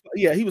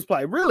Yeah, he was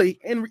playing. Really,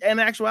 in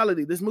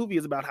actuality, this movie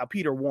is about how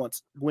Peter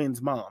wants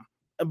Gwen's mom,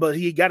 but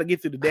he got to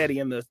get through the daddy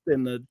and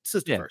the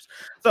sister first.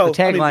 So the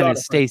tagline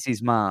is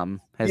Stacy's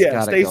mom has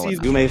got to go.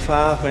 You may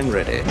fire when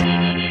ready.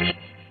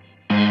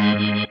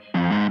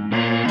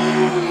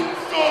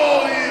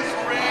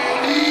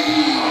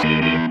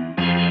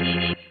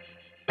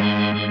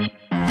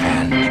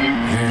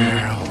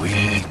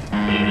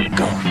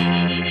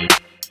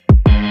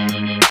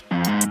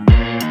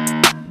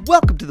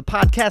 Welcome to the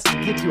podcast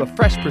that gives you a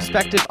fresh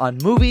perspective on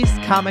movies,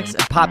 comics,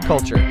 and pop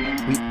culture.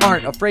 We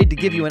aren't afraid to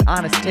give you an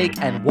honest take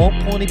and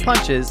won't pull any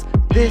punches.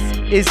 This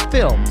is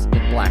Films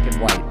in Black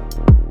and White.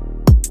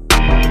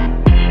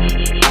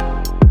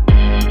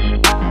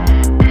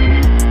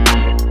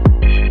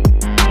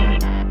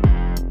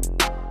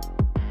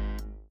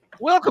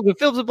 Welcome to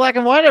Films in Black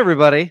and White,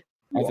 everybody.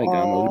 I think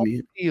I know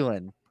you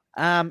feeling.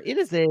 It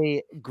is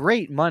a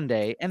great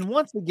Monday, and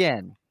once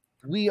again,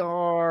 we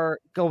are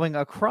going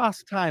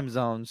across time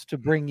zones to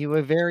bring you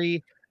a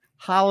very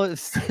timely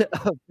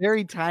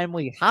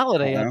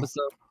holiday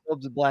episode of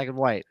Films in Black and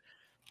White.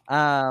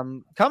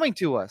 Coming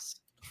to us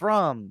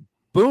from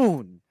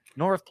Boone,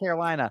 North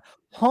Carolina,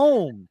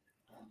 home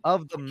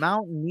of the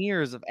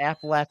Mountaineers of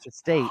Appalachia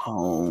State.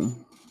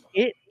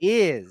 It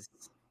is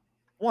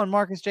one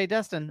Marcus J.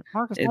 Destin.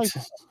 Marcus,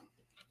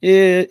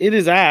 it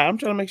is I'm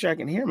trying to make sure I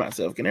can hear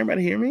myself. Can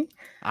everybody hear me?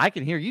 I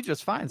can hear you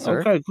just fine,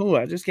 sir. Okay, cool.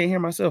 I just can't hear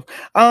myself.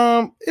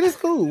 It is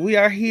cool. We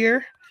are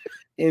here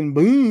in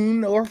Boone,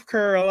 North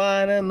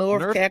Carolina,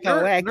 North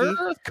Carolina,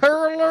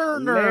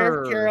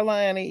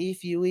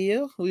 if you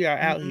will. We are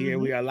out here.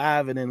 We are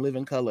live and in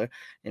living color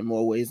in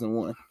more ways than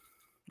one.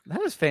 That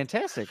is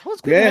fantastic. Well,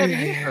 it's good to have you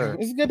here.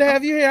 It's good to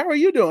have you here. How are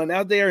you doing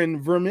out there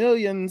in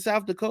Vermilion,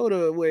 South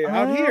Dakota? Where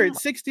out here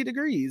it's 60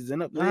 degrees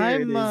and up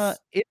there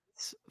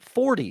it's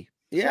 40.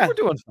 Yeah, so we're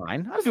doing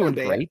fine. I'm doing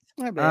great.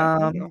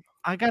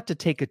 I got to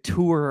take a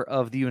tour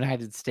of the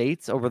United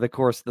States over the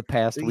course of the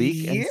past week.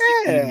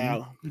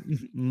 Yeah,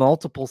 and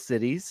multiple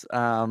cities,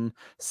 some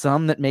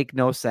that make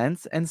no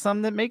sense and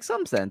some that make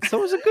some sense. So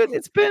it was a good.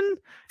 It's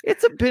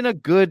been a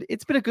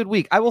good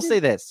week. I will say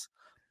this: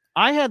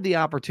 I had the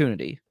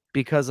opportunity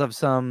because of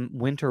some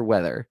winter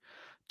weather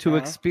to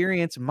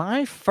experience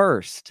my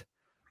first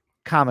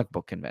comic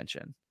book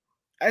convention.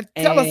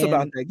 Tell us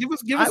about that. Give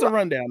us a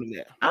rundown of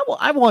that.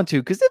 I want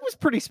to, because it was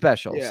pretty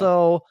special. Yeah.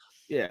 So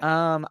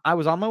yeah, I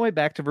was on my way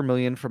back to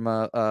Vermilion from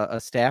a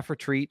staff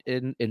retreat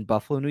in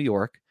Buffalo, New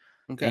York.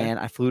 Okay. And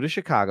I flew to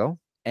Chicago,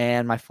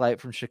 and my flight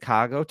from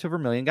Chicago to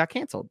Vermilion got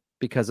canceled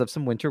because of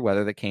some winter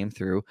weather that came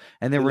through,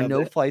 and there were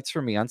no flights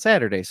for me on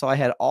Saturday. So I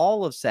had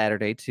all of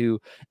Saturday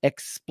to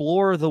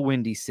explore the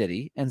Windy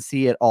City and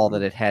see all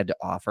that it had to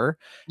offer.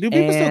 Do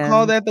people still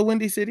call that the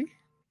Windy City?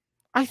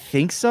 I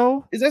think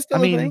so. Is that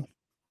still a thing?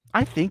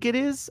 I think it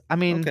is. I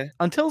mean,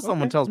 until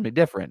someone tells me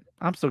different,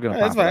 I'm still going to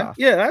pop it off.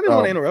 Yeah, I didn't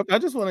want to interrupt. I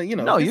just want to,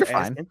 No, you're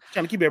fine.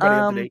 Trying to keep everybody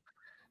up to date.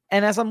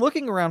 And as I'm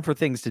looking around for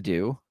things to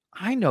do,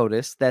 I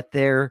noticed that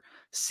their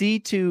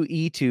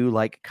C2E2,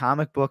 like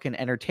comic book and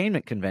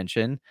entertainment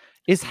convention,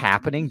 is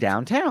happening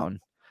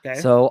downtown. Okay.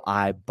 So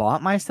I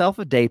bought myself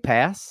a day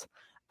pass.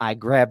 I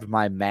grabbed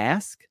my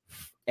mask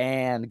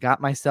and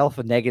got myself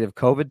a negative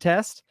COVID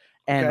test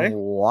and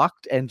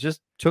walked and just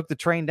took the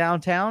train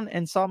downtown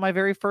and saw my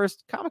very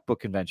first comic book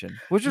convention.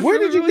 Which was Where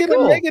did you get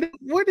a negative?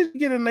 Where did you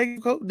get a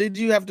negative COVID? Did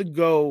you have to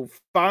go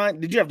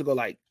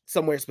like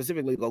somewhere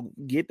specifically to go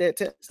get that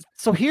test?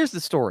 So here's the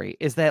story: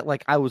 is that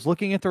like I was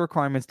looking at the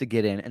requirements to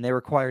get in, and they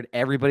required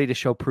everybody to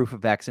show proof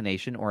of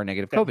vaccination or a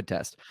negative COVID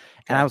test.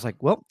 And I was like,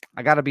 well,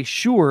 I got to be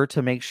sure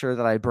to make sure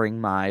that I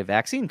bring my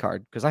vaccine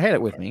card because I had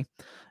it with me.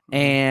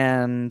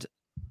 And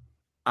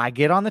I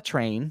get on the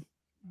train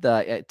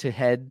to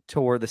head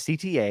toward the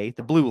CTA,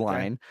 the blue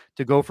line,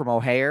 to go from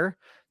O'Hare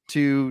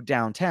to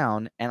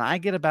downtown, and I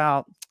get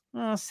about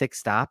 6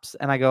 stops,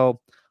 and I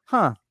go,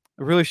 I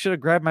really should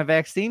have grabbed my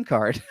vaccine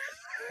card.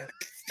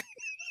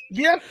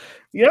 Yeah.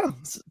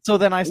 So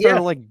then I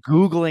started like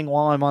Googling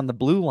while I'm on the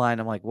blue line.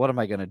 I'm like, what am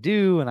I going to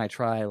do? And I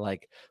try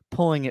like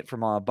pulling it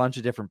from a bunch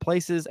of different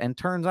places, and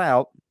turns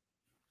out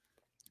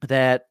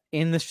that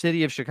in the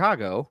city of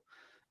Chicago,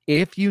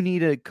 if you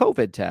need a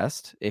COVID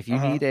test, if you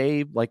need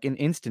an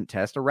instant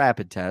test, a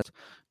rapid test,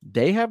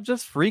 they have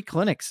just free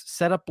clinics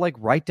set up like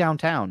right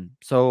downtown.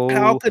 So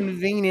how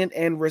convenient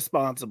and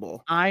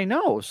responsible. I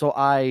know. So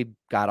I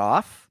got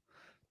off,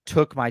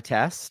 took my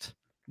test,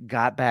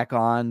 got back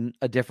on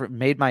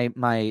made my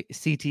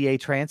CTA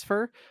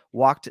transfer,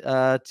 walked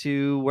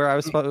to where I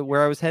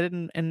was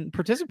headed and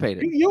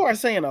participated. You are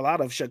saying a lot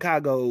of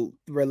Chicago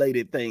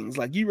related things.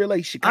 Like you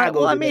relate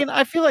Chicago.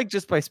 I feel like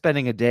just by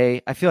spending a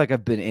day, I feel like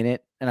I've been in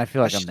it, and I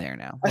feel like I'm there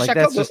now. Like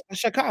that's just a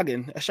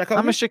Chicagoan.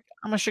 I'm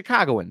a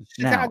Chicagoan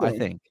now. I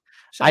think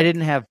I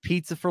didn't have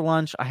pizza for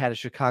lunch. I had a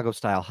Chicago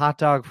style hot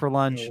dog for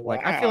lunch. Wow.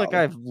 Like I feel like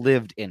I've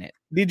lived in it.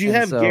 Did you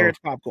have Garrett's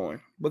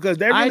popcorn? Because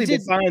that really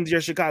defines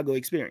your Chicago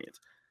experience.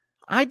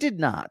 I did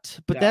not,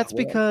 but Nah, that's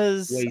well,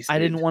 because I wasted.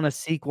 didn't want to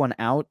seek one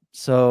out.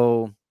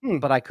 So,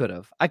 but I could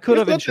have. I could Just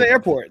have go and to the should have.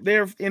 airport.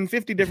 They're in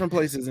 50 different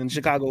places in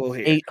Chicago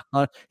O'Hare.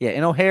 800, yeah,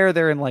 in O'Hare,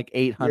 they're in like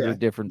 800 Yeah,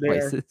 different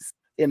they're places.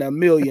 in a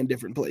million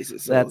different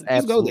places. So That's just go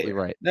absolutely there.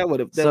 right. That would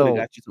have So,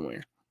 got you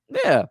somewhere.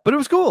 yeah, but it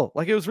was cool.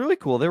 Like, it was really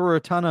cool. There were a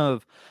ton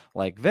of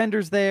like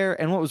vendors there,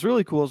 and what was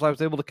really cool is I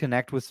was able to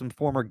connect with some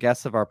former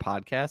guests of our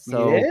podcast.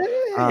 So,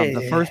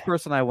 the first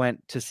person I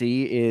went to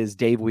see is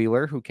Dave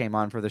Wheeler, who came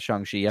on for the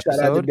Shang-Chi episode.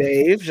 Shout out to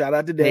Dave. Shout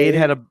out to Dave.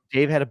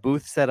 Dave had a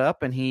booth set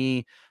up, and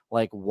he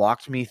like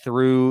walked me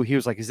through. He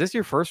was like, "Is this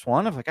your first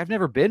one?" I'm like, "I've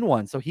never been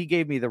one." So he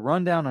gave me the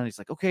rundown, and he's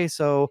like, "Okay,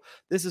 so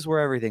this is where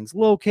everything's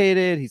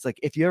located." He's like,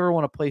 "If you ever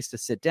want a place to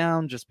sit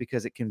down, just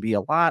because it can be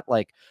a lot,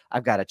 like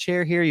I've got a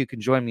chair here. You can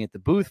join me at the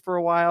booth for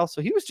a while."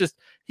 So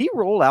he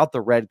rolled out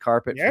the red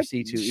carpet for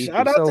C2E2.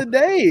 Shout out to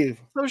Dave.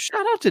 So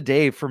shout out to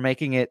Dave for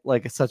making it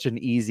like such an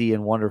easy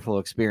and wonderful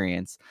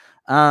experience.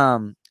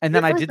 And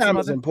then I did some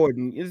other...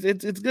 important.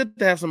 It's good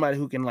to have somebody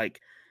who can like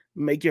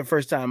make your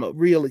first time a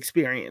real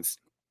experience.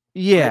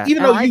 Yeah, like,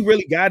 even though you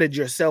really guided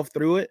yourself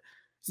through it,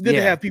 it's good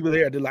to have people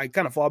there to like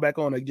kind of fall back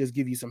on and just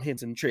give you some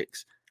hints and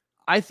tricks.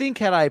 I think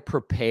had I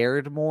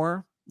prepared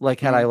more,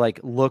 like had I like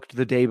looked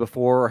the day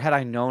before, or had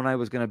I known I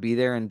was going to be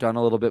there and done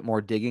a little bit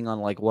more digging on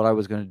like what I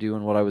was going to do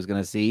and what I was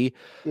going to see,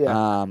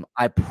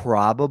 I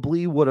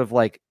probably would have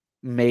like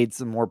made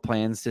some more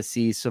plans to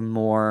see some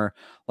more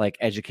like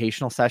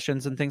educational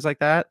sessions and things like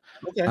that.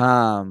 Okay.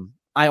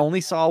 I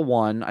only saw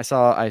one. I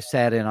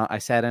sat in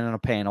on a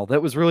panel that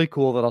was really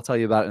cool that I'll tell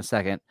you about in a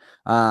second.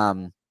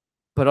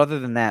 But other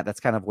than that, that's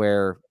kind of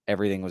where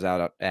everything was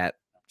out at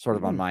sort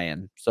of on my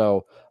end.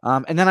 So,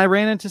 and then I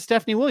ran into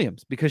Stephanie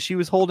Williams because she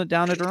was holding it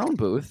down at her own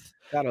booth.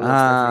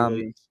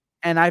 And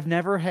I've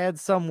never had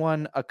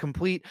someone I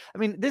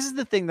mean, this is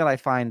the thing that I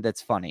find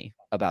that's funny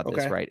about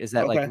this, right? Is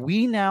that like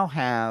we now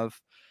have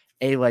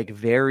a like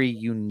very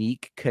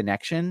unique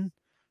connection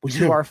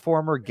to our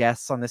former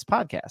guests on this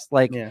podcast.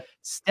 Like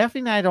Stephanie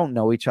and I don't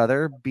know each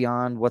other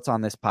beyond what's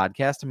on this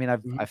podcast. I mean,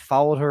 I've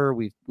followed her.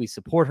 We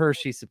support her.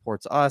 She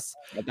supports us.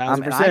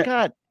 And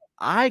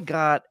I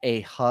got a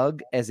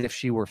hug as if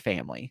she were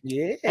family.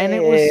 Yeah. And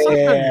it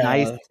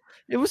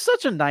was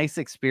such a nice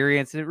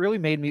experience. It really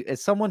made me,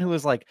 as someone who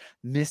was like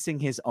missing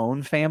his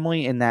own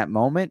family in that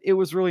moment, it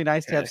was really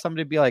nice to have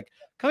somebody be like,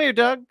 "Come here,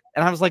 Doug."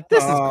 And I was like,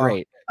 this is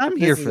great. I'm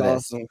here for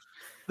this. Awesome.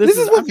 This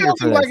is what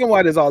Films in Black and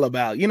White is all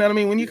about. You know what I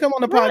mean? When you come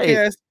on the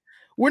podcast,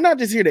 we're not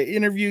just here to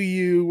interview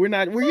you. We're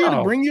here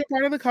to bring you a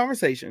part of the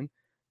conversation.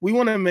 We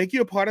want to make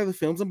you a part of the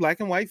Films in Black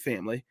and White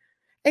family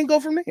and go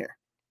from there.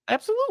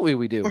 Absolutely,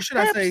 we do. Or should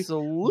I say,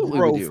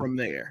 grow from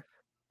there?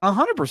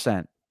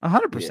 100%.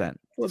 100%.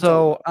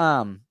 So,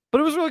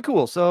 but it was really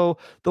cool. So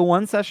the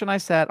one session I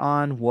sat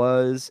on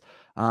was,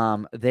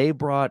 they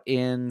brought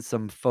in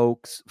some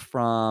folks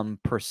from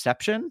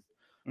Perception.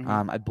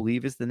 I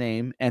believe is the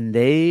name, and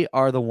they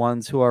are the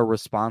ones who are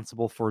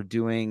responsible for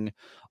doing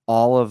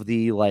all of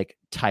the like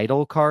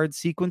title card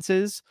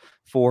sequences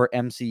for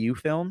MCU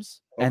films.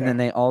 And then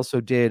they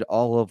also did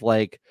all of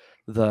like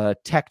the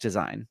tech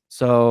design.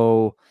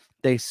 So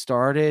they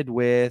started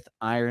with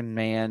Iron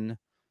Man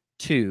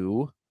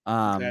 2,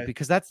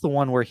 because that's the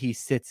one where he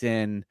sits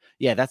in.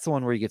 Yeah, that's the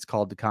one where he gets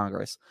called to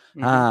Congress.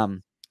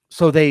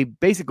 So they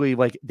basically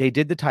like they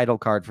did the title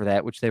card for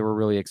that, which they were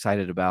really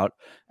excited about.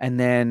 And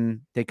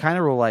then they kind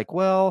of were like,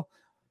 well,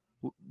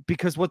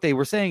 because what they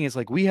were saying is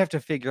like, we have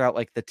to figure out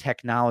like the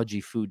technology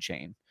food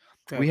chain.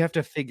 We have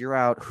to figure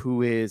out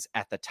who is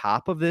at the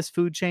top of this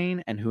food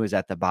chain and who is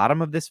at the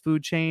bottom of this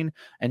food chain,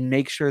 and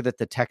make sure that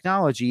the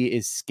technology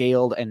is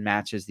scaled and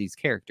matches these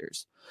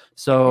characters.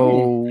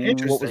 So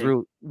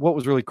what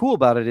was really cool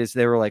about it is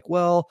they were like,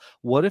 well,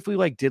 what if we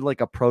like did like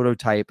a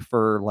prototype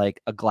for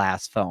like a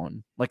glass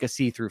phone, like a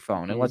see-through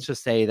phone, and let's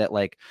just say that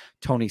like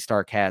Tony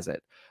Stark has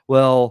it.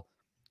 Well,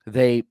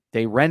 they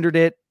rendered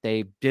it,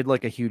 they did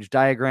like a huge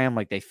diagram,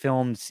 like they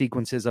filmed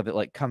sequences of it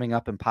like coming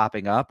up and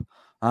popping up,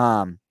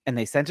 and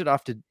they sent it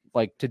off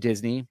to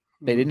Disney.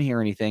 They didn't hear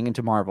anything,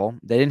 into Marvel.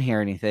 They didn't hear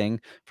anything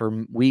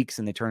for weeks,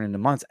 and they turned into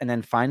months. And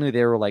then finally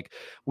they were like,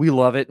 we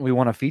love it and we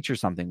want to feature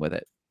something with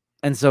it.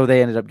 And so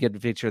they ended up getting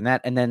featured in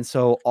that. And then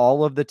so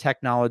all of the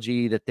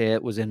technology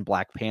that was in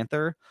Black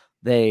Panther,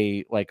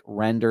 they like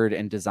rendered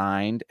and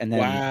designed, and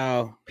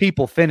then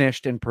people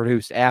finished and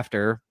produced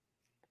after.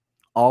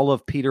 All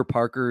of Peter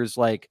Parker's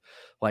like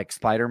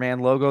Spider-Man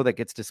logo that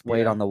gets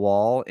displayed on the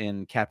wall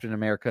in Captain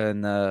America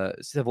and the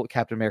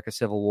Captain America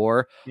Civil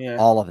War.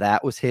 All of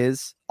that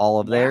was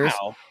all of theirs.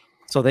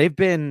 So they've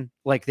been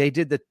like,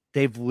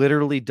 they've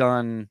literally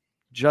done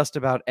just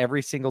about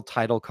every single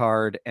title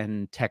card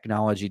and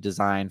technology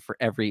design for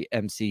every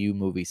MCU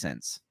movie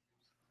since.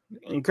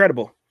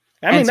 Incredible.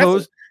 I mean,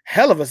 that's a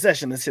hell of a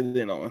session to sit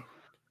in on.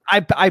 I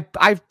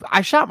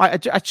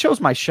chose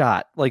my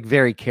shot like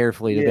very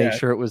carefully to make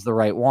sure it was the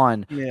right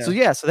one. So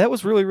that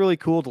was really, really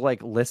cool to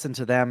like listen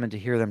to them and to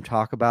hear them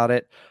talk about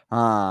it.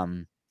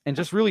 And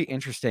just really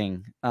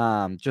interesting,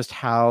 just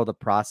how the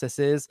process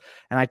is.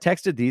 And I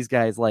texted these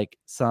guys I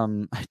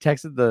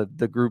texted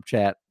the group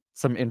chat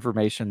some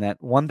information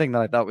that one thing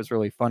that I thought was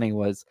really funny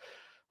was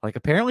like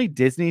apparently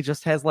Disney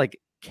just has like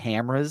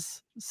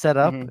cameras set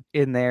up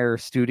in their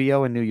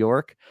studio in New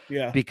York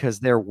because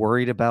they're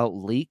worried about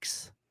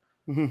leaks.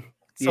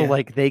 So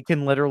like they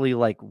can literally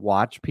like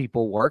watch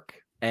people work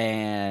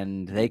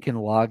and they can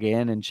log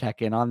in and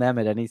check in on them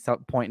at any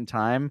point in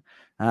time.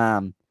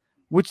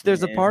 Which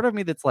there's a part of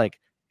me that's like,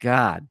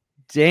 God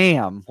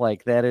damn,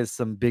 like that is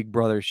some Big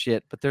Brother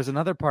shit. But there's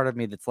another part of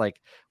me that's like,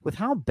 with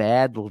how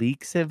bad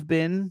leaks have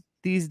been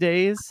these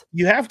days,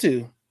 you have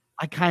to.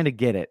 I kind of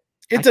get it.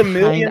 It's $1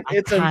 million.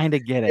 I kind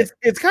of get it.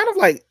 It's kind of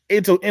like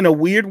in a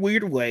weird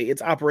way.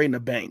 It's operating a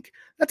bank.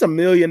 That's $1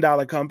 million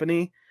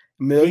company.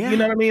 You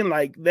know what I mean?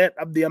 Like that,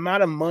 the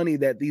amount of money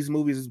that these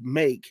movies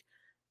make,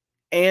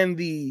 and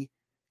the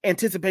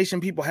anticipation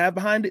people have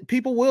behind it.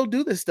 People will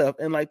do this stuff,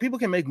 and like people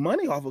can make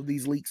money off of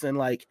these leaks, and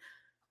like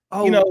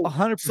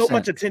 100%. so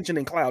much attention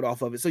and clout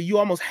off of it. So you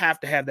almost have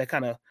to have that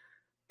kind of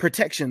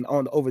protection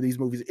over these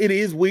movies. It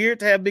is weird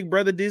to have Big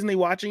Brother Disney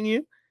watching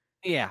you.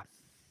 Yeah.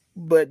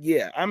 But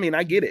yeah, I mean,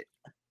 I get it.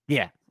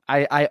 Yeah,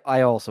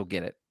 I also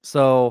get it.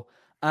 So,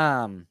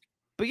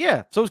 but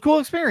yeah, so it was a cool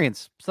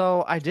experience.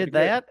 So I did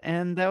that,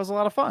 and that was a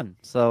lot of fun.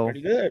 So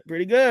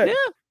pretty good. Yeah,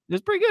 it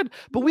was pretty good.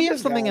 But we have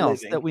something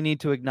else that we need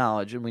to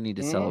acknowledge and we need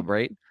to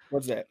celebrate.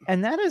 What's that?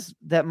 And that is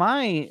that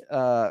my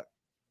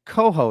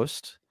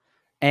co-host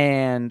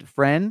and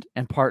friend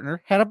and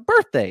partner had a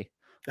birthday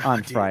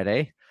on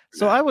Friday.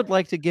 So I would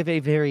like to give a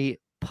very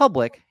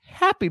public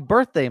happy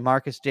birthday,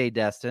 Marcus J.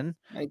 Destin.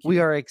 We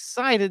are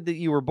excited that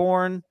you were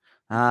born,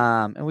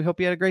 and we hope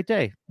you had a great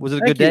day. Was it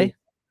a good day?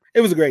 It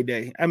was a great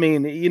day. I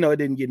mean, it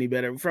didn't get any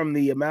better from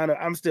the amount of,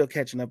 I'm still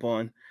catching up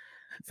on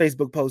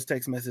Facebook posts,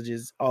 text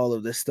messages, all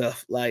of this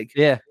stuff. Like,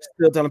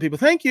 still telling people,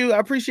 thank you, I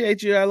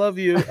appreciate you, I love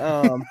you.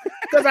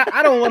 Because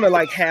I don't want to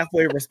like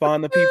halfway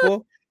respond to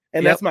people.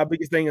 And that's my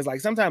biggest thing is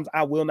like, sometimes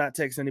I will not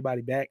text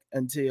anybody back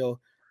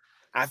until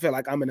I feel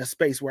like I'm in a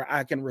space where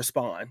I can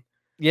respond.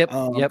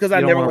 Because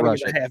I never want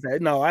to give a half-ass.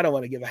 No, I don't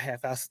want to give a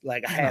half-ass,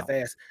 like a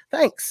half-ass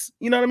thanks.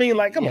 You know what I mean?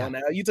 Like, come on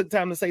now. You took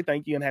time to say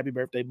thank you and happy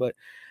birthday, but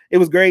it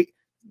was great.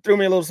 Threw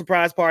me a little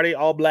surprise party,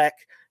 all black,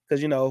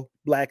 because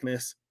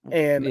blackness.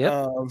 And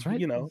that's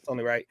right. it's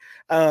only right.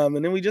 And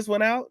then we just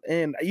went out,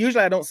 and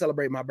usually I don't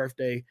celebrate my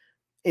birthday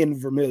in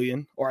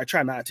Vermilion, or I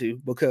try not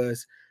to,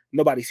 because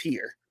nobody's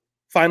here.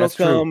 Finals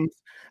comes,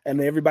 and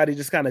everybody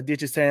just kind of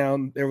ditches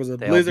town. There was a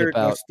blizzard,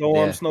 a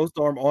storm,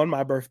 snowstorm on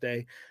my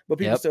birthday, but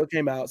people still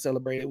came out,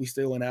 celebrated. We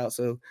still went out,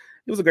 so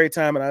it was a great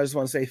time. And I just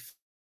want to say,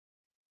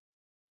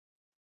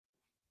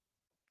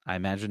 I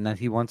imagine that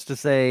he wants to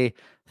say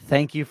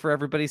thank you for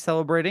everybody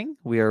celebrating.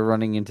 We are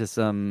running into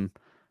some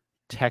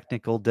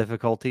technical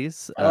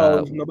difficulties.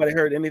 Nobody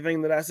heard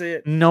anything that I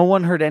said? No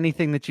one heard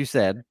anything that you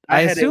said.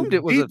 I assumed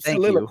it was a thank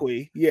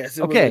soliloquy. You. Yes.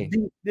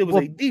 It was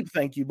a deep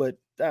thank you, but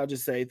I'll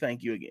just say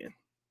thank you again.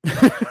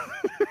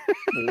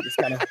 Just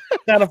kind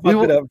of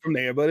fucked it up from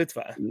there, but it's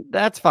fine.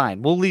 That's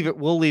fine. We'll leave it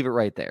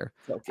right there.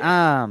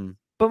 Okay.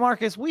 But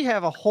Marcus, we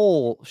have a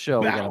whole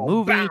show. We got a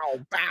movie.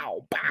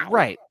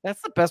 Right.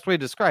 That's the best way to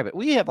describe it.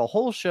 We have a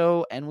whole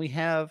show, and we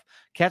have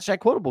Catch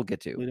That Quotable we'll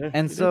get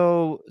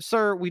to.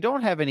 Sir, we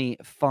don't have any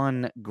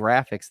fun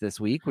graphics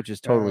this week, which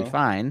is totally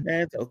fine.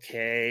 That's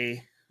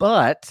okay.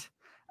 But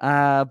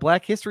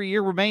Black History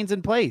Year remains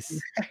in place.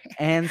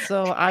 And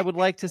so I would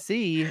like to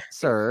see,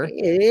 sir.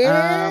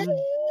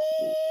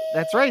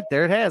 That's right.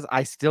 There it has.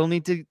 I still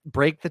need to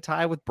break the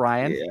tie with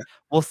Brian. Yeah.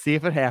 We'll see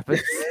if it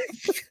happens.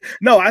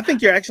 No, I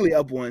think you're actually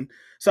up one.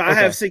 So I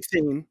have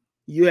 16.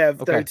 You have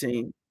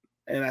 13.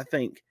 And I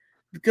think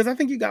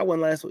you got one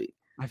last week.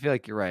 I feel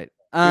like you're right.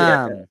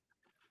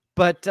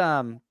 But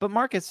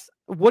Marcus,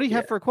 what do you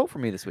have for a quote for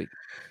me this week?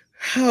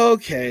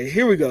 Okay,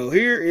 here we go.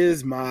 Here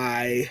is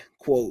my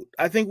quote.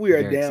 I think we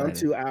are down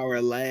to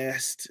our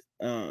last.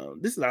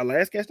 This is our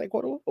last Catch That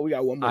Quotable, or we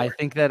got one more. I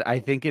think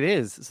it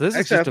is. So this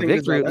is just a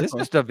victory. This is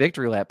just a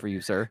victory lap for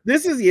you, sir.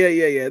 This is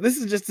This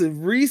is just to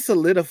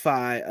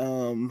re-solidify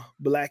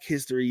Black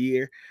History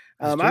Year.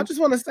 I just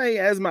want to say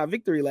as my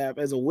victory lap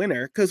as a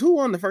winner, because who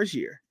won the first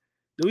year?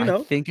 Do we know?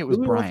 I think it was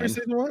Brian.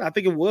 I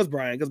think it was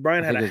Brian, because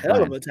Brian had a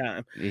hell of a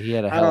time. He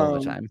had a hell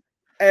of a time.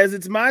 As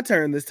it's my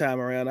turn this time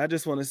around, I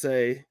just want to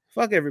say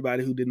fuck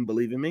everybody who didn't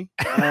believe in me.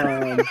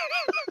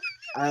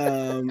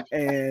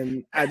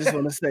 And I just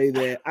want to say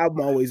that I'm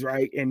always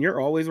right and you're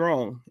always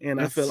wrong.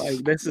 And I feel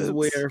like this is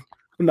where.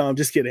 No, I'm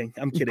just kidding.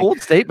 I'm kidding.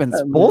 Bold statements.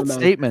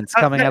 Statements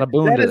coming out of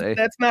Boone today.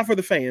 That's not for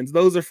the fans.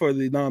 Those are for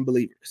the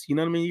non-believers. You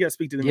know what I mean? You got to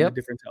speak to them in a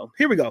different tone.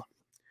 Here we go.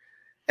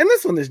 And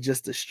this one is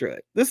just a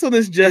strut. This one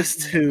is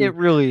just to. It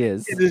really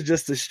is. It is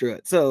just a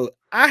strut. So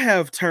I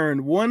have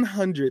turned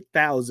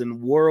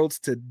 100,000 worlds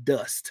to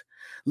dust,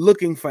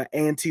 looking for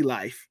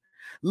anti-life.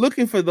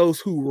 Looking for those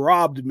who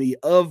robbed me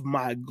of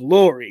my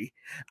glory.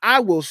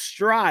 I will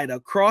stride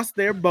across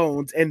their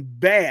bones and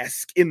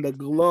bask in the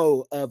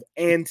glow of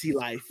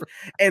anti-life,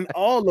 and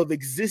all of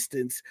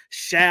existence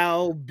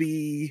shall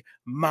be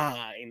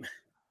mine.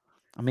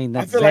 I mean,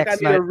 I feel like I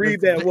need to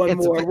read that one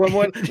more.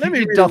 Let me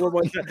read it one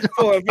more time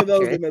for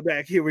those in the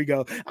back. Here we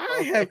go.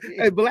 I have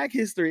a Black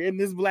History in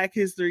this Black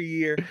History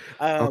year.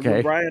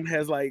 When Brian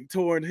has like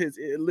torn his,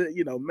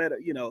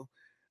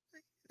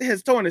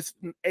 has torn his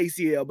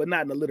ACL, but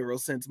not in a literal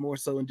sense, more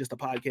so in just a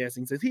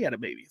podcasting sense. He had a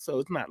baby, so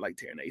it's not like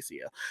tearing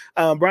ACL.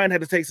 Brian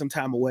had to take some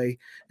time away,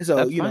 so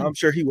I'm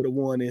sure he would have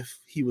won if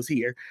he was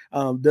here.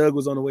 Doug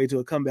was on the way to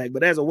a comeback,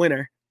 but as a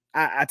winner,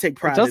 I take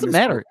pride. It doesn't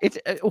matter. It's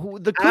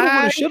the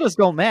coulda, shouldas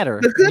don't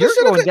matter. You're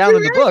going down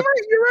in the book.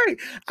 You're right.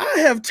 I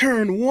have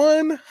turned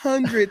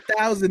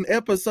 100,000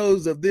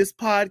 episodes of this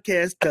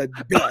podcast to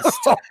dust,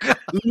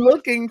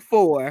 looking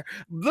for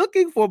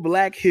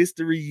Black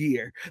History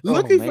Year,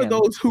 looking for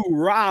those who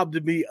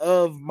robbed me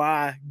of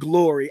my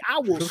glory. I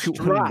will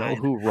stride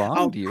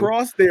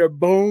across their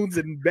bones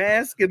and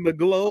bask in the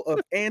glow of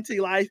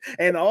anti-life,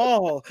 and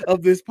all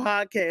of this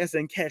podcast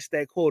and catch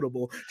that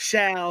quotable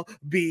shall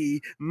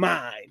be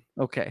mine.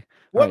 Okay.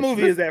 What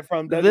movie is that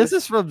from, Douglas?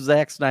 This is from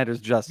Zack Snyder's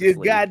Justice League.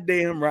 You're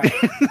goddamn right.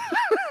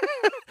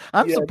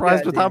 I'm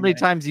surprised with how many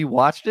times you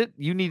watched it.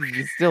 You needed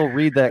to still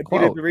read that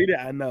quote. You didn't read it?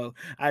 I know.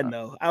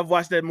 I've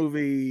watched that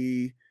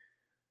movie.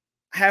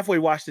 Halfway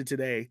watched it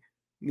today.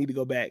 Need to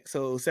go back.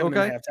 So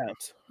 7.5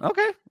 times.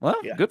 Okay. Well,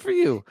 good for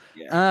you.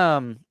 Yeah.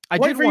 I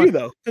did for you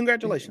though.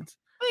 Congratulations.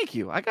 Thank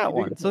you. I got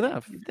one. So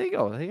there you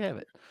go. There you have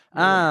it.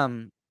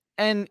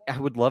 And I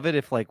would love it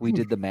if like we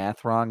did the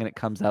math wrong and it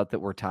comes out that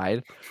we're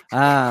tied.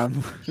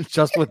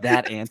 Just with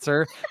that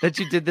answer, that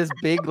you did this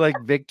big like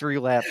victory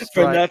lap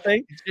for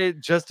nothing,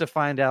 just to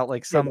find out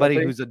like somebody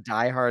who's a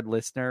diehard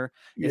listener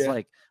is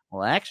like,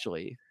 well,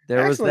 actually,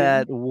 there was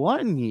that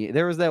 1 year.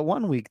 There was that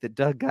 1 week that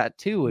Doug got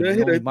 2 and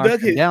only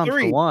marked him down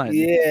 3. For 1.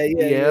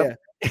 Yeah.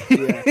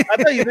 I'll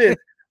tell you this.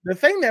 The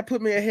thing that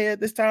put me ahead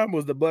this time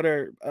was the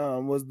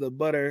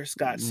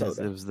butterscotch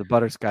soda. It was the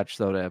butterscotch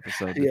soda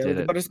episode.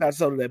 The butterscotch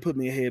soda that put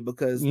me ahead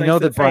because you know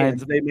that they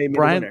made me the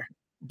winner.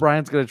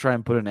 Brian's going to try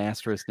and put an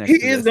asterisk next.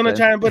 He is going to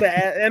try and put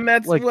and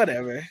that's like,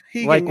 whatever.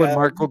 He like when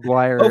Mark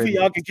McGuire. Hopefully,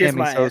 y'all can kiss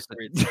my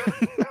asterisk.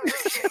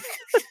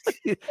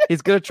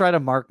 He's going to try to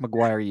Mark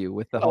McGuire you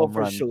with the home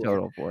run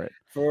total for it.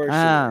 For sure.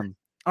 All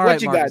what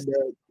right, you Marcus, got,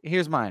 Doug?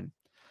 Here's mine.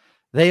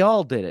 They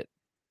all did it,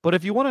 but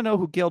if you want to know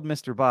who killed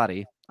Mr.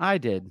 Body, I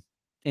did.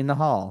 In the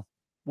hall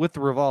with the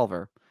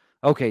revolver.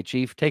 Okay,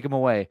 Chief, take him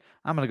away.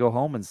 I'm going to go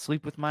home and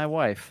sleep with my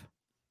wife.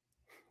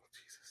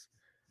 Jesus.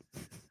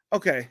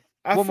 Okay.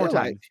 One more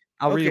time.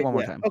 I'll read it one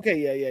more time.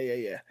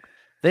 Okay, yeah.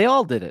 They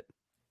all did it.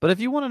 But if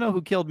you want to know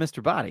who killed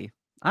Mr. Body,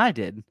 I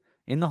did.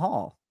 In the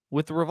hall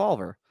with the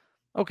revolver.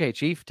 Okay,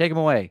 Chief, take him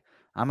away.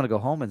 I'm going to go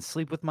home and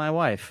sleep with my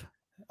wife.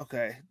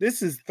 Okay.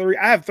 This is 3.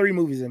 I have 3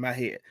 movies in my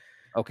head.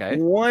 Okay.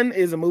 One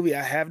is a movie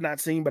I have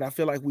not seen, but I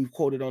feel like we've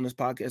quoted on this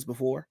podcast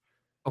before.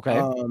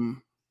 Okay.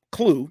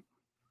 Clue.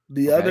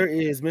 The other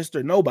is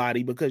Mr.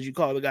 Nobody because you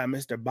call the guy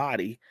Mr.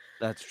 Body.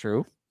 That's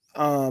true.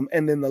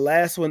 And then the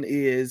last one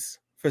is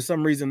for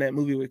some reason that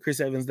movie with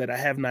Chris Evans that I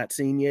have not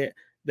seen yet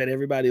that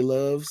everybody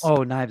loves.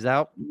 Oh, Knives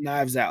Out.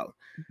 Knives Out.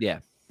 Yeah.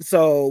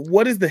 So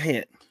what is the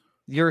hint?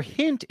 Your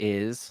hint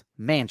is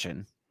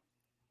mansion.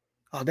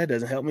 Oh, that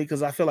doesn't help me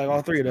because I feel like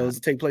all 3 of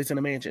those take place in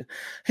a mansion.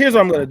 Here's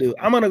what I'm going to do.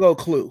 I'm going to go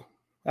Clue.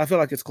 I feel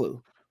like it's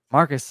Clue.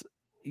 Marcus,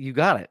 you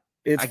got it.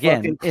 It's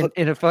again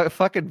in a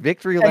fucking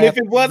victory lap. And if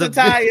it was a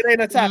tie, it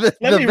ain't a tie.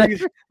 Let me read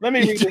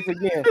this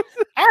again.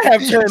 I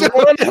have turned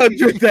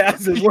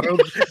 100,000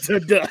 worlds to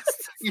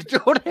dust. You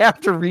don't have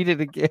to read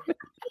it again.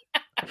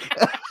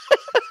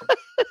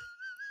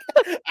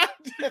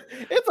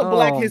 It's a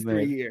Black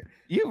History year.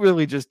 You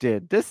really just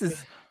did.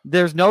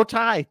 There's no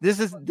tie.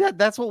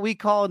 That's what we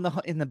call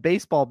in the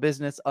baseball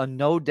business a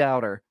no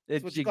doubter.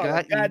 It's you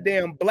got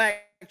goddamn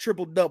black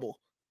triple double.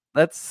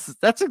 That's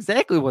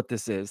exactly what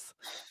this is.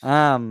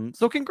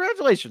 So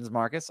congratulations,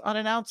 Marcus, on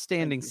an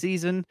outstanding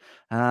season.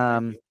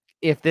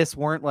 If this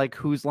weren't like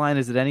Whose Line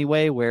Is It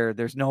Anyway, where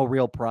there's no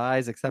real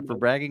prize except for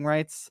bragging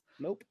rights,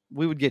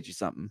 we would get you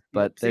something.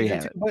 But there you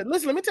have it. But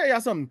listen, let me tell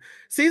y'all something.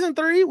 Season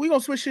 3, we're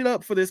gonna switch it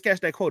up for this Catch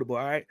That Quotable.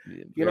 All right,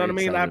 you know what I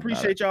mean. I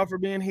appreciate y'all for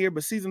being here,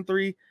 but season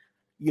 3.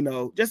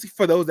 Just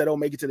for those that don't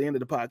make it to the end of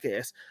the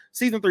podcast,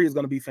 season 3 is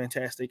going to be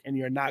fantastic and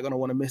you're not going to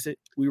want to miss it.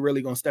 We're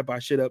really going to step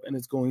our shit up and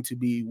it's going to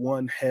be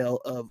one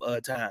hell of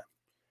a time.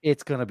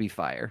 It's going to be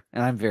fire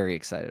and I'm very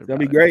excited. It's going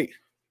to be great.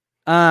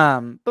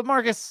 But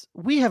Marcus,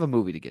 we have a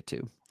movie to get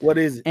to. What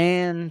is it?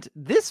 And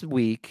this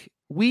week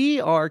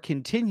we are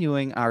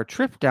continuing our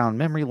trip down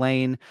memory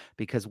lane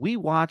because we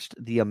watched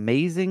The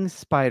Amazing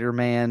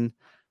Spider-Man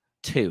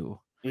 2.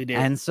 We did.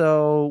 And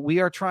so we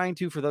are trying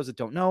to, for those that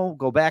don't know,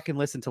 go back and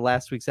listen to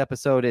last week's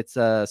episode. It's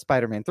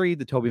Spider-Man 3,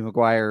 the Tobey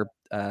Maguire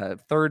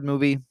third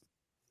movie.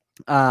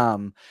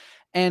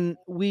 And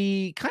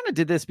we kind of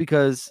did this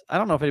because I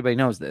don't know if anybody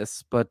knows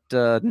this, but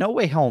No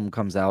Way Home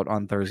comes out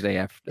on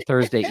Thursday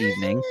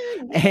evening.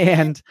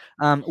 And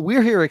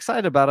we're here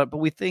excited about it, but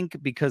we think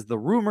because the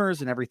rumors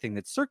and everything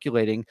that's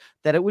circulating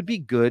that it would be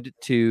good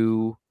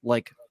to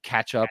like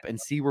catch up and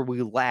see where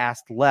we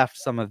last left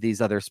some of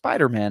these other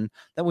Spider-Men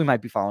that we might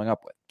be following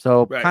up with.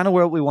 So kind of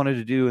what we wanted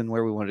to do and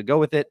where we wanted to go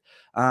with it.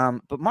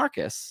 But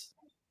Marcus,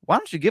 why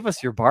don't you give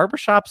us your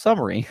barbershop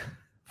summary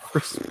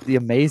for The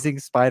Amazing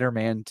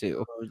Spider-Man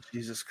 2? Oh,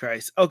 Jesus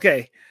Christ.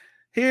 Okay,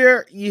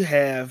 here you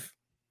have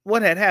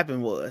what had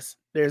happened was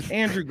there's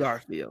Andrew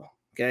Garfield,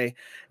 okay?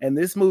 And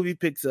this movie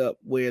picks up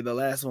where the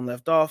last one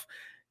left off.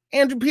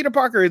 Peter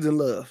Parker is in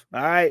love.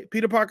 All right.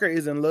 Peter Parker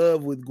is in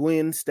love with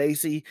Gwen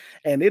Stacy,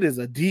 and it is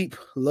a deep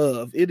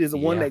love. It is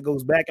one that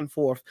goes back and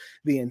forth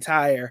the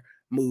entire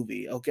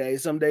movie. Okay.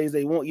 Some days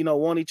they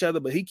want each other,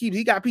 but he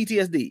got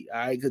PTSD. All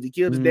right, because he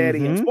killed his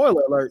daddy, and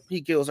spoiler alert,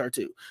 he kills her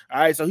too. All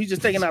right. So he's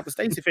just taking out the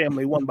Stacy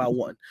family one by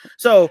one.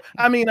 So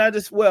I mean, he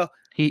was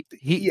Peter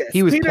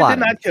plotting. Did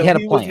not kill. He had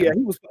a plan.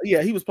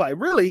 He was plotting.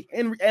 Really,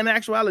 in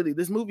actuality,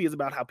 this movie is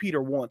about how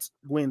Peter wants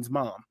Gwen's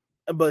mom.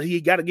 But he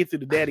got to get through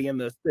the daddy and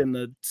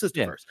the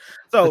sister first.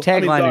 So the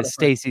tagline is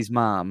Stacy's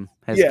mom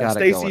has got it going on.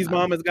 Stacy's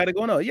mom has got it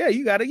going on. Yeah,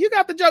 you got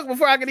the joke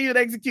before I can even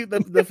execute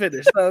the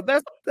finish. So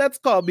that's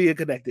called being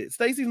connected.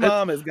 Stacy's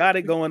mom has got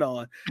it going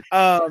on.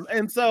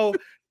 And so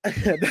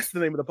that's the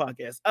name of the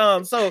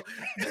podcast. So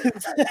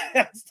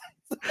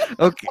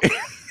okay.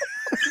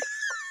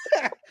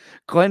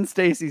 Gwen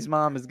Stacy's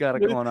mom has got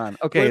it going on.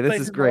 Okay,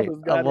 this is great.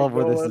 I love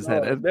where this is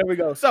headed. There we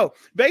go. So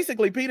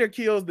basically, Peter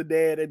kills the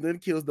dad and then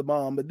kills the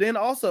mom. But then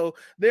also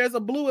there's a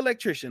blue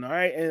electrician. All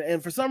right.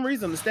 And for some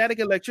reason, the static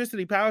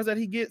electricity powers that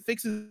he gets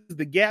fixes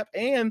the gap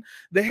and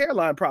the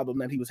hairline problem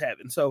that he was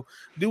having. So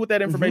do with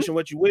that information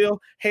what you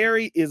will.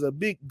 Harry is a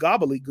big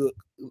gobbledygook.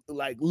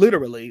 Like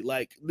literally,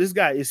 like this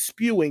guy is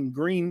spewing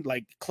green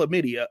like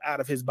chlamydia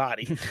out of his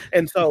body,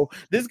 and so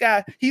this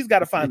guy he's got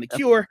to find the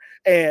cure.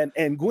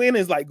 And Gwen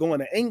is like going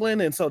to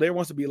England, and so there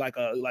wants to be like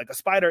a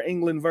Spider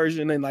England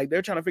version, and like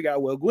they're trying to figure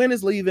out, well, Gwen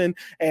is leaving,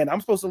 and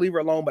I'm supposed to leave her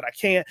alone, but I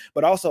can't.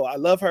 But also I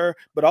love her,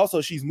 but also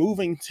she's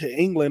moving to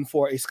England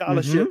for a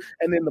scholarship.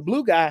 And then the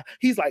blue guy,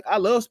 he's like, I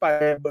love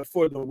Spider-Man, but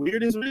for the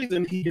weirdest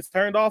reason, he gets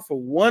turned off for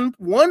one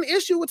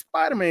issue with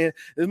Spider-Man.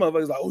 This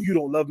motherfucker's like, oh, you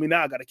don't love me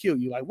now, I gotta kill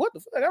you. Like, what the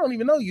fuck? I don't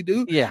even know you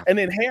do. Yeah. And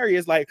then Harry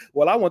is like,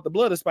 well, I want the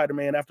blood of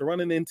Spider-Man after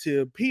running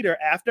into Peter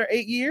after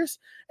 8 years.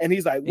 And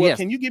he's like, well,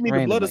 can you give me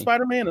the blood of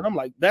Spider-Man? And I'm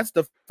like, that's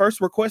the first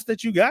request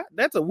that you got?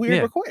 That's a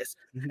weird request.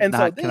 And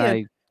so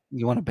then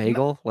you want a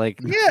bagel? Like,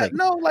 you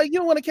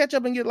don't want to catch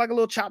up and get like a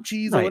little chopped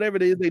cheese or whatever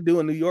it is they do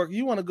in New York.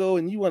 You want to go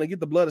and you want to get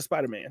the blood of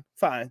Spider-Man.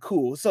 Fine,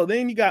 cool. So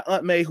then you got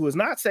Aunt May, who is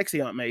not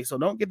sexy Aunt May. So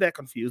don't get that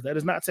confused. That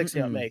is not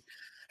sexy Aunt May.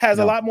 Has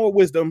a lot more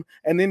wisdom.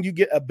 And then you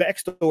get a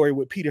backstory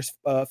with Peter's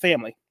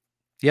family.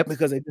 Yep.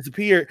 Because they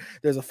disappeared.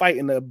 There's a fight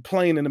in the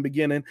plane in the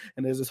beginning,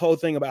 and there's this whole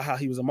thing about how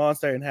he was a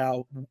monster and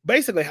how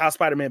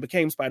Spider-Man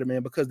became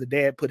Spider-Man because the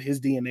dad put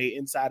his DNA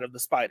inside of the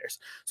spiders.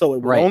 So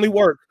it would only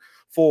work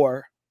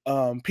for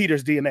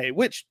Peter's DNA,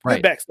 which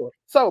good backstory.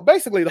 So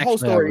basically the whole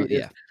story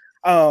is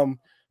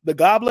the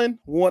Goblin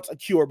wants a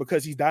cure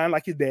because he's dying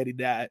like his daddy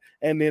died.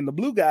 And then the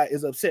blue guy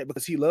is upset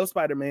because he loves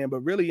Spider-Man, but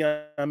really,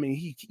 I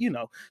mean,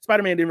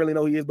 Spider-Man didn't really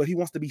know who he is, but he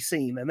wants to be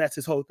seen. And that's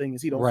his whole thing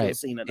is he don't feel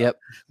seen enough. Yep.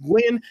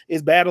 Gwen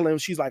is battling.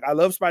 She's like, I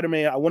love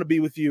Spider-Man. I want to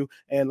be with you.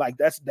 And like,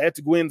 that's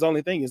Gwen's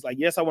only thing is like,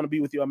 yes, I want to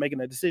be with you. I'm making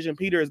a decision.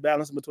 Peter is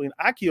balancing between,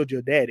 I killed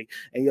your daddy.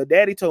 And your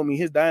daddy told me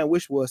his dying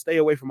wish was stay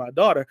away from my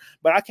daughter,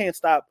 but I can't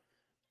stop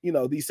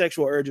these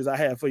sexual urges I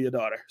have for your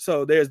daughter.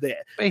 So there's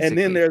that. Basically. And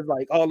then there's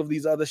like all of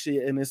these other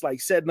shit. And it's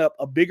like setting up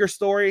a bigger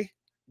story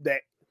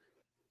that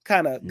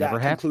kind of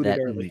got concluded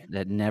early.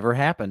 That never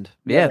happened.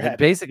 That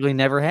basically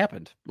never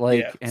happened.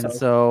 Like,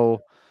 so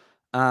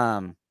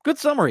good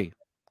summary.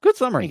 Good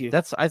summary.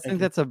 I think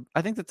that's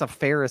a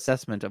fair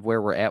assessment of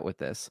where we're at with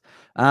this.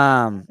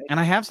 And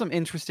I have some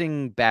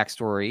interesting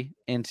backstory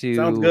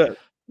into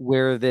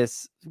where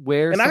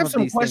and I have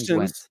some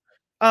questions.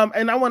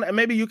 And I want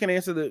maybe you can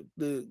answer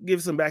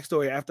give some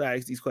backstory after I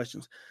ask these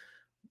questions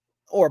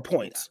or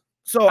points.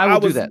 So I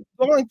was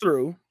going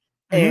through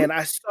and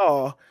I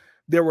saw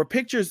there were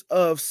pictures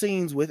of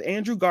scenes with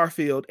Andrew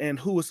Garfield and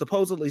who was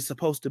supposedly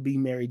supposed to be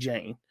Mary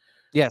Jane.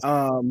 Yes.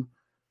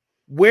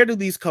 Where do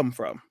these come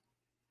from?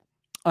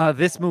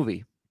 This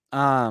movie.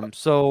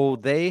 So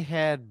they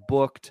had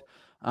booked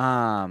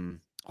I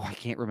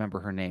can't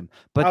remember her name,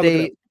 but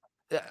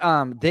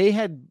they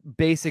had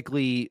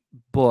basically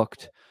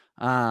booked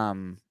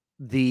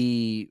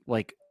the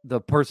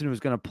person who was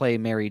going to play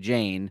Mary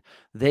Jane.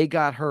 They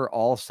got her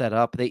all set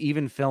up. They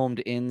even filmed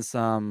in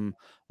some,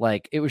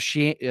 like, it was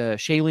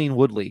Shailene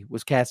Woodley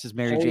was cast as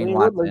Mary Jane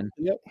Watson.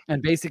 Yep.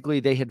 And basically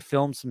they had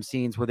filmed some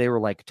scenes where they were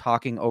like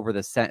talking over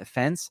the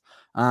fence.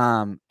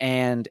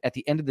 And at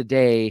the end of the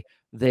day,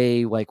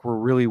 they like were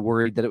really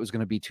worried that it was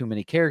going to be too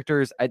many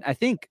characters. I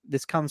think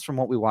this comes from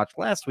what we watched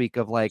last week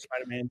of like,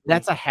 Spider-Man.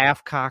 That's a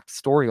half-cocked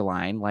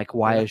storyline. Like,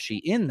 why is she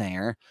in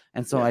there?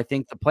 And so I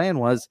think the plan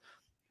was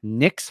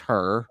nix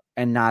her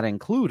and not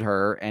include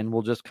her, and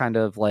we'll just kind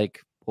of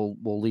like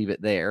we'll leave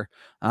it there.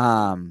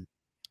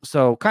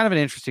 So kind of an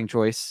interesting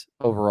choice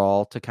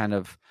overall to kind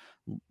of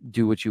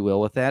do what you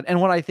will with that. And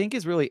what I think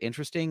is really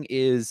interesting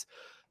is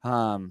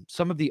some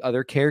of the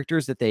other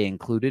characters that they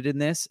included in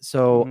this.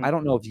 So I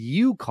don't know if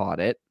you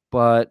caught it,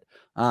 but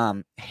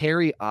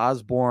Harry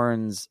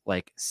Osborn's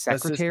like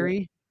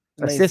secretary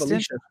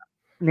assistant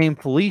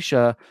named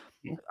Felicia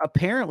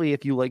apparently,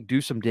 if you like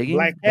do some digging,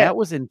 that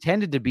was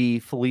intended to be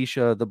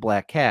Felicia the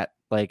Black Cat.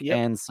 Like,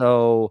 and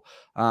so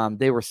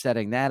they were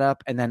setting that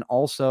up, and then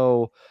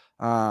also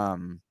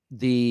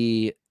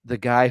the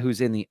guy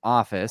who's in The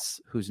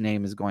Office, whose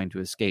name is going to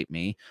escape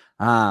me,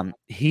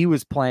 he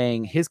was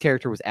playing, his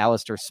character was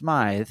Alistair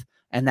Smythe,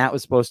 and that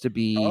was supposed to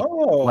be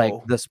like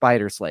the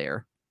Spider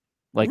Slayer.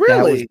 Like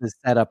that was the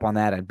setup on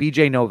that. And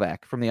BJ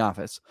Novak from The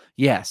Office.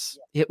 Yes,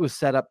 it was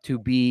set up to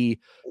be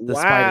the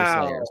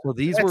Spider Slayer. So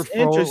these were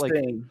like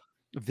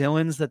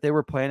villains that they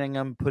were planning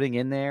on putting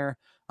in there.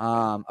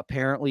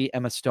 Apparently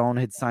Emma Stone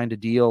had signed a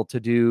deal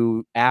to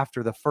do,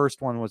 after the first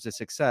one was a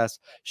success,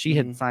 she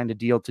had signed a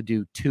deal to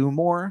do 2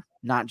 more,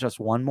 not just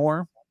 1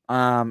 more.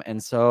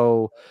 And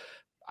so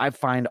I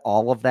find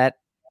all of that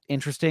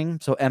interesting.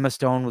 So Emma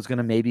Stone was going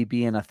to maybe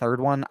be in a 3rd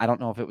one. I don't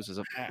know if it was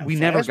we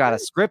never got a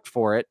script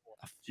for it.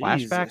 A flashback.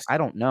 Jesus. I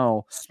don't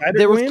know.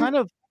 There was kind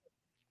of,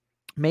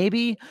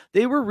 maybe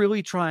they were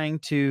really trying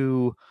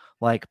to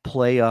like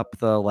play up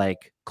the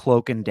like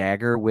cloak and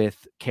dagger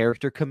with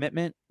character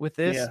commitment with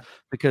this,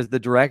 because the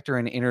director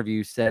in an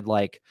interview said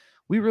like,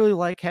 we really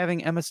like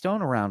having Emma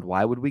Stone around.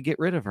 Why would we get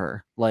rid of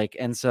her? Like,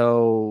 and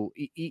so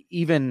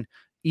even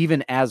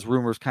as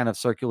rumors kind of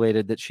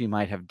circulated that she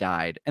might have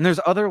died. And there's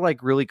other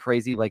like really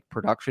crazy like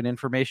production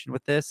information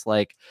with this.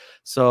 Like,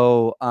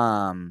 so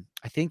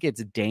I think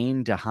it's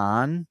Dane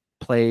DeHaan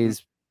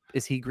plays,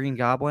 is he Green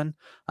Goblin?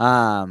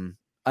 And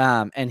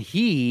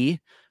he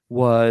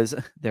was,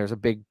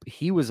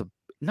 he was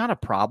not a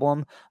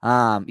problem.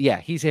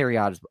 He's Harry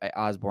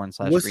Osborn /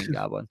 Green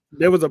Goblin.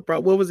 There was a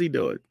problem. What was he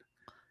doing?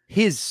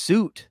 His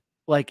suit,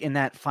 like in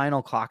that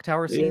final clock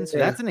tower scene. So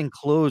that's an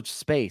enclosed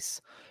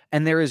space,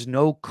 and there is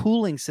no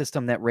cooling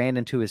system that ran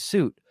into his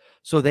suit.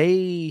 So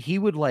he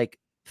would like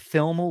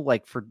film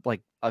like for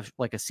like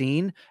a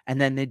scene,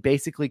 and then they'd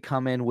basically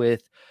come in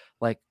with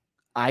like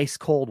ice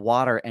cold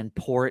water and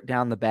pour it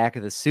down the back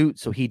of the suit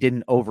so he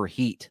didn't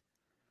overheat.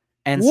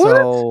 And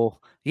so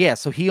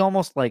he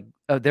almost like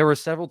there were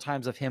several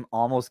times of him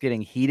almost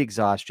getting heat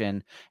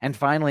exhaustion. And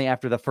finally,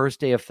 after the first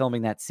day of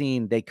filming that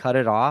scene, they cut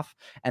it off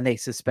and they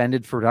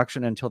suspended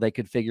production until they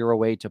could figure a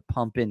way to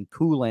pump in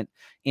coolant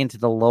into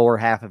the lower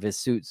half of his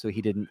suit so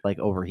he didn't like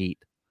overheat.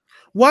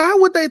 Why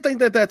would they think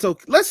that that's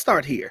okay? Let's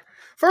start here.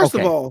 First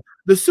of all,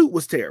 the suit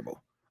was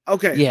terrible.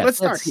 Okay, let's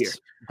start here.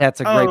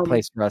 That's a great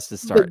place for us to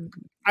start.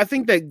 I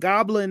think that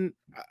Goblin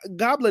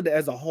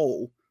as a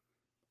whole,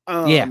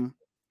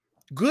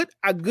 good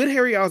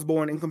Harry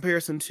Osborn in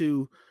comparison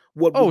to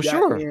what we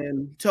got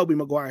in Tobey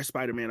Maguire's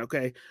Spider-Man,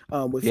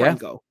 with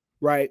Franco,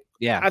 right?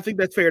 Yeah. I think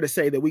that's fair to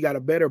say that we got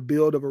a better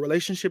build of a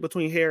relationship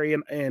between Harry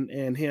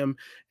and him,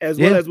 as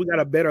well as we got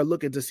a better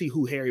look into see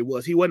who Harry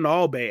was. He wasn't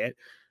all bad.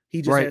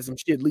 He just had some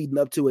shit leading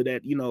up to it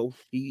that,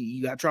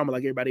 he got trauma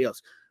like everybody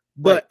else.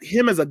 But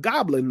him as a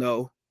Goblin,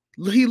 though,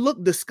 he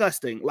looked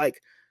disgusting.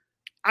 Like,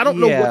 I don't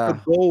know what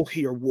the goal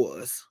here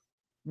was.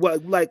 Well,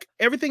 like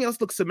everything else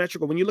looks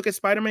symmetrical. When you look at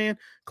Spider-Man,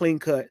 clean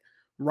cut.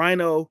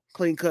 Rhino,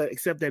 clean cut,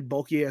 except that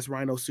bulky ass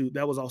Rhino suit.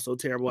 That was also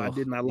terrible. I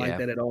did not like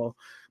that at all.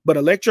 But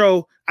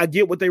Electro, I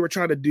get what they were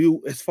trying to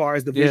do as far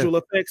as the visual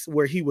effects,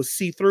 where he was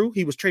see-through.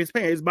 He was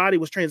transparent. His body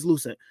was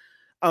translucent.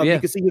 You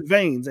could see his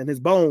veins and his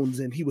bones,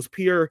 and he was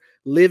pure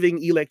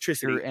living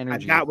electricity. Pure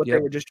energy. I got what they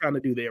were just trying to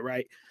do there,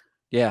 right?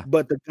 Yeah.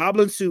 But the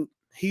Goblin suit,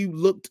 he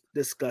looked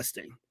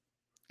disgusting.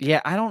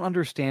 Yeah, I don't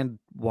understand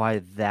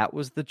why that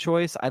was the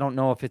choice. I don't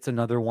know if it's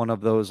another one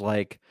of those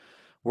like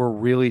we're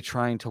really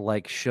trying to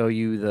like show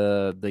you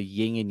the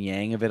yin and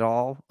yang of it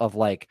all, of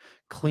like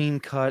clean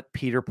cut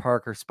Peter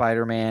Parker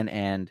Spider-Man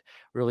and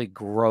really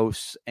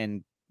gross,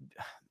 and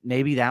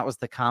maybe that was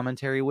the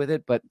commentary with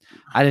it, but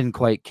I didn't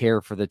quite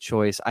care for the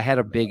choice. I had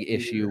a big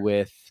issue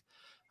with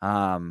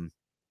I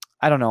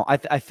don't know.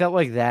 I felt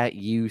like that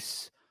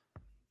use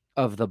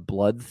of the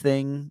blood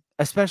thing,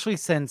 especially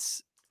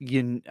since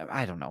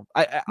I don't know.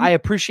 I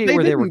appreciate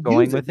where they were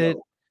going with it.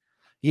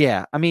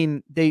 Yeah, I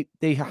mean, they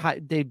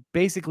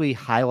basically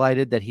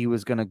highlighted that he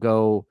was going to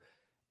go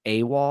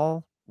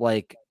AWOL,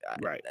 like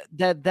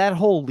that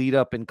whole lead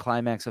up and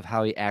climax of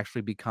how he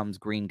actually becomes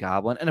Green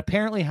Goblin, and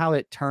apparently how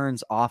it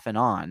turns off and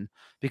on,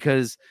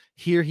 because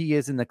here he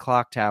is in the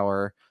clock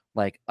tower,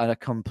 like a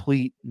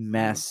complete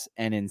mess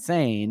and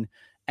insane,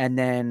 and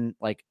then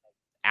like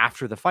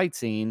after the fight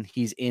scene,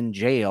 he's in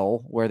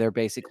jail, where they're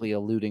basically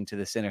alluding to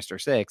the Sinister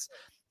Six.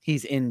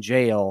 He's in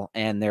jail,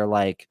 and they're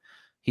like,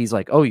 he's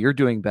like, "Oh, you're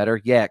doing better."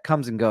 Yeah, it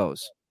comes and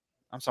goes.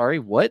 I'm sorry,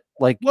 what?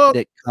 Like,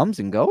 it comes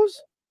and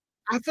goes?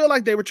 I feel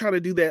like they were trying to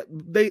do that.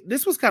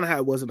 This was kind of how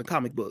it was in the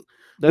comic book.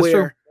 That's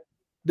true.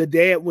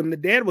 When the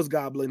dad was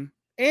Goblin,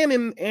 and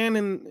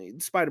in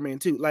Spider-Man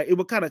too, like it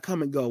would kind of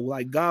come and go.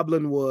 Like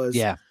Goblin was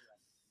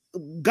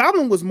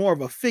more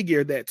of a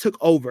figure that took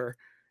over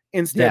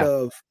instead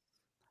of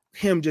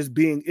him just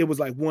being. It was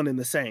like one and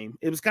the same.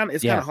 It's kind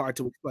of hard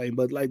to explain,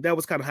 but like that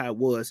was kind of how it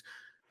was.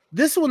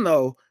 This one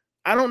though,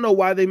 I don't know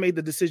why they made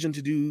the decision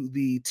to do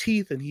the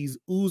teeth and he's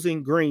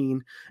oozing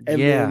green,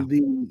 and then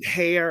the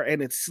hair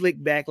and it's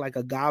slicked back like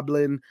a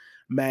goblin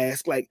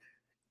mask. Like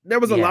there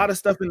was a lot of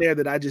stuff in there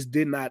that I just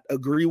did not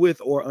agree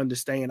with or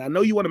understand. I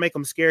know you want to make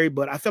them scary,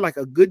 but I feel like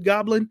a good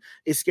Goblin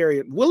is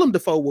scary. Willem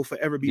Dafoe will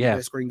forever be the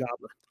best Green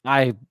Goblin.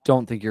 I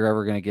don't think you're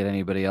ever going to get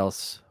anybody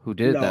else who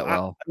did it that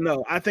well.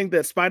 I think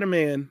that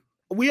Spider-Man,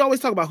 we always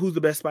talk about who's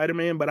the best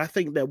Spider-Man, but I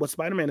think that what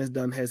Spider-Man has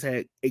done has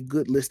had a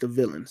good list of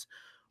villains.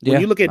 When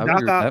you look at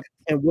Doc Ock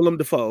and Willem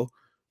Dafoe,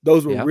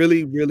 those were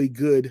really, really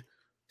good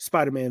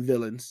Spider-Man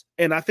villains.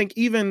 And I think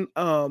even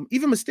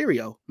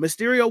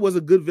Mysterio was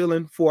a good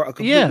villain for a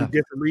completely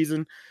different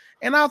reason.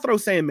 And I'll throw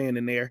Sandman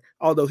in there,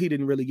 although he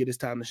didn't really get his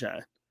time to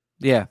shine.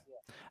 Yeah.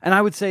 And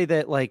I would say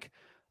that like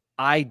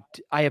I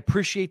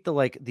appreciate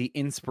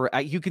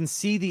the you can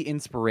see the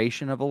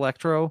inspiration of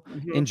Electro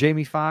in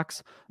Jamie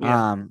Foxx.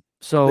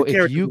 So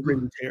if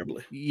you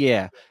terribly,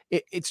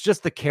 it's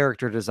just the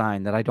character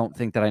design that I don't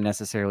think that I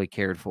necessarily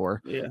cared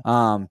for.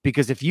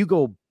 Because if you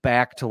go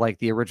back to like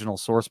the original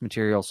source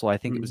material, so I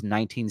think it was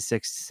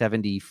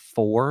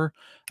 1974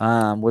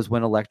 was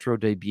when Electro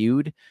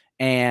debuted,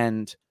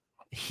 and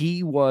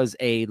he was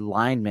a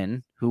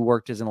lineman who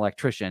worked as an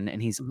electrician, and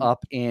he's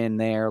up in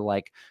there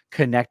like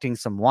connecting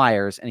some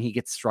wires, and he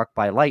gets struck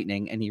by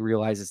lightning, and he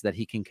realizes that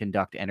he can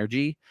conduct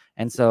energy,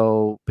 and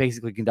so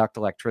basically conduct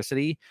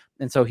electricity.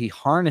 And so he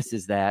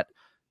harnesses that,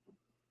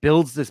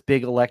 builds this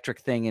big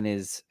electric thing in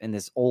this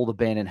old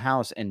abandoned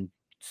house, and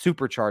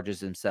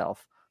supercharges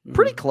himself.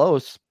 Pretty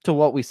close to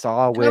what we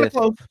saw with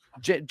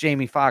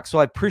Jamie Foxx. So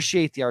I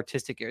appreciate the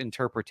artistic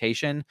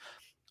interpretation.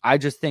 I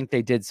just think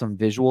they did some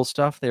visual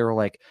stuff. They were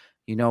like,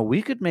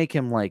 we could make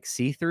him like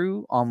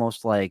see-through,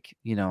 almost like,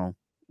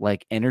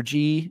 like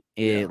energy,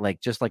 like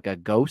just like a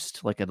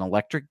ghost, like an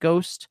electric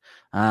ghost.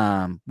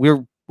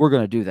 We're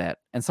going to do that.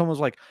 And someone was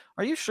like,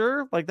 are you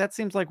sure? Like, that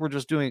seems like we're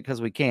just doing it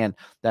because we can.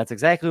 That's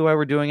exactly why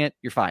we're doing it.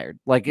 You're fired.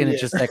 Like, and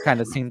it just, that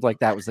kind of seemed like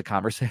that was the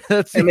conversation.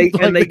 They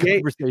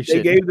gave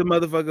the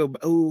motherfucker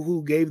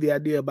who gave the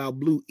idea about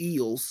blue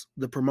eels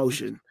the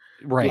promotion.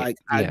 Right. Like,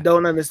 I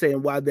don't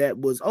understand why that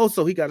was. Oh,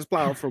 so he got his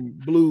power from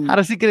blue. How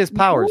does he get his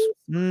powers?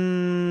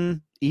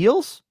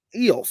 Eels?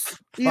 Eels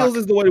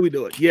is the way we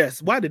do it. Yes.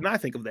 Why didn't I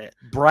think of that?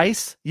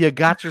 Bryce, you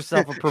got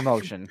yourself a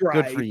promotion.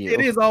 Right. Good for you.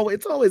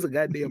 It's always a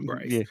goddamn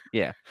Bryce.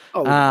 Yeah.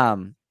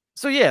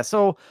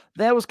 So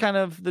that was kind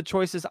of the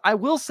choices. I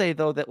will say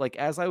though that like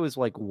as I was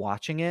like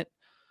watching it,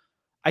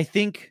 I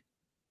think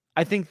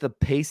the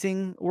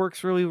pacing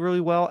works really,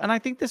 really well. And I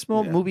think this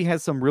movie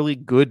has some really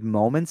good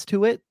moments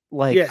to it.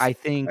 Like, I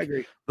think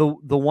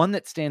the one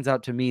that stands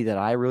out to me that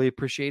I really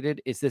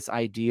appreciated is this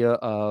idea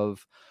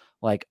of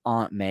like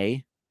Aunt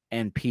May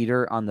and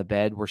Peter on the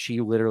bed, where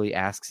she literally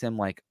asks him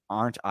like,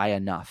 aren't I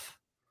enough?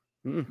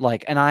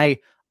 Like, and I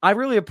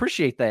really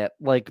appreciate that.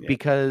 Like,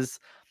 because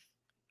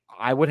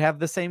I would have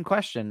the same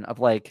question of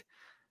like,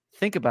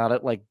 think about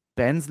it. Like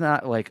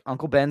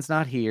Uncle Ben's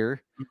not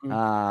here.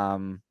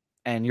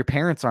 And your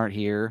parents aren't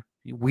here.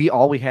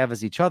 All we have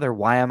is each other.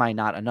 Why am I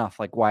not enough?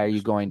 Like, why are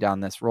you going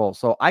down this role?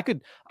 So I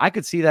could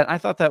see that. I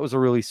thought that was a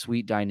really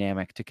sweet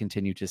dynamic to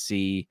continue to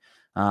see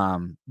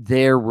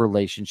their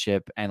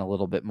relationship and a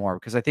little bit more,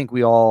 because I think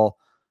we all,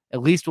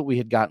 at least what we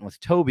had gotten with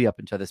Toby up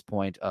until this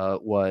point,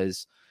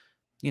 was,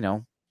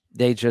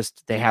 they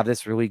have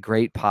this really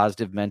great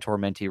positive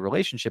mentor-mentee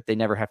relationship. They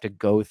never have to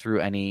go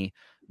through any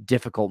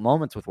difficult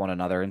moments with one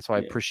another. And so I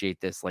appreciate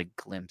this like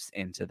glimpse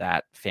into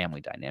that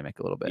family dynamic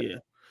a little bit. Yeah.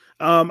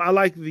 I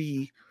like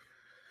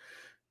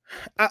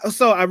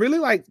I really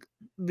like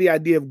the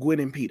idea of Gwen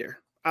and Peter.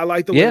 I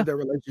like the way their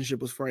relationship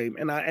was framed,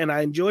 and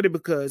I enjoyed it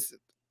because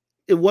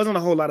it wasn't a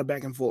whole lot of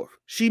back and forth.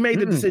 She made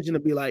the decision to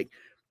be like,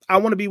 I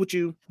want to be with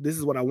you. This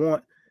is what I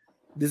want.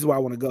 This is where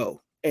I want to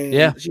go. And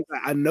she's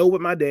like, I know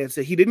what my dad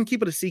said. He didn't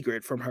keep it a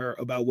secret from her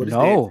about what his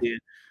dad said.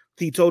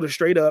 He told her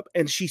straight up,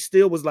 and she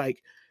still was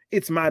like,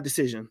 it's my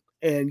decision.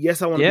 And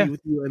yes, I want to be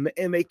with you.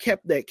 And they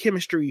kept that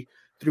chemistry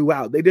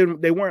throughout.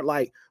 They weren't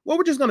like, well,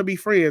 we're just going to be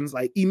friends.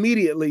 Like,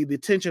 immediately the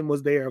tension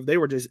was there. They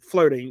were just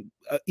flirting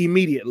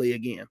immediately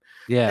again.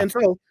 And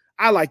so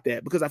I like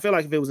that, because I feel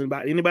like if it was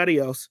about anybody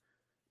else,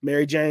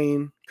 Mary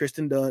Jane,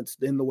 Kristen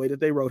Dunst, in the way that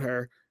they wrote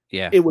her,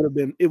 it would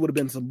have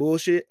been some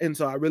bullshit. And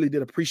so I really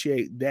did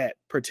appreciate that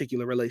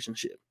particular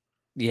relationship.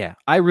 Yeah,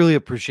 I really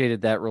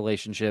appreciated that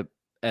relationship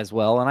as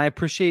well. And I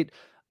appreciate,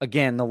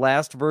 again, the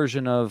last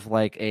version of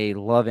like a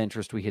love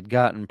interest we had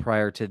gotten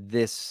prior to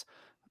this,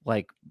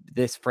 like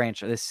this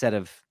franchise, this set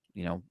of,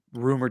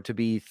 rumored to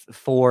be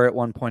 4 at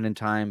one point in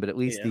time, but at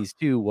least these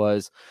 2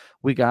 was,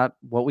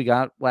 what we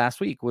got last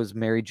week was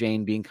Mary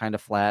Jane being kind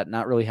of flat,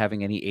 not really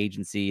having any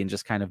agency and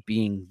just kind of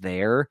being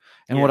there.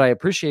 And what I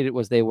appreciated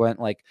was they went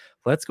like,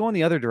 let's go in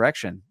the other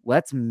direction.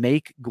 Let's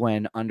make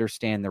Gwen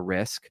understand the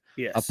risk,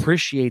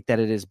 appreciate that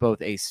it is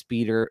both a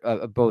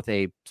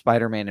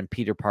Spider-Man and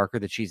Peter Parker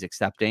that she's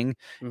accepting.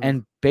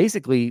 And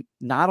basically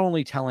not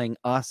only telling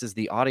us as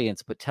the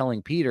audience, but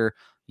telling Peter,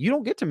 you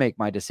don't get to make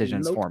my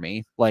decisions for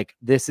me. Like,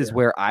 this is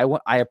where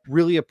I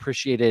really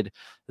appreciated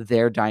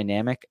their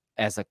dynamic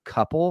as a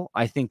couple.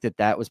 I think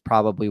that was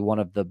probably one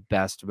of the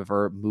best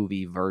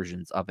movie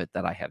versions of it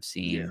that I have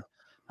seen.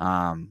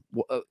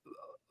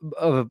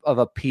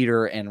 a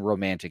Peter and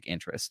romantic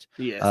interest.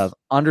 Yes. Of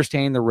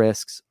understanding the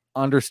risks,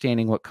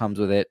 understanding what comes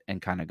with it,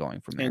 and kind of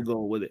going from there. And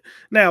going with it.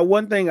 Now,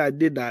 one thing I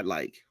did not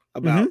like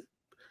about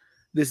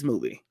this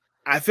movie,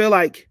 I feel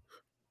like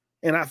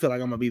I'm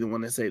gonna be the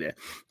one to say that.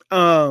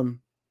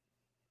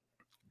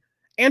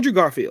 Andrew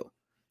Garfield,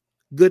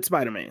 good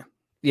Spider-Man.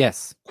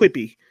 Yes.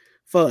 Quippy,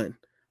 fun.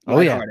 Oh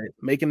yeah,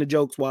 making the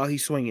jokes while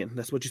he's swinging.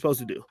 That's what you're supposed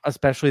to do.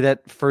 Especially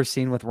that first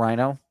scene with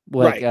Rhino,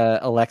 like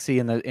Alexi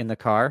in the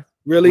car.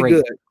 Really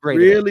good,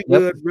 really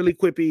good, really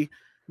quippy,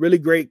 really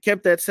great.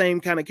 Kept that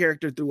same kind of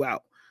character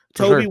throughout.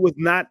 Toby was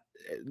not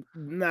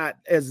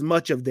as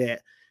much of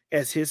that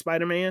as his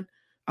Spider-Man,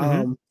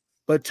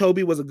 but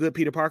Toby was a good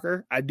Peter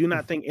Parker. I do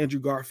not think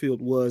Andrew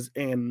Garfield was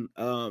an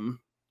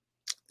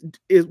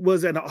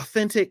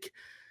authentic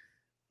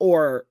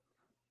or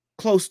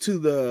close to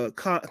the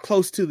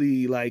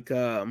like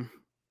character.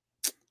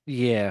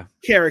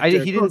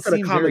 He didn't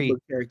seem comic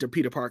book character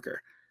Peter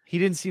Parker. He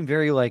didn't seem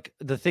very like,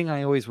 the thing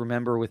I always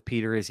remember with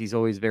Peter is he's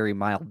always very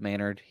mild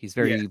mannered. He's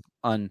very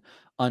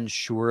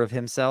unsure of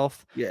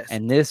himself. Yes,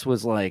 and this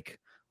was like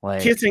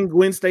kissing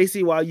Gwen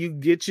Stacy while you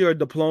get your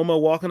diploma,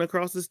 walking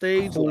across the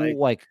stage,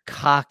 like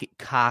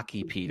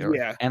cocky Peter.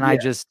 Yeah, and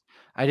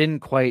I didn't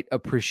quite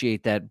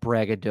appreciate that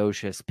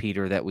braggadocious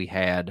Peter that we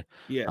had.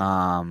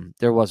 Yeah.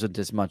 There wasn't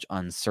as much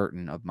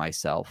uncertain of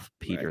myself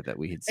Peter that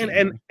we had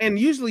seen. And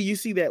usually you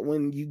see that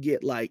when you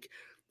get like,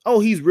 oh,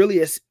 he's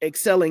really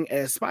excelling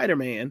as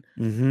Spider-Man,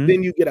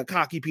 then you get a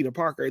cocky Peter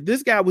Parker.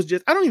 This guy was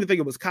just, I don't even think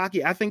it was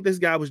cocky. I think this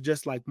guy was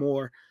just like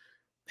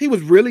he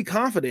was really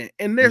confident.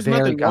 And there's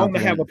nothing wrong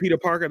to have a Peter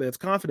Parker that's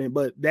confident,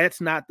 but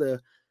that's not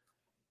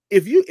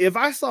if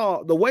I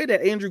saw the way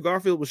that Andrew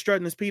Garfield was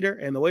strutting as Peter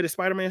and the way that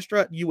Spider-Man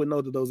strut, you would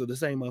know that those are the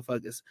same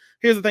motherfuckers.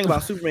 Here's the thing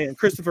about Superman.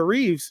 Christopher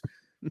Reeves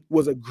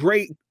was a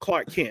great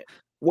Clark Kent.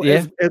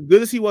 As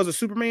good as he was a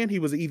Superman, he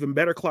was an even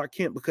better Clark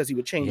Kent because he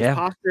would change his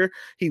posture.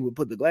 He would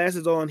put the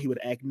glasses on. He would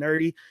act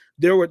nerdy.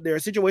 There are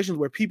situations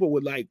where people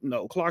would like,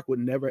 no, Clark would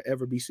never,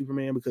 ever be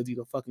Superman because he's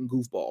a fucking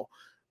goofball.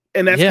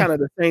 And that's kind of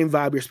the same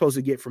vibe you're supposed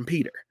to get from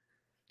Peter.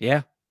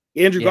 Yeah.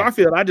 Andrew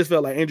Garfield, I just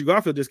felt like Andrew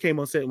Garfield just came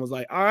on set and was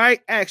like, all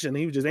right, action.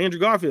 He was just Andrew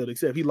Garfield,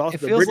 except he lost it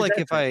feels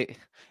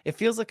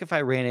like if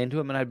I ran into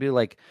him and I'd be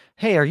like,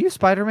 hey, are you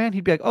Spider-Man?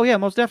 He'd be like, oh yeah,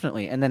 most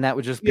definitely. And then that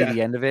would just be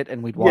the end of it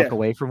and we'd walk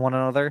away from one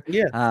another.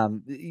 Yeah.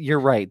 You're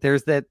right.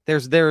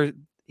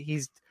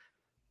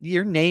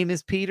 Your name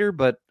is Peter,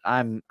 but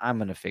I'm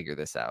gonna figure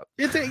this out.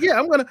 Because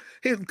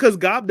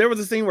there was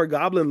a scene where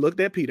Goblin looked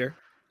at Peter,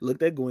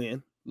 looked at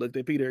Gwen, looked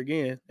at Peter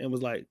again, and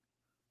was like,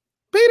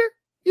 Peter,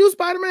 you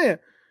Spider-Man.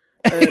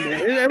 And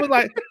it was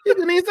like, he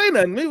didn't even say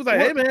nothing. He was like,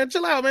 hey man,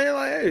 chill out, man.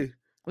 Like, hey,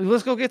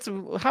 let's go get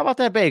some. How about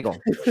that bagel?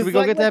 Should we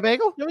go get that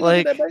bagel? Get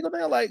that bagel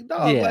now? Like,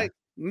 dog, like,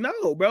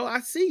 no, bro, I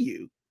see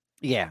you.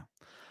 Yeah.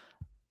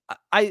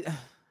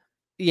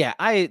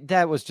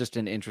 That was just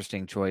an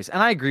interesting choice.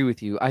 And I agree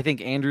with you. I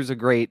think Andrew's a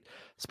great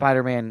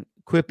Spider-Man,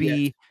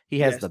 quippy. Yes. He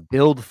has the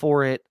build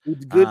for it.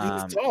 He's good.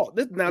 He's tall.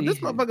 This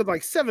motherfucker's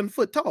like 7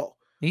 foot tall.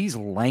 He's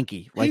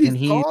lanky.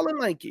 He's tall and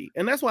lanky.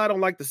 And that's why I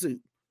don't like the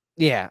suit.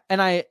 Yeah.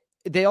 And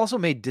they also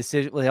made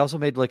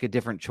like a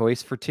different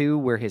choice for 2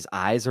 where his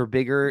eyes are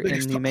bigger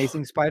in the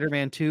Amazing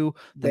Spider-Man 2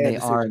 than they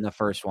are in the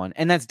first one.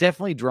 And that's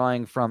definitely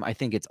drawing from, I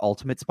think it's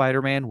Ultimate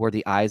Spider-Man where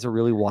the eyes are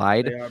really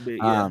wide. They are big,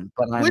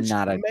 but I'm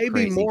not a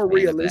maybe more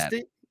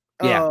realistic.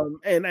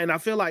 And I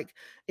feel like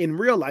in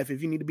real life,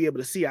 if you need to be able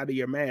to see out of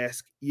your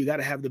mask, you got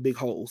to have the big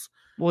holes.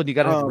 Well, you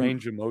got to have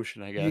range of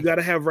motion, I guess. You got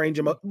to have range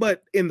of motion.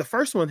 But in the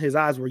first one, his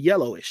eyes were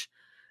yellowish.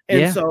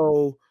 And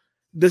so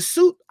the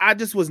suit, I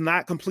just was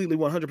not completely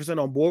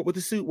 100% on board with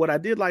the suit. What I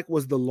did like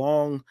was the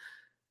long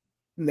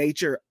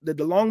nature, the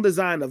long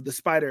design of the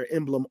spider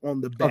emblem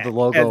on the back, the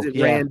logo, as it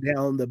ran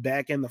down the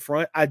back and the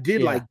front. I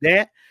did like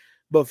that,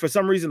 but for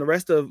some reason, the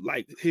rest of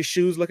like his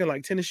shoes looking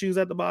like tennis shoes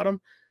at the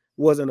bottom,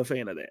 wasn't a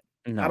fan of that.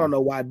 No. I don't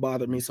know why it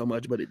bothered me so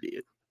much, but it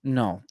did.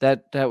 No,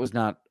 that was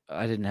not.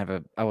 I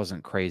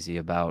wasn't crazy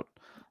about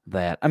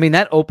that. I mean,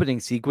 that opening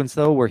sequence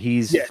though, where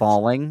he's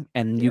falling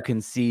and you can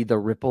see the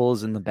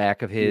ripples in the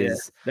back of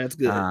his that's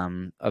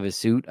good. Of his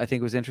suit, I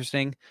think was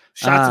interesting.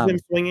 Shots of him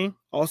swinging,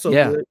 also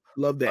good.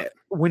 Love that.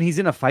 When he's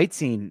in a fight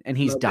scene and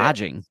he's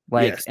dodging,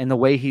 and the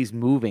way he's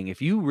moving,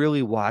 if you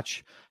really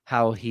watch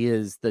how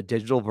the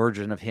digital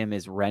version of him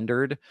is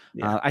rendered,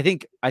 I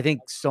think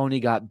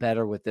Sony got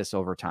better with this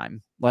over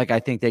time. Like I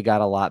think they got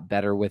a lot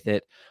better with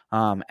it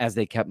as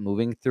they kept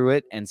moving through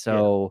it, and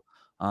so.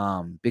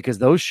 Because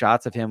those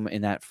shots of him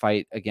in that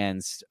fight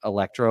against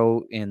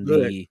Electro in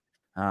the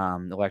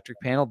electric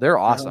panel, they're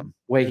awesome.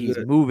 Way he's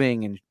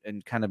moving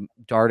and kind of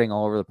darting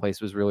all over the place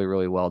was really,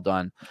 really well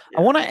done. I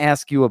want to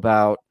ask you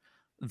about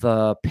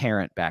the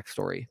parent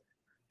backstory.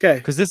 Okay.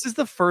 Because this is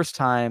the first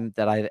time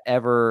that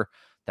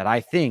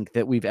I think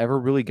that we've ever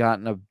really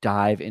gotten a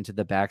dive into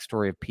the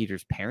backstory of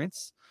Peter's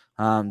parents.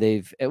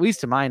 They've, at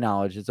least to my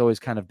knowledge, it's always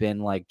kind of been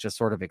like just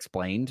sort of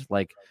explained,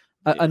 like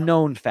a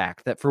known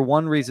fact that for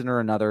one reason or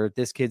another,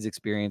 this kid's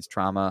experienced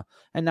trauma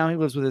and now he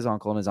lives with his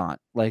uncle and his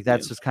aunt. Like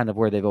that's just kind of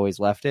where they've always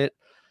left it.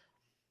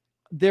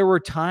 there were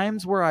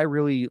times where I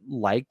really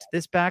liked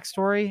this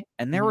backstory,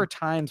 and there were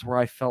times where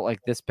I felt like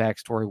this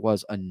backstory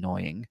was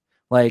annoying.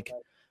 Like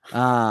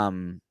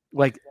I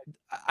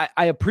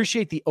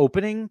appreciate the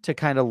opening to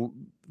kind of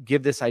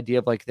give this idea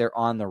of like they're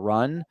on the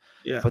run.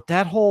 Yeah. But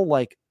that whole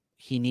like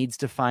he needs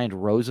to find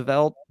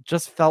Roosevelt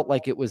just felt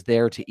like it was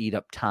there to eat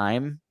up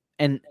time.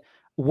 And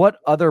what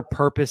other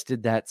purpose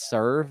did that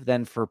serve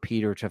than for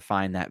Peter to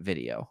find that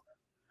video?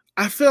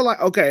 I feel like,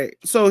 okay,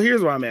 so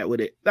here's where I'm at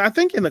with it. I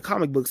think in the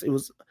comic books, it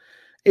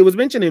was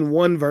mentioned in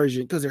one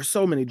version because there's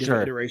so many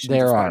different iterations.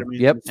 There are.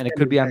 Yep. And it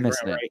could be I'm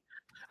missing it.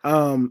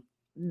 Right?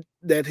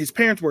 That his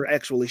parents were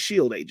actually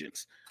SHIELD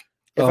agents,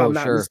 if I'm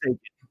not mistaken.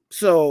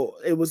 So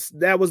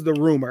that was the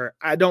rumor.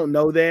 I don't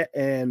know that,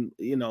 and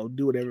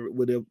do whatever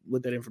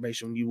with that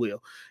information you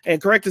will,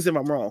 and correct us if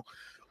I'm wrong.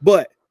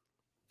 But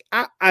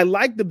I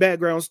like the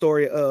background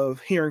story of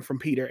hearing from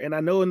Peter, and I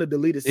know in the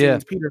deleted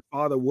scenes, Peter's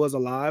father was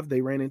alive.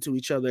 They ran into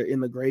each other in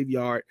the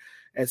graveyard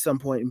at some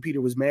point, and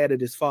Peter was mad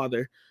at his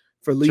father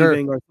for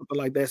leaving or something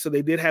like that. So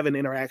they did have an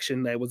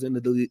interaction that was in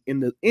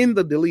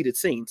the deleted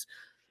scenes.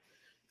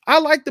 I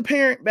like the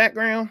parent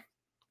background.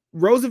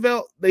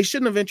 Roosevelt, they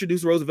shouldn't have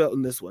introduced Roosevelt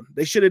in this one.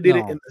 They should have did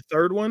it in the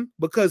third one,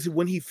 because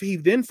when he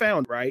then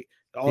found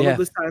all of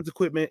this science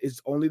equipment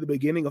is only the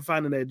beginning of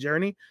finding that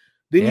journey.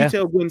 Then you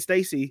tell Gwen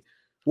Stacy,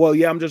 well,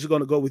 I'm just going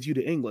to go with you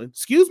to England.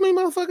 Excuse me,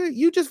 motherfucker.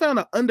 You just found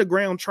an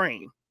underground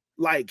train.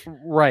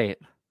 Right.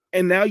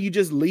 And now you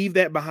just leave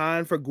that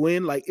behind for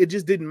Gwen. Like, it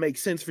just didn't make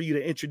sense for you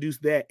to introduce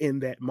that in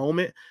that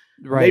moment.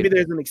 Right. Maybe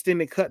there's an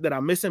extended cut that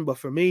I'm missing, but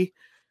for me,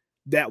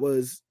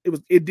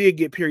 it did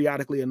get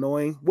periodically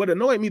annoying. What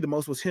annoyed me the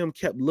most was him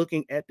kept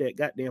looking at that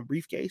goddamn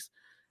briefcase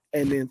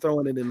and then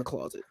throwing it in the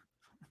closet.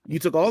 You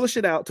took all the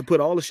shit out to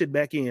put all the shit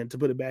back in, to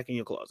put it back in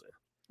your closet.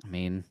 I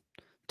mean,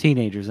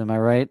 teenagers, am I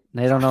right?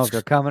 They don't know if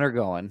they're coming or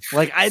going.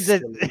 Like of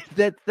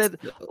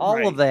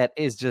that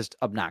is just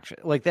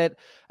obnoxious. Like that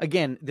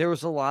again, there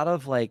was a lot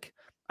of like,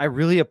 I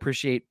really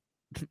appreciate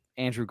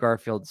Andrew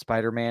Garfield's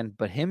Spider-Man,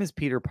 but him as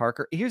Peter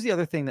Parker. Here's the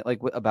other thing that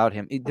about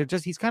him.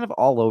 He's kind of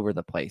all over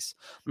the place.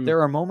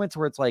 There are moments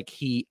where it's like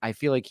I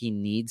feel like he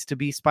needs to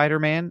be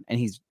Spider-Man, and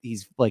he's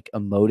like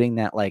emoting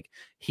that like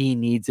he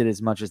needs it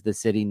as much as the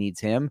city needs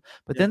him.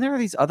 But then there are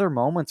these other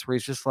moments where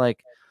he's just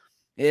like,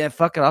 yeah,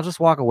 fuck it, I'll just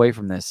walk away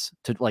from this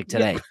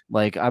today.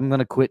 Like, I'm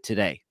gonna quit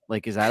today.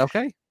 Like, is that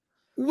okay?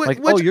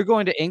 You're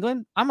going to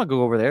England? I'm gonna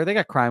go over there. They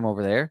got crime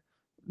over there.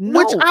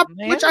 No,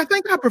 which I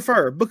think I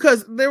prefer,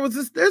 because there was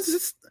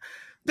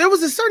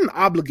a certain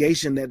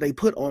obligation that they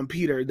put on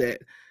Peter,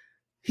 that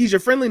he's your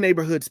friendly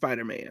neighborhood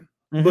Spider-Man.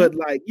 But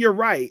like, you're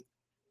right,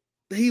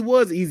 he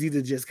was easy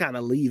to just kind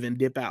of leave and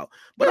dip out.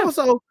 But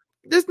also,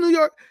 this New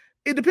York,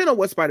 it depends on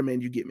what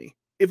Spider-Man you get me.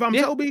 If I'm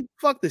Toby,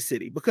 fuck the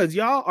city, because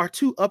y'all are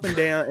too up and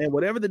down, and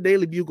whatever the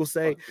Daily Bugle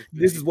say,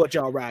 this is what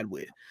y'all ride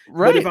with.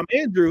 Right. But if I'm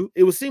Andrew,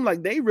 it would seem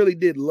like they really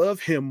did love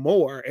him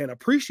more and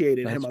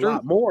appreciated him a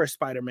lot more as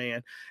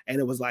Spider-Man.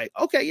 And it was like,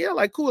 okay, yeah,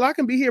 like, cool, I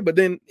can be here. But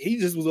then he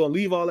just was going to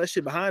leave all that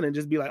shit behind and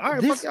just be like, all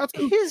right, fuck y'all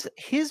too.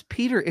 His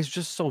Peter is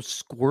just so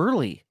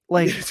squirrely.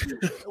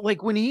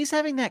 Like when he's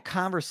having that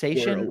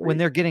conversation when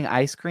they're getting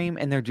ice cream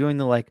and they're doing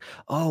the like,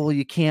 oh, well,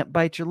 you can't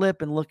bite your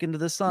lip and look into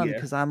the sun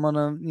because I'm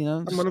gonna,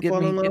 I'm gonna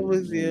fall in love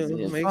with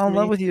you. Fall in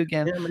love with you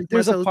again. Yeah,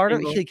 there's a part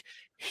of like,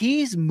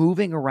 he's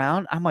moving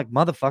around. I'm like,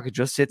 motherfucker,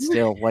 just sit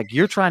still. Like,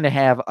 you're trying to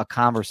have a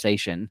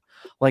conversation.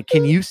 Like,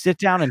 can you sit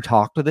down and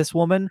talk to this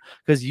woman?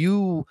 Because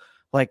you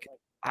like.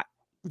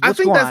 I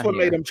think that's what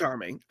made him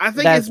charming. I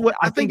think it's what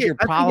I think you're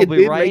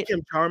probably right. Make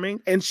him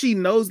charming, and she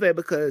knows that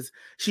because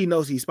she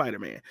knows he's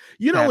Spider-Man.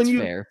 When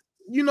you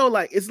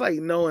like, it's like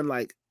knowing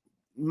like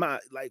my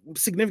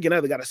significant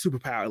other got a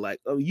superpower.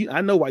 Like, I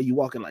know why you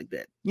walking like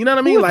that. You know what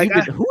I mean? Like,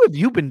 who have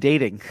you been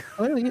dating?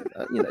 You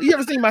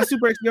ever seen My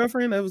Super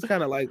Ex-Girlfriend? That was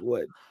kind of like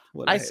what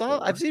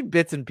I've seen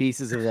bits and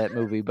pieces of that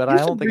movie, but I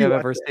don't think I've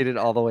ever seen it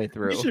all the way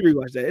through. You should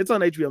rewatch that. It's on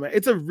HBO, man.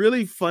 It's a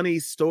really funny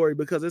story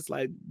because it's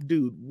like,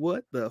 dude,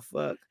 what the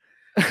fuck?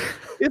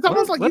 It's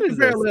almost like you can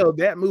parallel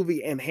that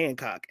movie and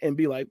Hancock and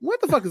be like,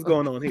 what the fuck is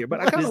going on here? But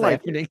I kind of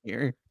like it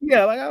here.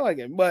 Yeah, like I like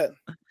it, but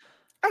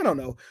I don't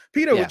know.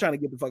 Peter was trying to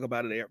get the fuck up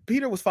out of there.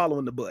 Peter was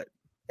following the butt,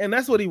 and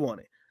that's what he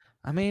wanted.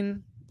 I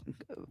mean,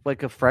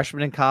 like a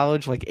freshman in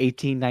college, like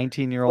 18,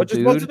 19-year-old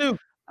dude. What you supposed to do?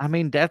 I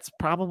mean, that's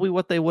probably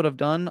what they would have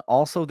done.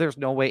 Also, there's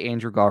no way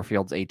Andrew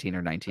Garfield's 18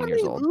 or 19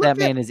 years old. That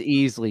man is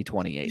easily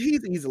 28.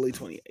 He's easily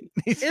 28.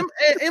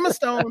 Emma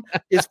Stone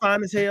is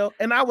fine as hell,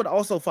 and I would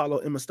also follow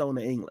Emma Stone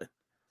to England.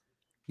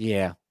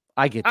 Yeah,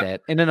 I get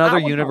that. In another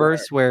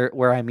universe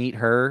where I meet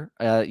her,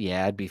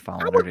 I'd be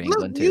following her to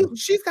England too.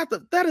 She's got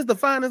that is the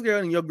finest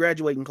girl in your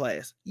graduating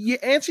class. Yeah,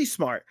 and she's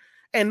smart.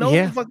 And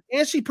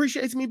and she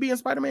appreciates me being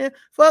Spider-Man.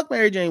 Fuck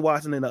Mary Jane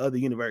Watson in the other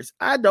universe.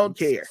 I don't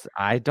care.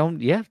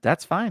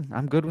 That's fine.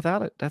 I'm good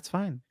without it. That's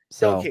fine.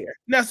 So, don't care.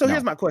 Now,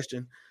 here's my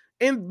question.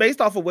 And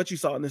based off of what you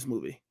saw in this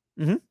movie,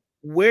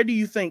 where do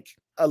you think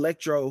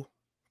Electro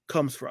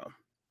comes from?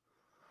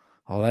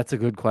 Oh, that's a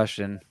good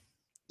question.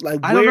 Like,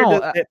 where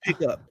does that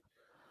pick up?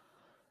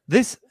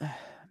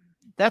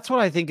 that's what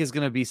I think is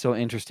going to be so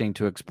interesting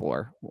to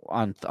explore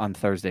on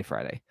Thursday,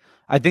 Friday.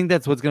 I think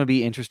that's what's going to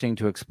be interesting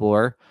to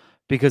explore,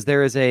 because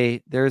there is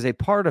a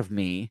part of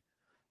me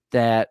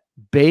that,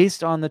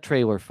 based on the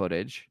trailer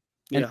footage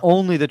and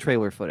only the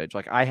trailer footage,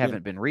 like I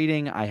haven't been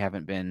reading,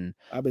 I've been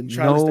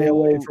trying to stay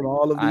away from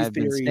all of these I've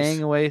theories. been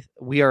staying away.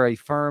 We are a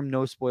firm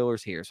no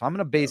spoilers here, so I'm going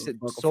to base it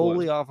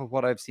solely off of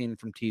what I've seen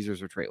from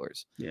teasers or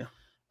trailers. Yeah.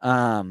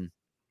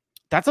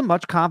 That's a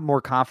much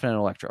more confident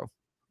Electro.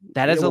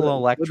 That is a little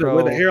Electro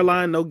with a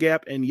hairline, no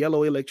gap, and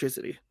yellow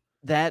electricity.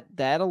 That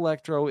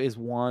Electro is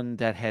one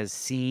that has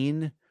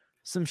seen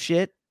some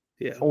shit,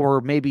 yeah,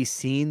 or maybe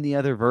seen the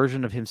other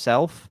version of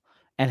himself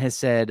and has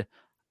said,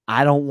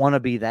 I don't want to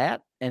be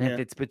that. And if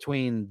it's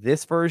between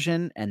this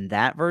version and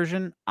that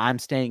version, I'm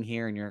staying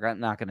here, and you're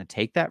not going to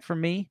take that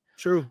from me.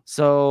 True.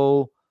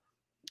 So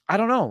I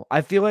don't know.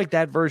 I feel like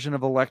that version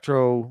of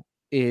Electro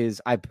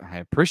is, I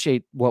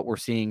appreciate what we're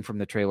seeing from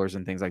the trailers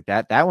and things like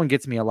that. That one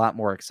gets me a lot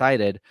more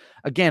excited.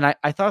 Again,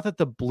 I thought that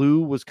the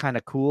blue was kind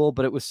of cool,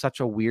 but it was such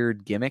a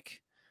weird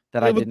gimmick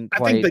that I didn't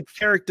quite. I think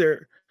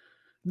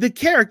the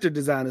character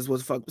design is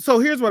what's fucked. So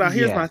here's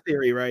my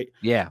theory, right?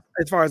 Yeah.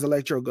 As far as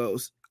Electro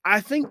goes, I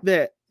think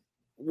that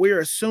we're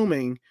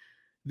assuming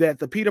that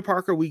the Peter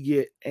Parker we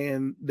get,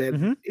 and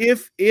that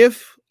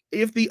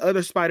if the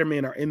other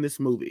Spider-Man are in this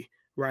movie,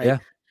 right? Yeah.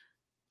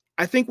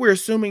 I think we're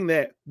assuming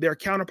that their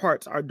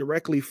counterparts are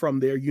directly from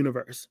their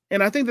universe.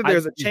 And I think that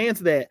there's a chance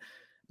that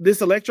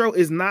this Electro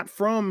is not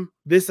from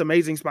this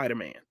Amazing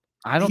Spider-Man.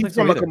 I don't think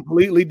so from either. A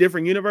completely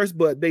different universe,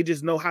 but they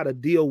just know how to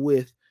deal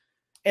with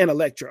an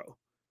Electro.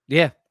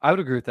 Yeah, I would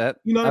agree with that.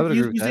 You know,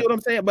 you see what I'm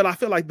saying? But I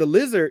feel like the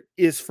Lizard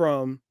is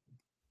from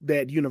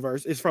that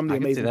universe. It's from the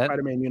Amazing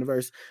Spider-Man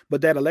universe.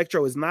 But that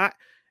Electro is not.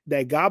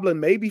 That Goblin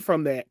may be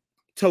from that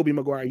Tobey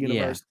Maguire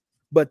universe,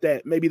 but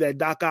that maybe that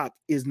Doc Ock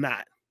is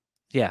not.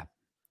 Yeah.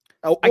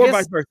 Or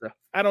vice versa.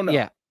 I don't know.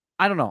 Yeah,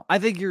 I don't know. I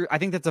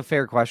think that's a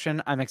fair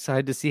question. I'm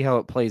excited to see how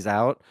it plays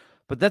out,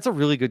 but that's a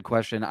really good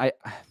question. I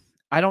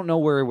don't know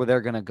where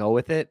they're going to go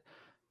with it.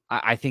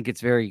 I think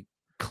it's very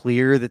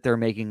clear that they're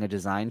making a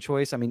design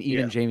choice. I mean,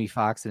 even Jamie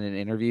Foxx in an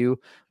interview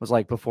was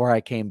like, before I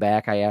came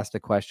back, I asked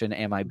a question,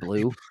 am I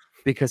blue?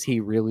 Because he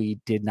really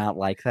did not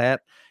like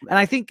that. And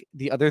I think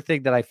the other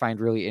thing that I find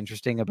really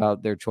interesting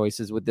about their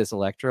choices with this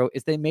Electro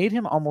is they made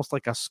him almost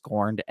like a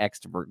scorned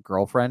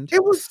ex-girlfriend.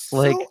 It was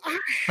like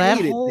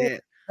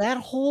that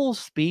whole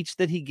speech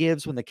that he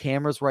gives when the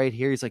camera's right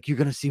here. He's like, you're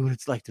going to see what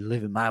it's like to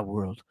live in my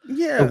world.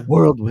 Yeah. The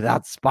world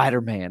without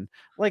Spider-Man.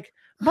 Like,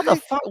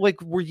 motherfucker,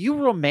 like, were you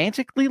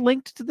romantically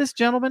linked to this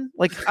gentleman?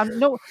 Like, I'm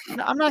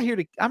not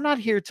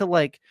here to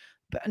like,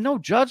 no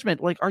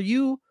judgment. Like, are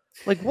you,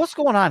 like, what's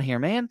going on here,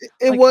 man?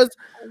 It was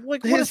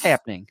like, what is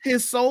happening?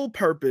 His sole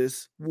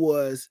purpose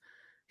was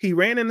he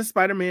ran into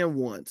Spider-Man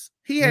once.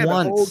 He had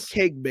a whole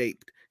cake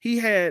baked. He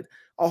had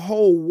a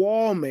whole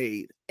wall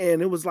made.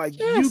 And it was like,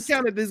 you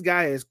counted this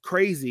guy as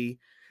crazy.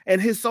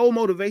 And his sole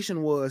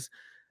motivation was,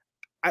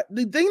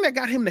 the thing that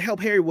got him to help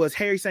Harry was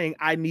Harry saying,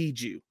 I need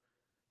you.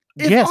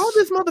 If all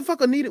this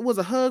motherfucker needed was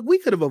a hug, we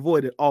could have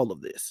avoided all of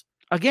this.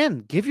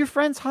 Again, give your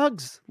friends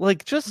hugs.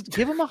 Like, just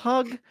give them a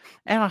hug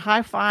and a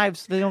high five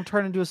so they don't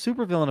turn into a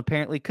supervillain,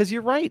 apparently. Because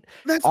you're right.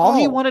 That's all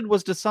he wanted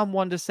was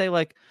someone to say,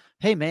 like,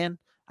 hey, man,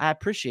 I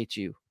appreciate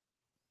you.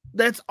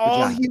 That's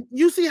all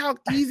you see how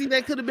easy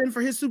that could have been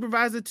for his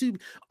supervisor to.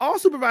 All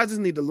supervisors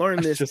need to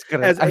learn this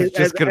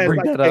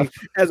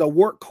as a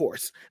work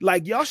course.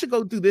 Like, y'all should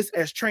go through this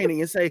as training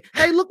and say,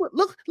 hey, look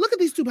at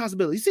these two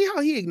possibilities. See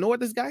how he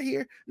ignored this guy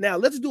here? Now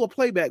let's do a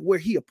playback where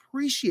he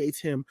appreciates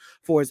him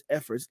for his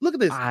efforts. Look at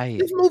this.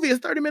 This movie is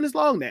 30 minutes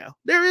long now.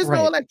 There is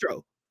no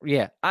Electro.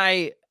 Yeah.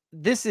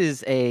 This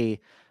is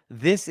like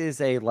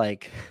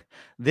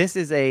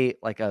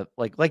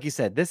you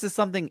said, this is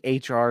something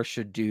HR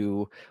should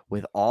do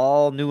with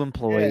all new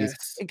employees.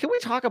 Yes. And can we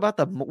talk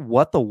about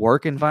what the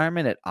work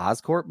environment at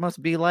Oscorp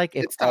must be like?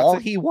 If all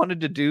he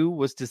wanted to do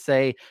was to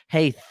say,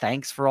 hey,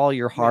 thanks for all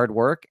your hard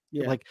work.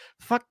 Yeah. Like,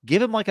 fuck,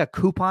 give him like a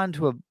coupon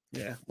to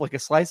like a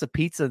slice of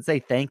pizza and say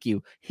thank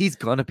you. He's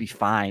gonna be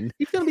fine.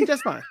 He's gonna be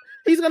just fine.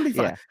 He's gonna be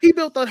fine. Yeah. He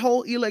built that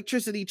whole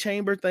electricity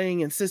chamber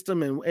thing and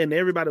system, and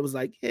everybody was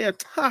like, yeah,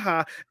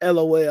 haha,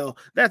 LOL.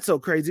 That's so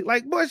crazy.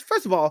 Like, boys,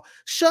 first of all,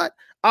 shut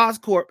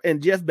Oscorp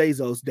and Jeff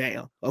Bezos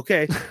down.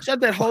 Okay.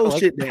 Shut that whole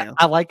shit down.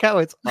 I like how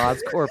it's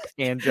Oscorp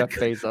and Jeff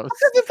Bezos.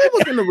 Because if it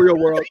was in the real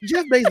world,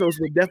 Jeff Bezos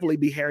would definitely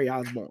be Harry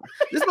Osborn.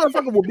 This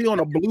motherfucker will be on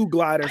a blue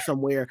glider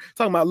somewhere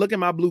talking about, look at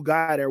my blue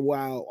glider,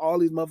 while all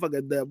these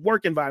motherfuckers, the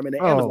work environment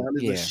at Amazon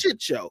is a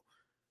shit show.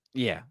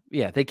 Yeah,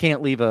 they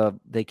can't leave a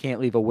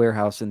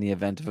warehouse in the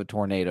event of a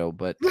tornado,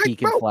 but he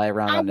can fly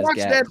around on his gas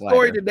glider. I watched that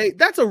story today.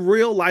 That's a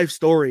real life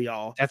story,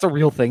 y'all. That's a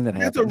real thing that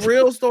happened. That's a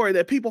real story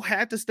that people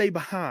had to stay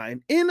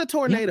behind in a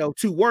tornado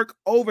to work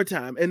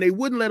overtime, and they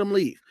wouldn't let them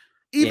leave.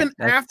 Even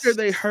after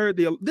they heard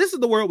this is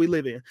the world we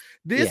live in.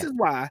 This is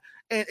why,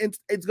 and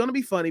it's going to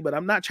be funny, but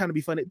I'm not trying to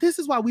be funny. This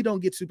is why we don't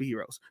get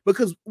superheroes,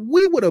 because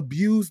we would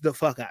abuse the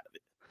fuck out of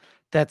it.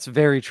 That's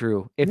very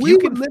true. If we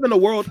would live in a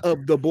world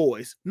of The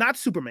Boys, not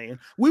Superman.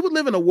 We would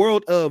live in a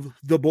world of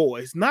The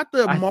Boys, not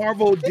the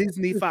Marvel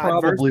Disney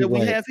 5 verse that we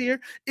have here.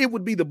 It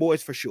would be The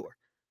Boys for sure.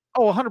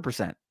 Oh,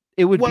 100%.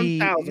 It would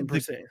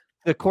 1,000%.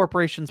 The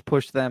corporations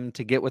push them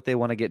to get what they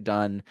want to get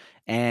done,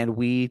 and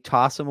we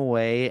toss them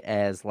away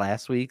as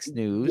last week's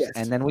news,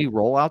 and then we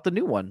roll out the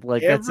new one.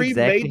 Like that's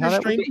exactly how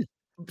that would be.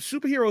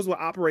 Superheroes will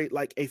operate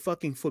like a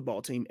fucking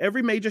football team.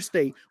 Every major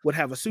state would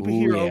have a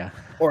superhero,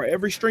 or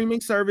every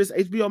streaming service.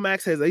 HBO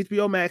Max has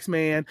HBO Max,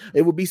 man.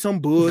 It would be some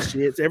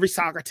bullshit. Every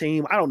soccer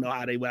team, I don't know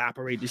how they would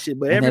operate this shit,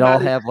 but they'd all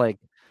have like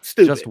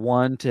just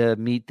one to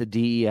meet the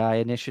DEI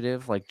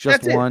initiative, like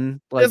just one,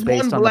 like just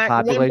based on the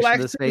population of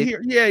the state.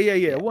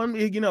 Yeah. One,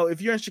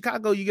 if you're in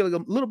Chicago, you get a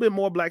little bit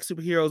more black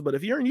superheroes, but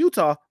if you're in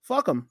Utah,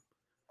 fuck them.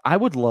 I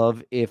would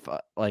love if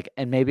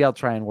and maybe I'll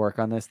try and work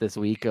on this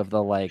week of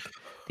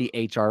the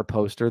HR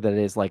poster that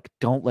is like,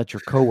 don't let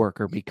your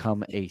coworker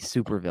become a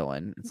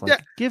supervillain. It's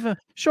like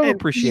show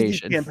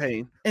appreciation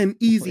campaign, an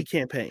easy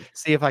campaign.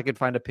 See if I could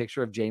find a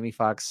picture of Jamie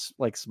Foxx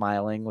like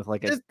smiling with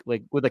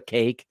with a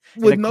cake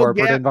with in a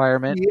corporate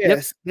environment.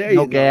 Yes,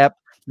 no gap,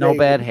 no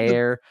bad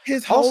hair.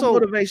 His whole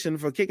motivation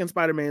for kicking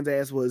Spider-Man's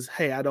ass was,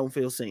 hey, I don't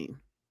feel seen.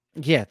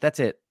 Yeah, that's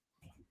it.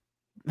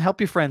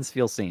 Help your friends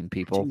feel seen,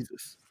 people.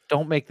 Jesus.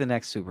 Don't make the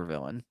next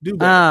supervillain. Do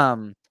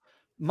better.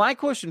 My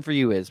question for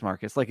you is,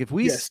 Marcus, like if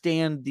we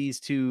stand these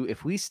two,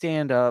 if we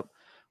stand up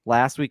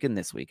last week and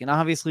this week, and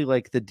obviously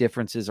like the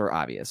differences are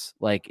obvious,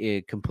 like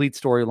complete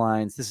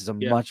storylines. This is a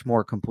much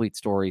more complete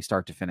story,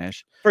 start to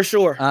finish. For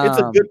sure. It's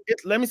a good,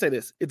 let me say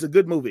this. It's a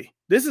good movie.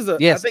 I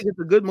think it's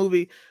a good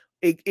movie.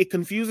 It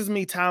confuses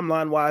me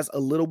timeline wise a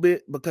little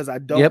bit because I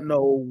don't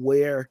know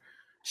where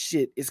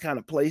shit is kind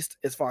of placed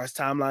as far as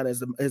timeline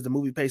as the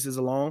movie paces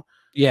along.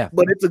 Yeah.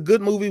 But it's a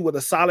good movie with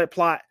a solid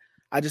plot.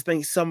 I just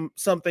think some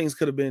things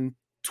could have been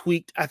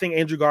tweaked. I think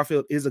Andrew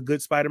Garfield is a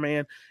good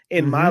Spider-Man.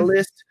 In my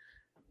list,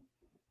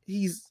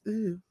 he's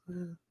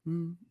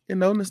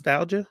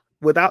nostalgia.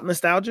 Without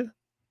nostalgia,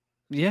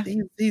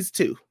 he's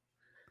 2.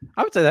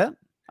 I would say that.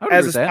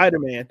 As a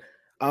Spider-Man.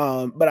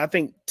 But I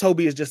think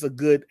Tobey is just a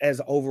good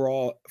as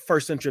overall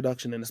first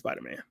introduction into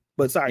Spider-Man.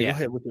 But sorry, go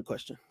ahead with your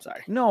question.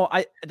 Sorry. No,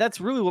 that's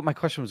really what my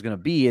question was going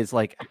to be is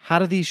like, how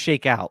do these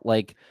shake out?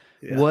 Like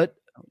what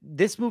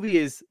this movie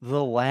is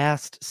the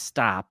last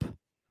stop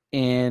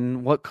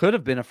in what could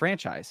have been a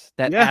franchise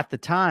that at the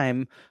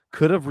time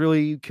could have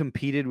really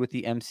competed with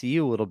the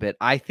MCU a little bit.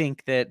 I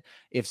think that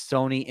if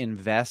Sony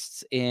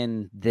invests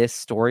in this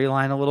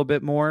storyline a little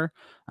bit more,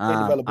 they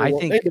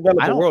develop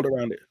a world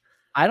around it.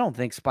 I don't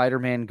think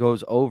Spider-Man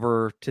goes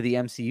over to the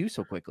MCU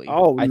so quickly.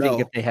 I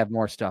think if they have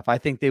more stuff, I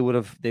think they would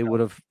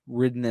have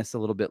ridden this a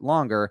little bit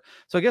longer.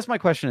 So I guess my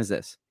question is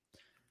this: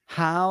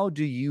 how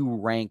do you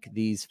rank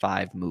these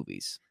 5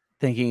 movies?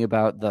 Thinking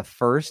about the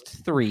first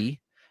 3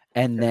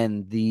 and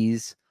then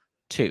these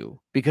 2,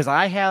 because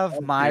I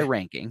have my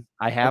ranking.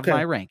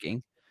 My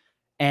ranking.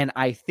 And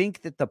I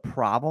think that the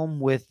problem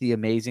with the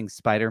Amazing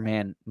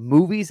Spider-Man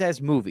movies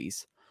as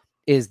movies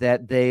is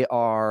that they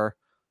are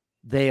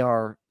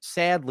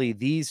sadly,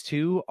 these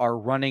 2 are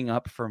running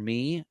up for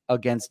me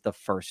against the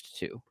first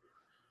 2.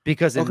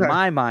 Because in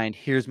my mind,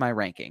 here's my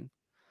ranking.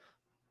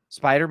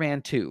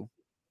 Spider-Man 2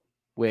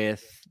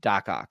 with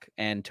Doc Ock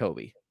and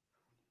Tobey.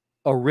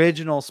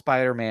 Original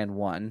Spider-Man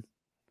 1.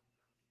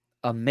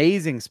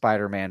 Amazing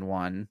Spider-Man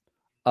 1.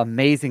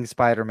 Amazing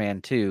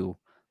Spider-Man 2.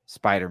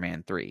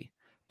 Spider-Man 3.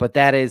 But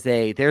that is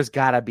there's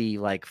got to be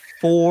like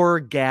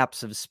 4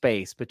 gaps of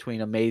space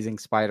between Amazing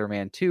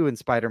Spider-Man 2 and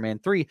Spider-Man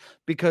 3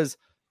 because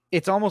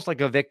it's almost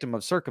like a victim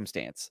of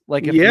circumstance.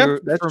 Like if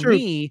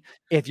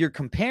you're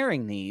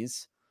comparing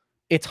these,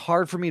 it's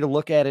hard for me to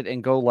look at it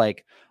and go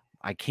like,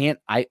 I can't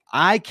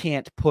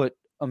put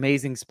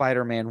Amazing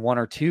Spider-Man 1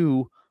 or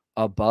 2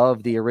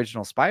 above the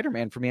original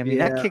Spider-Man for me. I mean,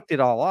 that kicked it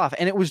all off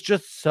and it was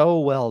just so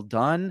well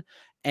done.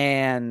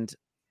 And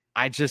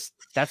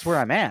that's where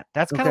I'm at.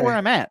 That's kind of where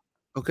I'm at.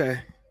 Okay.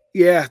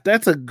 Yeah,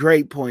 that's a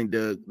great point,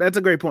 Doug. That's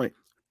a great point.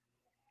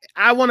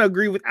 I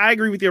agree with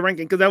your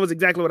ranking because that was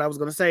exactly what I was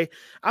going to say.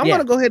 I'm going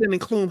to go ahead and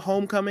include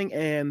Homecoming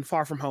and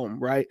Far From Home,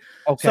 right?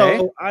 Okay.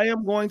 So I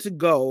am going to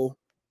go.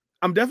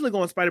 I'm definitely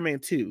going Spider-Man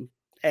 2.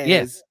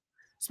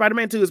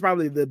 Spider-Man 2 is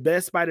probably the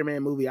best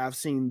Spider-Man movie I've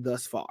seen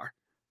thus far.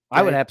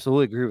 I would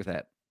absolutely agree with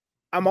that.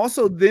 I'm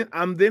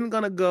then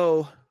going to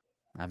go.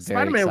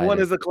 Spider-Man 1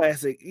 is a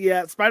classic.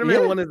 Yeah,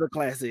 Spider-Man 1 is a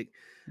classic.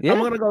 Yeah. I'm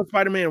going to go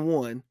Spider-Man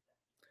 1.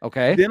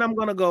 Okay. Then I'm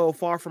going to go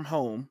Far From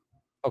Home.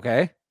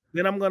 Okay.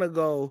 Then I'm going to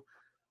go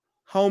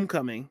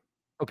Homecoming.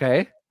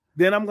 Okay.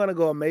 Then I'm going to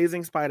go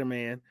Amazing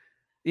Spider-Man.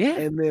 Yeah.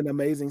 And then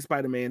Amazing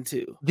Spider-Man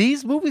 2.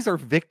 These movies are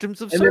victims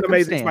of circumstance. And then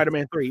Amazing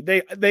Spider-Man 3.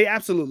 They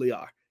absolutely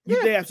are. Yeah,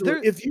 they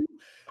absolutely.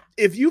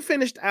 If you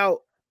finished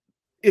out,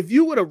 if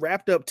you would have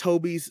wrapped up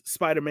Tobey's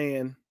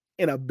Spider-Man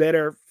in a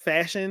better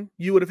fashion,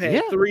 you would have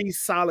had 3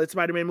 solid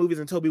Spider-Man movies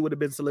and Tobey would have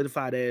been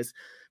solidified as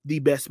the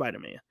best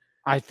Spider-Man.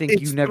 I think it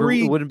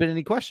wouldn't have been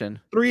any question.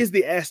 3 is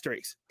the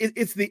asterisk.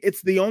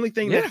 It's the only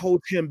thing that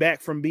holds him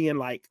back from being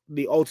like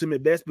the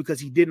ultimate best, because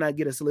he did not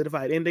get a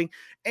solidified ending,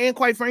 and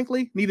quite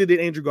frankly, neither did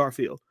Andrew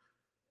Garfield.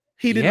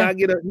 He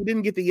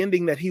didn't get the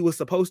ending that he was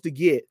supposed to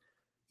get.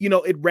 You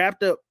know, it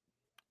wrapped up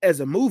as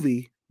a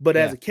movie, but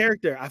as a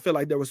character, I feel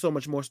like there was so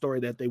much more story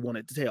that they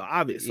wanted to tell.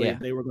 Obviously, if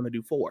they were going to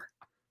do 4.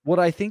 What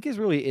I think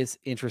is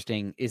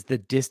interesting is the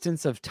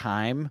distance of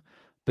time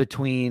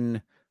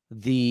between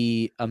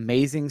the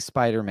Amazing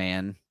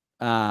Spider-Man.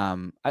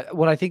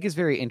 What I think is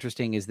very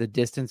interesting is the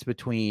distance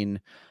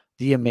between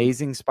the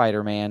Amazing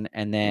Spider-Man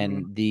and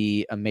then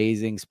the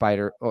Amazing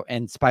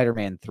and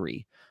Spider-Man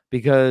 3,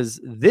 because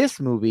this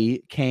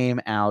movie came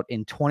out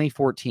in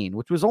 2014,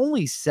 which was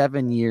only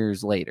 7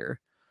 years later.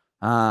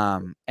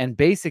 And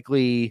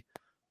basically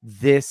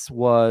the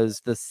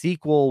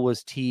sequel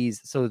was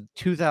teased. So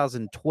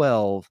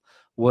 2012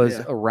 was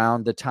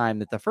around the time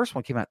that the first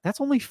one came out.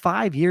 That's only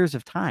 5 years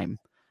of time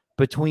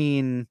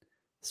between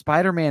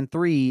Spider-Man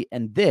 3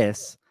 and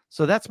this.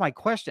 So that's my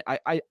question.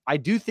 I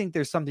do think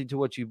there's something to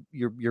what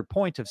your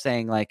point of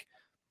saying, like,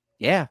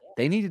 yeah,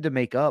 they needed to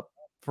make up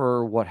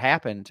for what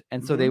happened.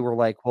 And so they were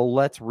like, well,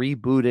 let's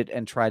reboot it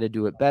and try to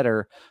do it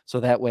better. So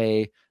that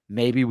way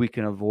maybe we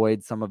can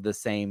avoid some of the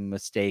same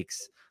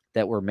mistakes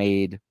that were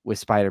made with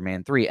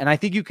Spider-Man 3. And I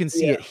think you can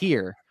see it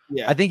here.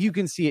 Yeah. I think you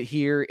can see it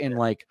here in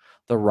like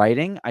the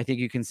writing. I think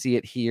you can see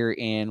it here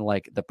in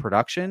like the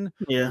production.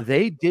 Yeah.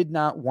 They did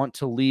not want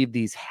to leave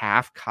these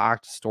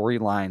half-cocked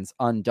storylines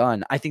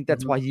undone. I think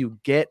that's why you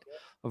get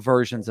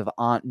versions of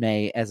Aunt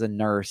May as a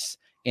nurse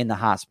in the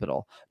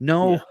hospital.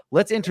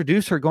 Let's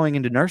introduce her going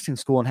into nursing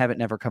school and have it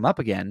never come up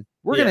again.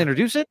 We're going to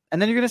introduce it,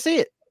 and then you're going to see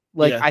it.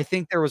 Like, I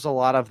think there was a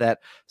lot of that.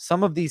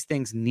 Some of these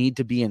things need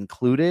to be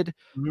included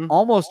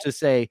almost to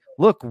say,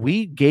 look,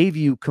 we gave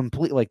you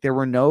complete, like there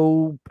were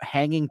no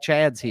hanging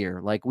chads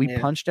here. Like we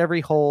punched every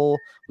hole.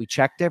 We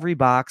checked every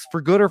box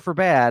for good or for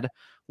bad.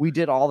 We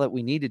did all that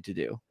we needed to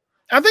do.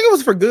 I think it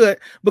was for good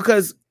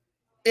because,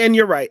 and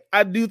you're right.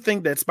 I do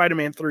think that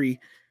Spider-Man 3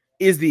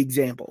 is the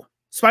example.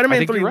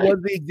 Spider-Man 3 was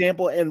the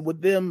example. And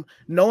with them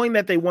knowing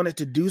that they wanted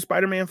to do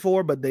Spider-Man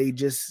 4, but they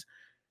just,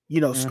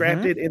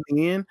 scrapped it in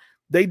the end.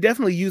 They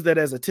definitely used that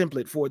as a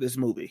template for this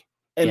movie.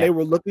 And they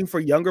were looking for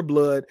younger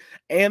blood,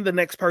 and the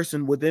next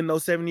person within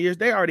those 7 years,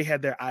 they already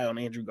had their eye on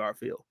Andrew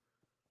Garfield.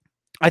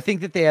 I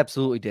think that they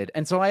absolutely did.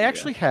 And so I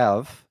actually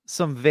have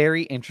some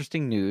very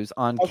interesting news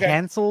on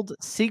canceled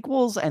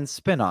sequels and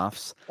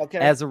spinoffs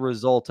as a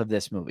result of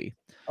this movie.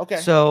 Okay.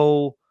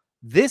 So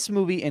this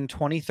movie in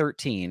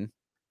 2013,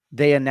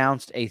 they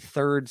announced a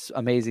third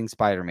Amazing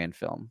Spider-Man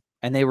film,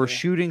 and they were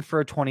shooting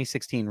for a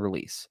 2016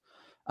 release.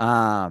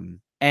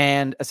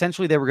 And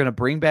essentially they were going to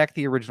bring back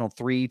the original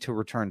 3 to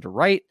return to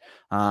write.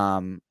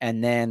 And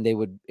then it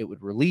would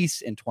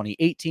release in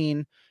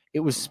 2018.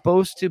 It was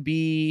supposed to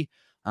be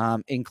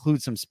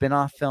include some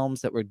spin-off films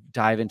that would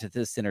dive into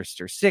the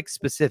Sinister Six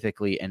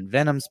specifically and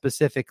Venom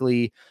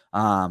specifically.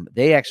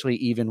 They actually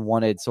even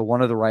wanted, so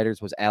one of the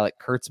writers was Alec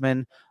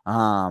Kurtzman,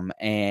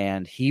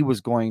 and he was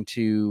going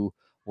to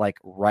like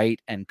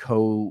write and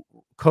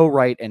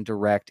co-write and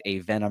direct a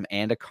Venom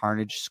and a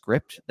Carnage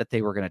script that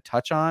they were going to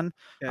touch on.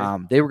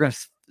 They were going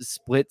to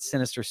split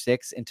Sinister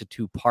Six into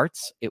 2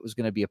 parts. It was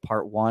going to be a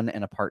part 1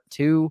 and a part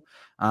 2.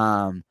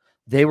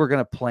 They were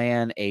going to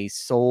plan a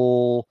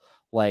sole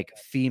like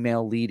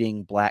female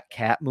leading Black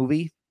Cat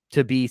movie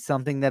to be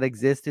something that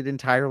existed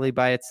entirely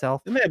by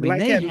itself. Isn't that Black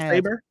Cat and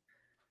Saber?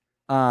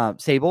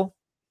 Sable?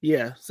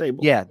 Yeah,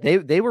 Sable. Yeah,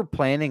 they were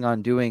planning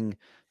on doing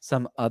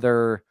some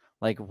other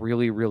like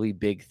really, really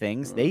big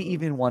things. They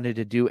even wanted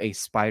to do a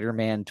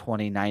Spider-Man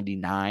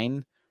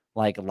 2099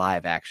 like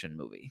live action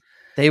movie.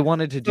 They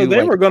wanted to do. So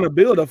they were going to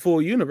build a full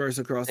universe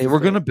across. They were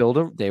going to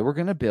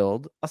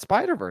build a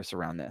Spider-Verse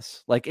around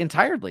this, like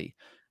entirely.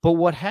 But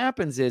what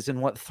happens is,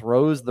 and what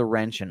throws the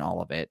wrench in all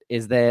of it,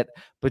 is that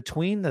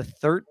between the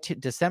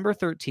December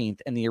 13th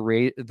and the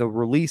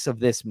release of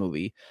this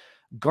movie,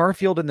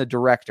 Garfield and the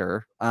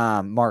director,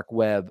 Mark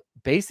Webb,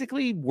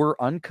 basically were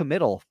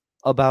uncommittal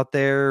about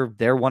their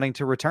wanting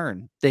to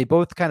return. They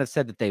both kind of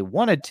said that they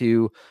wanted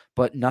to,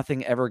 but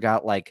nothing ever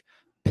got like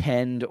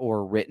penned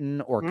or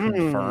written or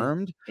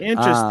confirmed.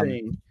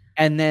 Interesting.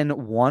 And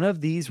then one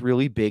of these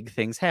really big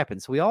things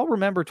happened. So we all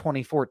remember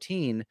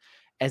 2014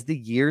 as the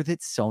year that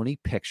Sony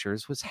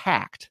Pictures was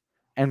hacked.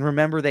 And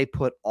remember, they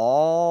put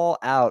all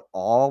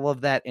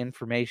of that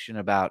information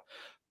about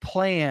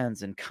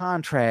plans and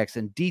contracts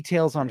and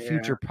details on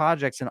future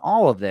projects and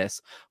all of this.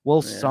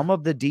 Well, some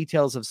of the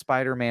details of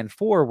Spider-Man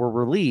 4 were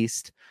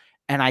released,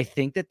 and I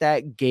think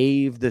that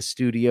gave the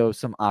studio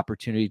some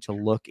opportunity to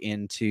look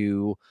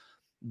into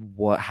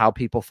how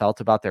people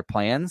felt about their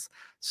plans.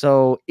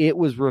 So it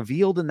was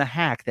revealed in the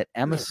hack that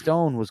Emma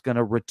Stone was going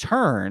to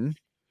return,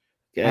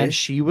 and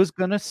she was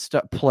going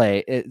to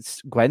play.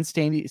 Gwen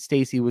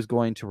Stacy was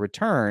going to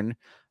return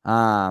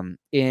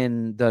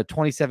in the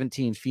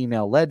 2017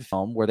 female-led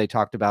film where they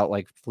talked about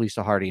like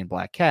Felicia Hardy and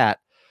Black Cat.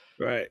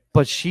 Right.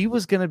 But she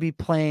was going to be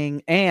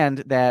playing, and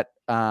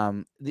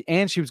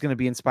she was going to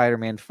be in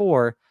Spider-Man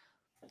 4.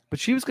 but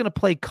she was going to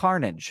play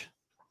Carnage.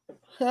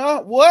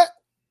 What?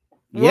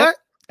 Yep. What?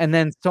 And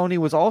then Sony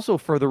was also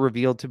further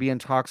revealed to be in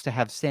talks to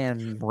have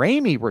Sam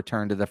Raimi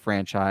return to the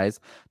franchise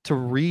to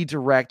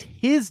redirect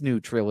his new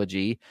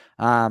trilogy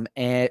in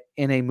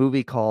a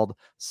movie called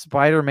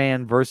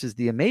Spider-Man versus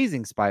the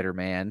Amazing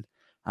Spider-Man.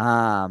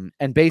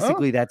 And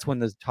basically that's when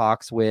the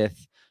talks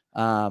with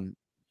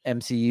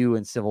MCU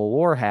and Civil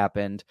War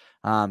happened,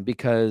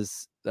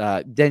 because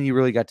then you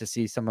really got to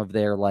see some of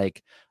their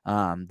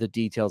the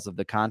details of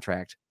the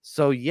contract.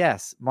 So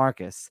yes,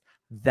 Marcus,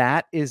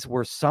 that is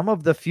where some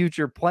of the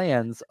future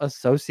plans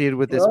associated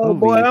with this movie. Oh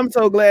boy, I'm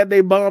so glad they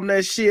bombed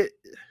that shit.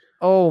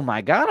 Oh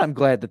my God, I'm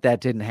glad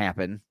that didn't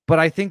happen. But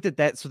I think so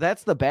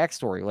that's the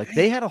backstory. Like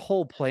they had a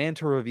whole plan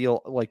to reveal,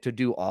 to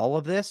do all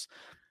of this,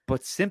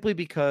 but simply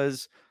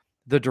because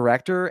the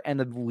director and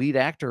the lead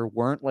actor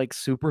weren't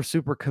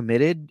super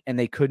committed and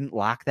they couldn't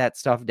lock that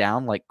stuff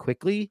down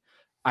quickly.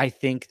 I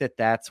think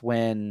that's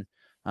when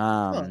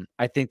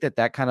I think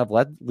that kind of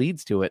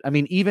leads to it. I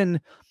mean,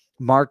 even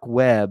Mark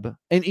Webb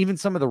and even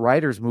some of the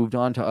writers moved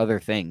on to other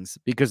things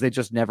because they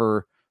just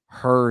never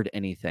heard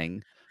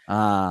anything. They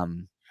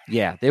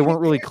weren't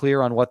really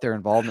clear on what their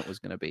involvement was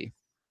going to be.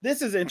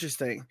 This is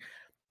interesting.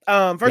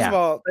 First of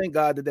all, thank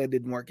God that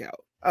didn't work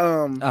out.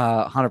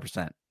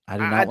 100%. I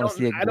do not want to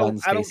see a Gwen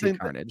Stacy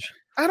Carnage.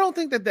 I don't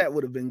think that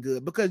would have been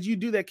good because you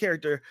do that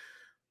character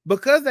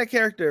because that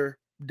character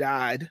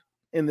died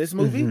in this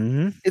movie.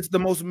 Mm-hmm. It's the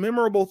most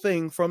memorable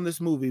thing from this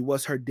movie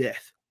was her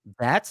death.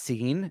 That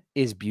scene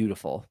is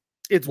beautiful.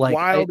 It's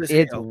wild as hell.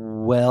 It's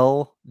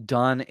well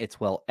done. It's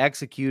well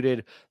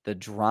executed. The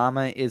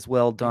drama is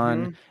well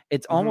done. Mm-hmm.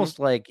 It's almost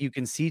like you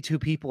can see two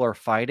people are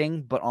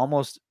fighting, but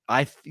almost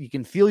you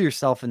can feel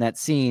yourself in that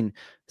scene.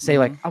 Say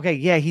okay,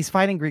 yeah, he's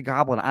fighting Green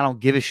Goblin. I don't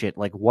give a shit.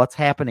 What's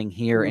happening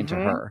here into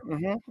her?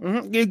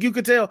 You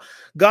could tell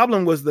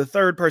Goblin was the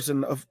third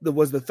person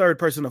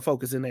to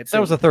focus in that scene.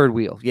 That was a third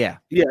wheel. Yeah,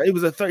 it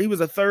was he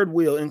was a third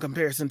wheel in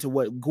comparison to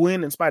what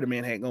Gwen and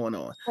Spider-Man had going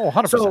on. Oh,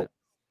 100%. So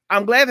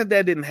I'm glad that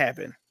didn't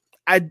happen.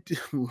 I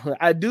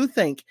do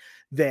think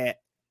that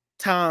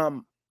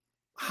Tom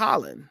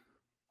Holland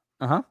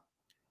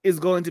is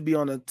going to be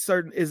on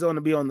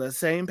the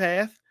same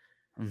path,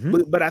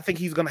 but I think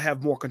he's going to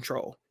have more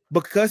control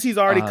because he's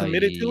already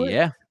committed to it.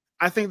 Yeah,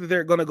 I think that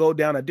they're going to go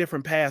down a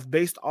different path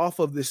based off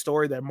of this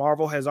story that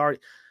Marvel has already.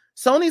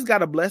 Sony's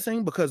got a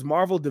blessing because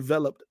Marvel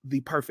developed the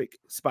perfect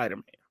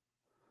Spider-Man.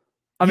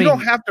 You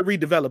don't have to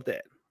redevelop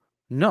that.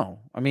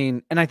 No, I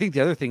mean, and I think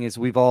the other thing is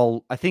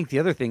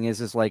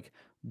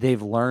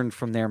they've learned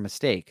from their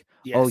mistake.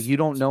 Yes. Oh, you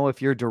don't know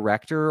if you're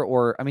director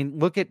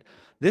look at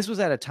this was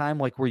at a time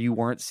where you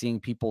weren't seeing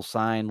people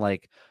sign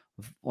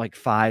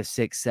 5,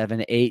 6,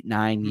 7, 8,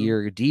 9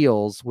 year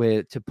deals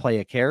to play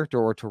a character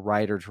or to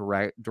write or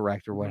to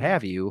direct or what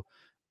have you.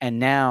 And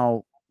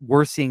now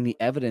we're seeing the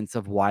evidence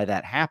of why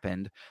that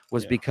happened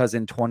was because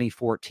in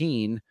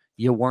 2014,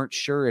 you weren't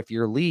sure if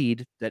your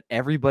lead that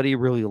everybody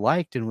really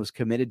liked and was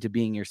committed to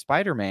being your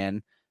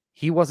Spider-Man,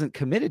 he wasn't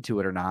committed to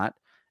it or not.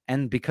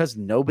 And because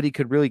nobody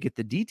could really get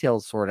the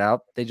details sorted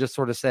out, they just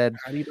sort of said,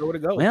 how do you know where to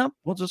go? Well,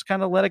 we'll just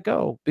kind of let it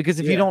go. Because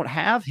if you don't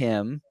have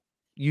him,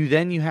 you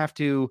either have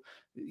to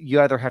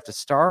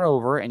start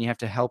over and you have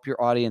to help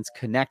your audience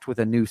connect with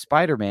a new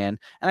Spider-Man.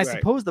 And I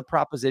suppose the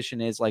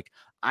proposition is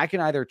I can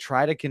either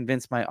try to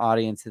convince my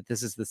audience that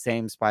this is the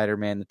same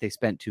Spider-Man that they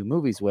spent 2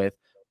 movies with,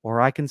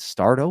 or I can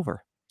start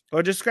over.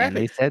 Or just scrap it.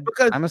 They said,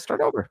 I'm going to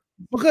start over.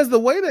 Because the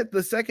way that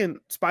the second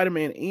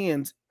Spider-Man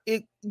ends,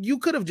 you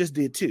could have just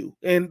did 2.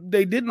 And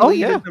they didn't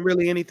lead into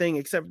really anything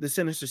except the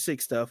Sinister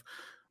Six stuff.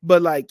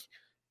 But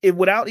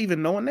without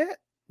even knowing that,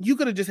 you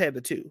could have just had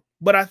the 2.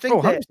 But I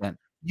think that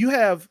you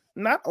have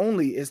not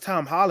only is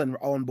Tom Holland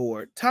on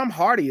board, Tom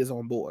Hardy is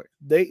on board.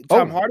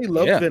 Tom Hardy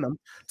loves Venom.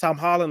 Tom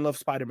Holland loves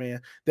Spider-Man.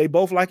 They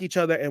both like each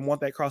other and want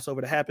that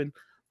crossover to happen.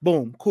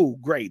 Boom, cool,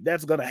 great.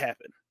 That's gonna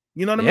happen.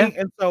 You know what I mean?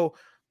 And so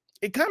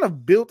it kind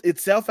of built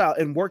itself out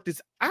and worked.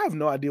 I have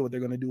no idea what they're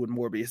going to do with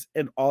Morbius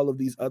and all of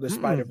these other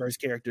Spider-Verse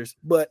characters.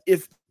 But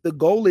if the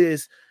goal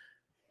is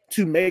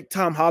to make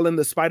Tom Holland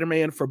the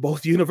Spider-Man for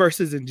both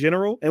universes in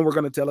general, and we're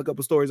going to tell a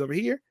couple stories over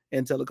here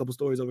and tell a couple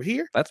stories over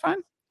here, that's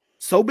fine.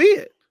 So be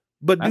it.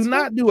 But do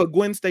not do a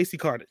Gwen Stacy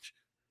Carnage.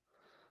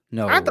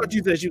 No, I thought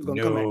you said she was going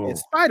to come in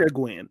as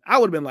Spider-Gwen. I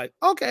would have been like,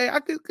 okay,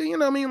 I could,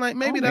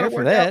 maybe that'll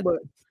work out.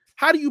 But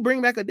how do you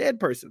bring back a dead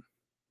person?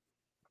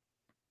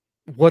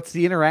 What's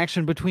the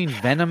interaction between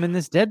Venom and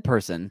this dead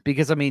person?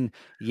 Because we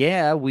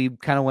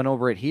kind of went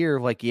over it here.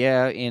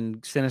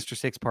 In Sinister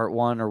Six Part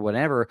 1 or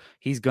whatever,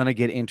 he's going to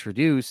get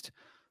introduced,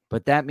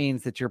 but that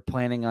means that you're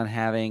planning on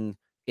having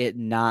it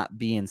not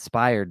be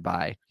inspired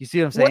by. You see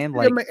what I'm saying?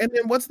 And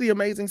then what's the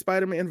Amazing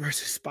Spider-Man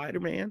versus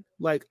Spider-Man?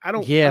 I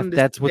don't. Yeah,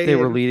 that's what they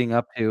were leading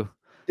up to.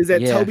 Is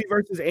that Toby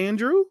versus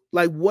Andrew?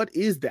 What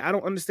is that? I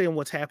don't understand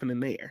what's happening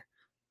there.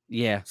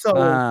 Yeah.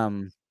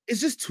 So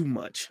it's just too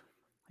much.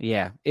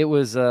 Yeah, it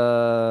was. They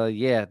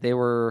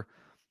were.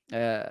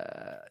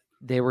 Sam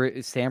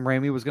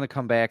Raimi was going to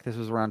come back. This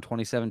was around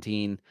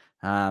 2017.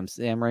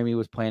 Sam Raimi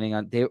was planning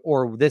on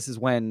this is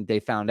when they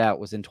found out,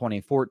 was in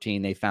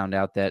 2014. They found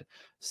out that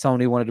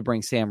Sony wanted to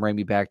bring Sam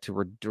Raimi back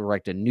to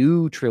direct a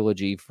new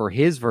trilogy for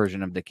his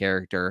version of the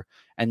character,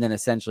 and then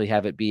essentially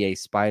have it be a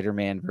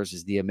Spider-Man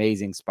versus the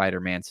Amazing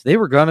Spider-Man. So they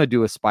were gonna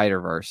do a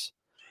Spider-Verse.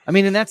 I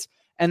mean, and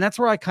that's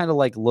where I kind of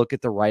like look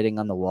at the writing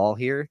on the wall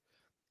here,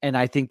 and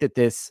I think that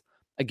this,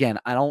 again,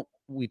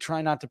 we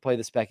try not to play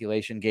the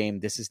speculation game.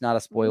 This is not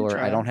a spoiler.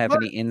 I don't have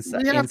any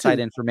inside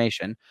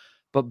information.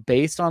 But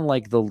based on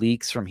like the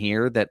leaks from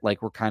here that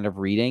like we're kind of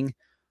reading,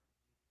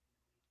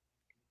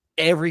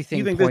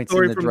 everything points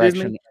in the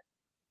direction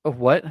of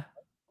what?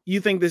 You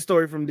think this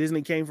story from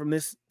Disney came from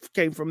this?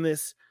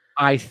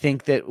 I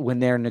think that when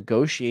they're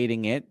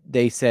negotiating it,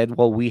 they said,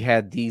 well, we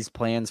had these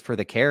plans for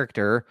the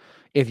character.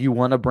 If you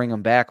want to bring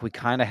them back, we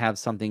kind of have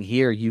something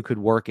here. You could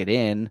work it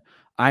in.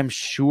 I'm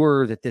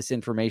sure that this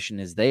information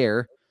is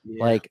there.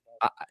 Yeah. Like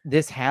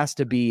this has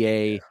to be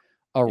a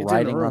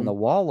writing on the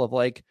wall of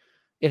like,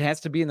 it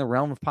has to be in the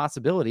realm of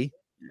possibility,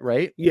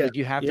 right? Yeah. Like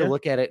you have to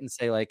look at it and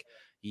say like,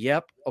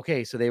 yep.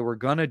 Okay. So they were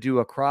going to do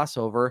a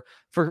crossover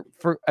for,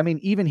 I mean,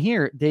 even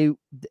here,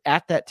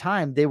 at that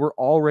time, they were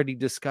already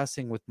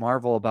discussing with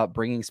Marvel about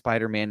bringing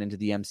Spider-Man into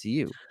the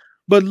MCU.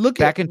 But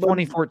back in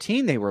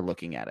 2014, they were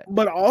looking at it.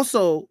 But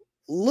also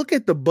look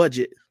at the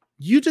budget.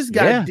 You just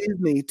got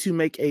Disney to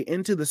make a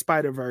Into the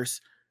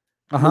Spider-Verse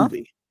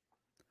movie.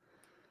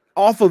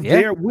 Off of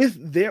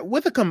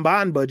with a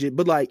combined budget,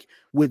 but like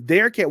with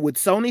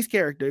Sony's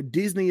character,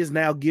 Disney is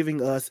now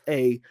giving us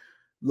a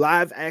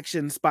live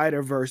action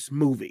Spider-Verse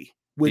movie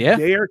with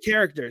their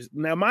characters.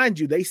 Now, mind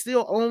you, they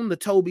still own the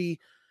Tobey,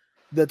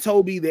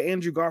 the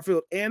Andrew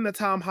Garfield, and the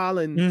Tom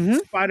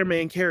Holland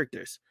Spider-Man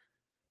characters,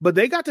 but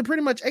they got to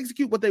pretty much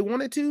execute what they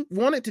wanted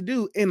to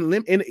do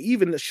in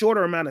even a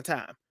shorter amount of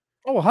time.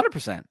 Oh,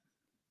 100%.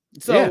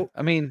 So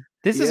I mean,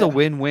 this is a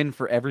win-win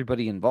for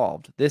everybody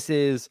involved. This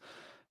is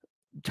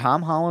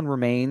Tom Holland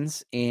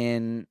remains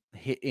in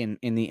the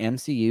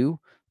MCU.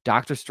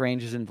 Doctor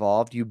Strange is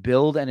involved. You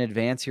build and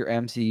advance your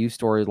MCU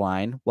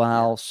storyline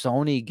while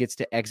Sony gets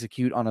to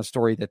execute on a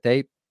story that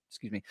they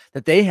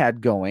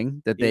had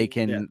going, that they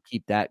can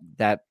keep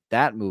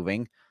that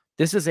moving.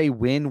 This is a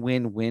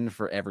win-win-win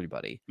for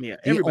everybody. Yeah,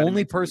 the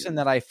only person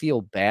that I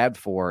feel bad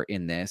for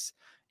in this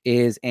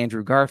is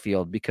Andrew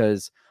Garfield,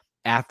 because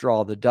after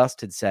all the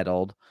dust had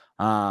settled,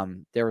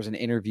 there was an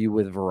interview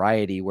with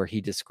Variety where he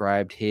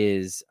described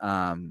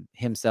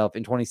himself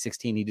in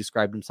 2016. He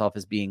described himself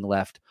as being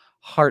left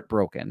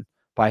heartbroken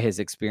by his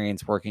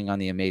experience working on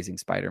the Amazing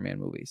Spider-Man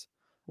movies.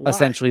 Why?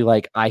 Essentially,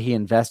 like he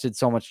invested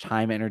so much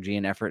time, energy,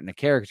 and effort in a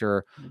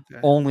character,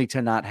 only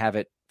to not have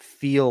it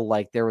feel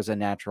like there was a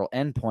natural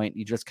endpoint.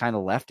 You just kind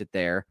of left it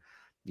there.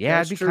 Yeah,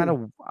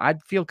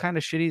 I'd feel kind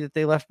of shitty that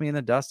they left me in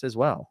the dust as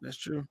well. That's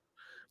true.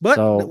 But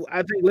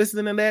I think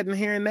listening to that and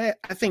hearing that,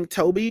 I think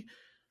Toby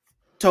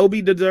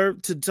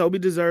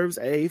deserves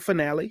a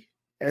finale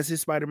as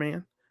his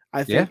Spider-Man.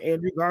 I think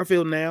Andrew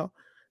Garfield now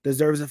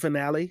deserves a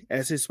finale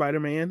as his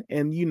Spider-Man,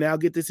 and you now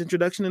get this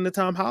introduction into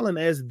Tom Holland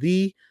as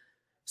the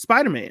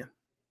Spider-Man.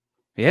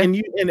 Yeah,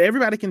 and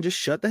everybody can just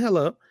shut the hell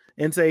up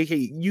and say,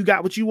 "Hey, you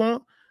got what you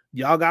want.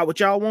 Y'all got what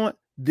y'all want.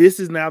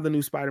 This is now the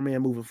new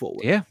Spider-Man moving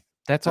forward." Yeah,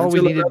 that's all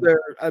we needed.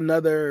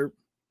 Another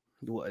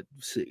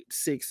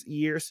 6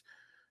 years.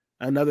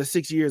 Another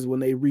 6 years when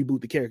they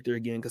reboot the character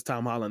again, because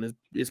Tom Holland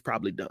is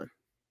probably done.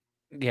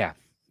 Yeah,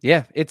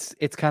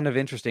 it's kind of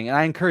interesting, and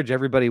I encourage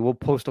everybody. We'll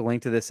post a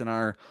link to this in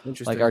our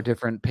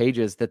different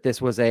pages. That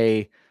this was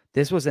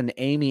an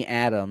Amy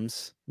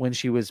Adams when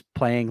she was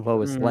playing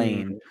Lois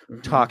Lane,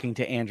 talking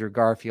to Andrew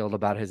Garfield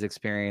about his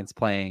experience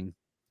playing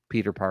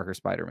Peter Parker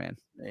Spider-Man.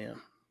 Yeah,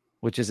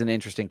 which is an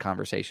interesting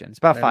conversation. It's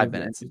about 5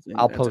 minutes.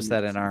 I'll post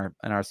that in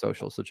our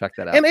socials, so check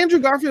that out. And Andrew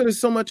Garfield is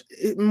so much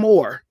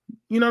more.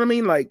 You know what I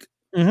mean? Like,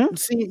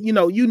 see, you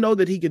know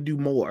that he could do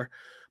more.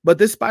 But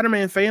this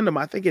Spider-Man fandom,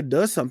 I think it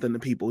does something to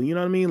people. You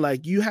know what I mean?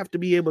 Like, you have to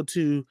be able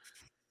to.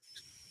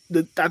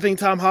 I think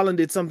Tom Holland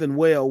did something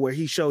well where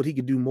he showed he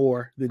could do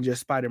more than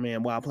just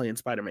Spider-Man while playing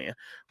Spider-Man.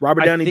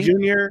 Robert Downey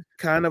Jr.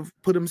 kind of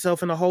put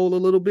himself in a hole a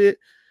little bit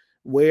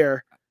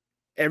where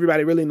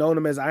everybody really known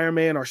him as Iron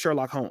Man or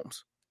Sherlock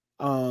Holmes.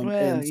 I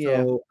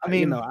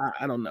mean,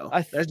 I don't know.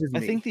 That's just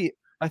me.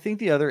 I think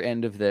the other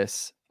end of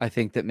this, I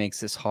think that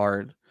makes this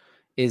hard,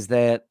 is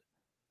that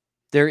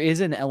there is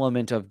an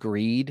element of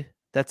greed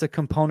that's a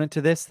component to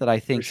this that I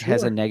think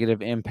has a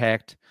negative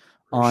impact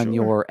on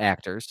your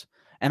actors.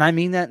 And I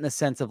mean that in the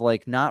sense of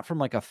like, not from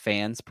like a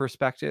fan's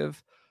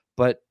perspective,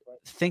 but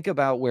think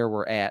about where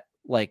we're at.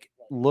 Like,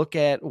 look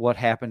at what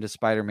happened to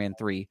Spider-Man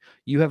 3.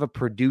 You have a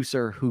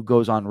producer who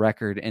goes on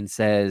record and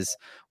says,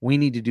 we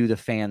need to do the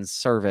fans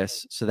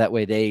service so that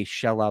way they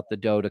shell out the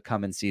dough to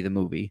come and see the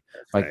movie.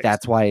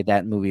 That's why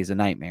that movie is a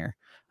nightmare.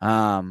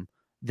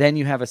 Then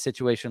you have a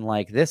situation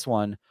like this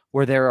one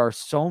where there are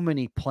so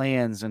many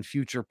plans and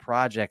future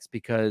projects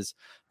because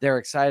they're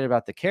excited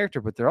about the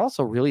character, but they're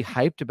also really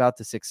hyped about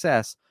the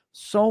success,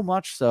 so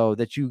much so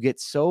that you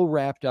get so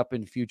wrapped up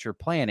in future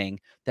planning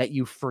that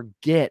you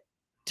forget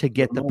to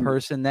get the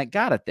person that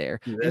got it there.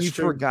 And you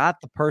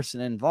forgot the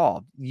person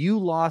involved. You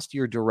lost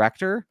your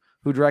director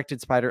who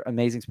directed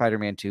Amazing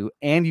Spider-Man 2,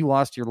 and you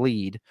lost your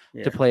lead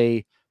to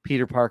play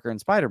Peter Parker and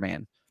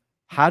Spider-Man.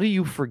 How do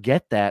you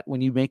forget that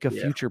when you make a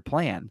future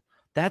plan?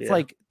 That's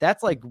like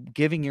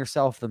giving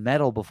yourself the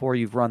medal before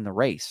you've run the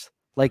race.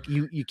 Like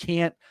you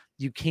can't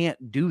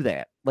do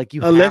that. Like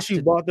unless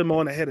you brought them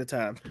on ahead of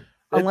time.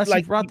 Unless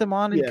you brought them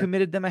on and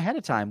committed them ahead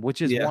of time,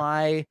 which is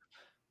why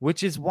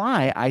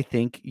I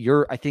think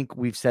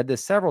we've said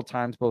this several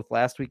times, both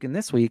last week and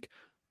this week.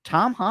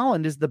 Tom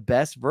Holland is the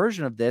best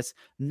version of this,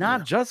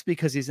 not just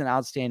because he's an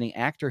outstanding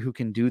actor who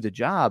can do the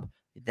job.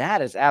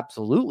 That is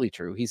absolutely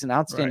true. He's an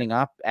outstanding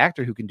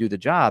actor who can do the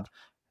job.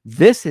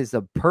 This is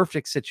a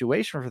perfect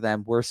situation for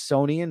them where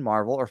Sony and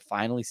Marvel are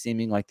finally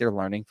seeming like they're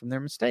learning from their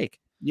mistake.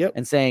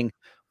 And saying,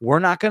 we're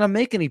not going to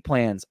make any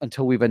plans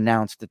until we've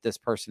announced that this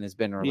person has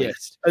been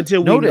released.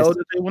 Until we know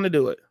that they want to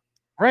do it.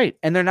 Right.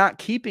 And they're not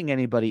keeping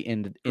anybody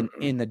in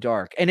the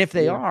dark. And if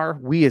they are,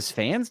 we as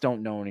fans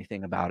don't know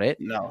anything about it.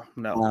 No.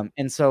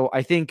 And so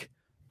I think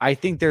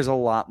there's a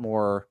lot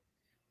more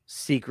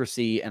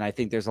secrecy, and I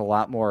think there's a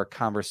lot more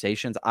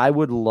conversations. I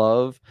would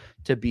love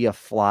to be a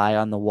fly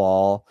on the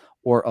wall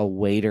or a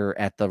waiter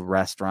at the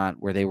restaurant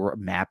where they were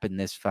mapping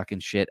this fucking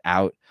shit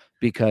out,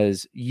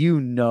 because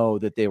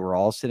that they were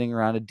all sitting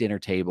around a dinner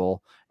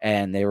table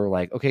and they were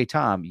like, okay,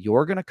 Tom,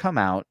 you're going to come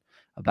out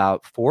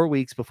about 4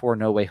 weeks before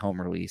No Way Home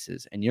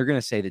releases, and you're going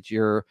to say that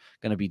you're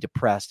going to be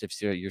depressed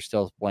if you're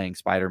still playing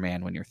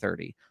Spider-Man when you're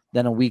 30.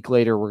 Then a week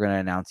later, we're going to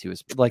announce you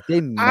as like they.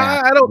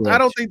 I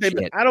don't think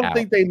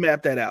they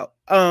mapped that out.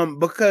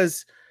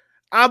 Because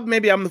I'm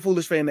the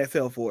foolish fan that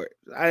fell for it.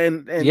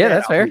 And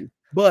that's fair.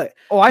 But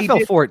I fell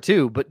for it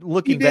too. But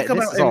looking back,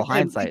 this is all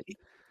hindsight.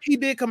 He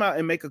did come out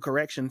and make a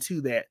correction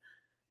to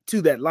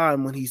that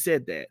line when he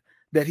said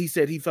that he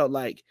said he felt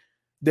like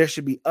there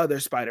should be other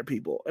Spider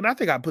people. And I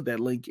think I put that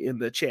link in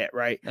the chat,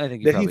 right? I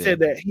think that he said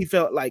that he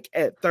felt like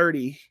at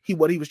 30,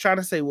 what he was trying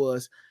to say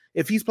was,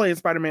 if he's playing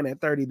Spider-Man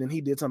at 30, then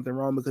he did something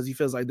wrong, because he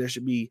feels like there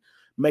should be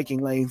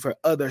making lane for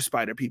other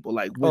Spider people,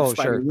 like with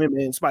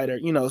Spider-Women,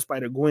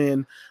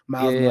 Spider-Gwen,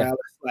 Miles Morales.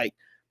 Like,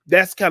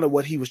 that's kind of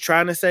what he was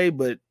trying to say,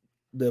 but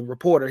the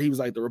reporter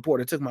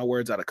took my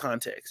words out of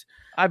context.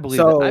 I believe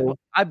that.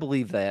 I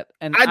believe that.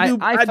 And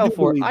I fell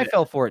for it. I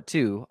fell for it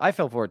too.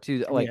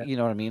 Like, you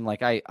know what I mean?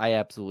 Like I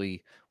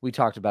absolutely, we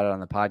talked about it on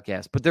the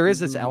podcast, but there is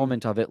this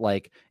element of it.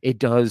 Like, it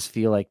does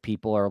feel like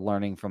people are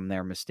learning from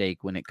their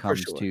mistake when it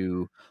comes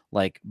to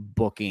like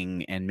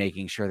booking and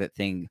making sure that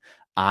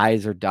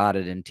I's are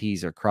dotted and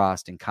T's are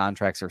crossed and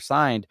contracts are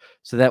signed,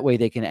 so that way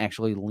they can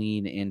actually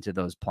lean into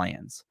those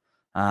plans.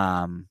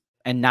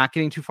 And not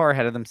getting too far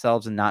ahead of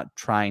themselves and not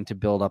trying to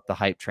build up the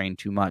hype train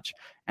too much.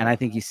 And I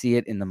think you see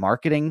it in the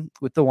marketing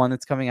with the one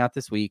that's coming out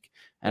this week.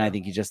 And I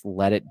think you just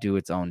let it do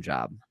its own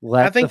job.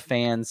 Let the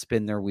fans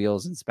spin their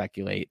wheels and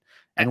speculate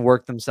and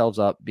work themselves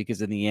up,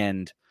 because in the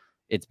end,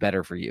 it's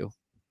better for you.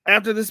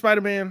 After the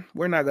Spider-Man,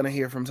 we're not going to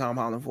hear from Tom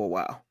Holland for a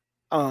while.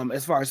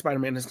 As far as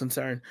Spider-Man is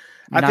concerned,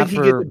 I think he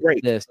gets a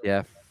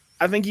break.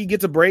 I think he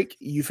gets a break.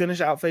 You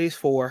finish out phase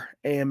 4,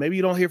 and maybe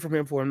you don't hear from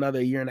him for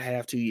another 1.5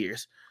 years, 2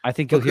 years. I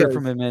think you'll hear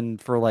from him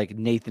for like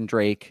Nathan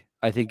Drake.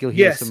 I think you'll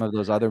hear some of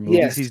those other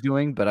movies he's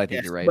doing, but I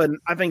think you're right. But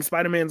I think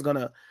Spider-Man's going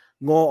to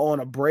go on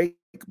a break,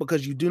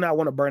 because you do not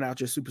want to burn out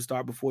your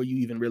superstar before you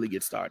even really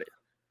get started.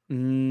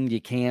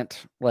 You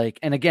can't.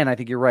 And again, I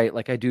think you're right.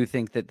 Like, I do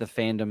think that the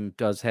fandom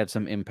does have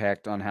some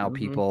impact on how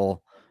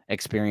people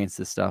experience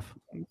this stuff.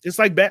 Just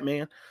like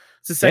Batman.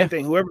 It's the same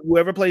thing.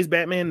 Whoever plays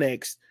Batman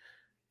next,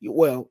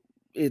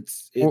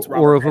 it's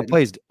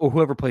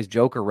whoever plays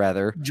Joker,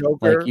 rather.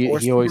 Joker,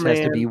 he always has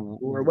to be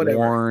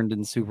warned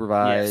and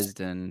supervised,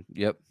 and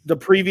the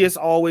previous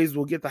always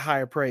will get the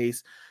higher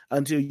praise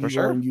until you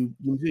go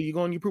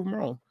and you prove them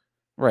wrong.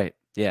 Right.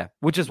 Yeah.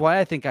 Which is why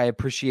I think I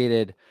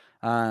appreciated.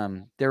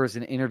 There was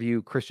an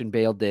interview Christian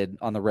Bale did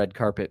on the red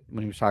carpet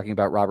when he was talking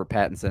about Robert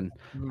Pattinson,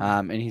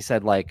 and he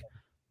said, like,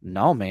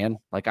 no, man,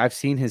 like, I've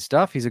seen his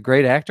stuff. He's a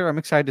great actor. I'm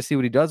excited to see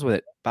what he does with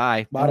it.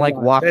 Bye.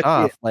 Walked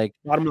off. Like,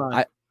 bottom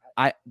line.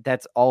 I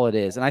that's all it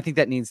is. And I think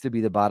that needs to be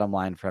the bottom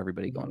line for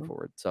everybody going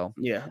forward. So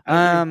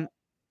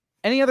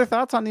any other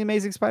thoughts on the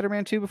Amazing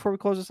Spider-Man 2 before we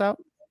close this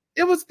out?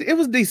 It was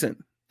decent.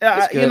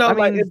 If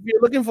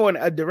you're looking for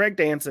a direct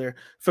answer,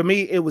 for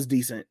me, it was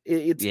decent.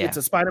 It's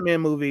a Spider-Man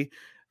movie.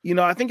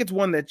 I think it's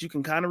one that you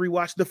can kind of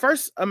rewatch. The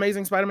first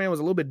Amazing Spider-Man was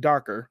a little bit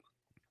darker.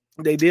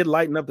 They did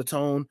lighten up the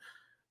tone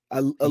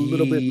a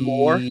little bit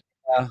more.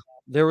 Yeah,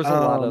 there was a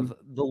lot of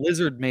the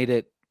lizard made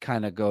it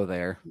kind of go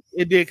there.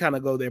 It did kind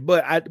of go there,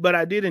 but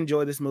I did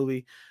enjoy this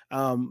movie.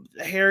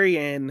 Harry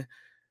and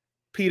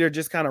Peter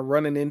just kind of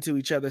running into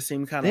each other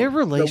seemed kind of, their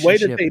relationship, the way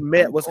that they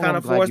met was kind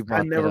of forced.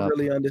 I never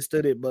really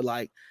understood it, but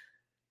like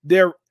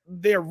their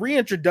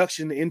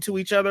reintroduction into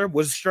each other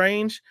was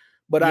strange.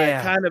 But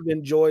I kind of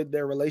enjoyed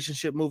their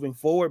relationship moving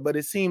forward. But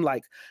it seemed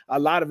like a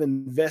lot of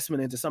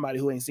investment into somebody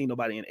who ain't seen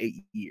nobody in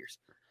 8 years.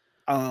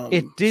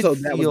 It did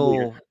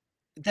feel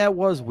that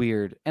was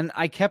weird. And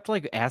I kept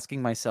like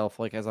asking myself,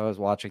 like, as I was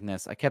watching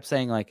this, I kept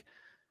saying, like,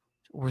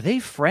 were they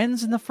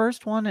friends in the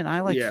first one and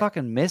I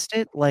fucking missed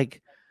it?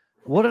 Like,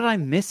 what did I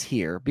miss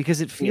here?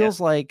 Because it feels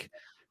like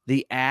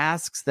the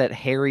asks that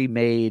Harry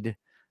made.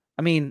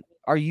 I mean,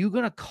 are you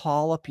going to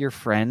call up your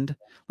friend?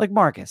 Like,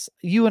 Marcus,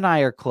 you and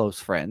I are close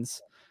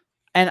friends.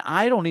 And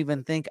I don't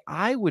even think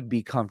I would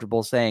be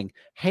comfortable saying,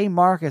 "Hey,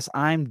 Marcus,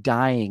 I'm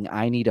dying.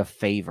 I need a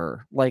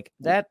favor." Like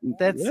that's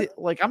it.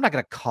 Like, I'm not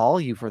going to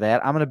call you for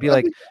that. I'm going to be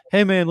like,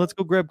 "Hey, man, let's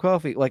go grab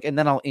coffee." Like, and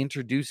then I'll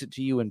introduce it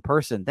to you in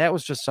person. That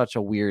was just such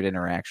a weird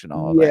interaction.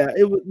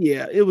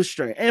 It was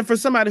strange. And for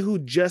somebody who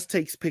just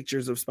takes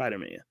pictures of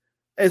Spider-Man,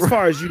 as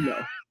far as you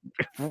know,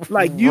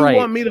 like you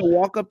want me to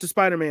walk up to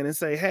Spider-Man and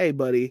say, "Hey,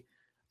 buddy,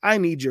 I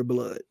need your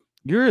blood."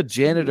 You're a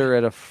janitor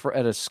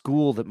at a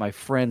school that my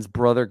friend's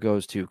brother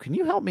goes to. Can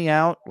you help me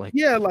out? Like,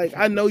 like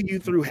I know you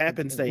through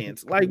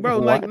happenstance. Like, bro,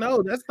 like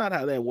no, that's not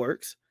how that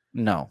works.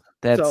 No,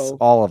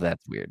 all of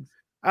that's weird.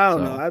 I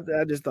don't know.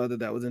 I just thought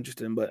that was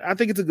interesting, but I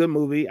think it's a good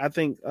movie. I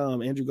think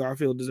Andrew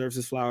Garfield deserves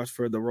his flowers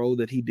for the role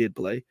that he did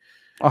play.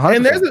 100%.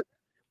 And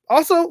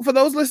also, for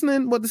those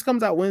listening, this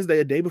comes out Wednesday,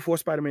 a day before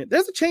Spider-Man.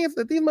 There's a chance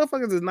that these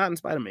motherfuckers is not in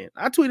Spider-Man.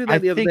 I tweeted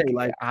that the other day.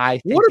 Like,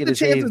 what are the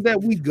chances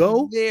that we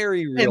go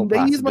very real and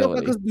these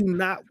motherfuckers do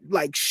not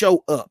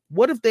show up?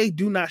 What if they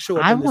do not show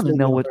up? I want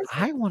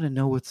to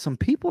know what some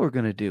people are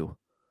going to do.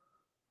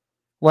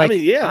 Like,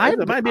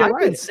 it might be I've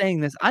been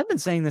saying this. I've been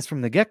saying this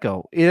from the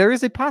get-go. There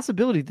is a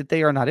possibility that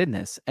they are not in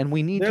this, and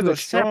we need to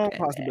accept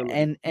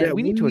and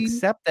we need to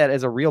accept that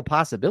as a real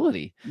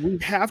possibility. We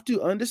have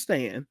to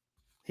understand.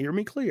 Hear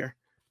me clear.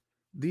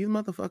 These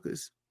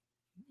motherfuckers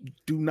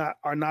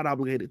are not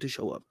obligated to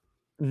show up.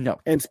 No.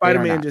 And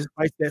Spider-Man just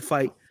fights that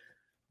fight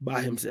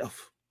by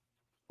himself.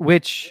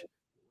 Which,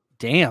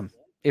 damn,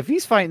 if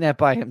he's fighting that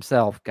by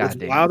himself,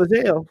 goddamn. Wild as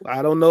hell.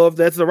 I don't know if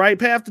that's the right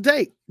path to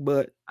take,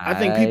 but I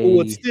think people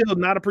would still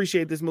not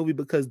appreciate this movie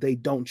because they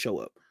don't show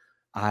up.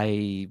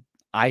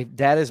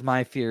 That is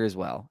my fear as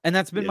well. And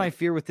that's been my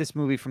fear with this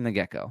movie from the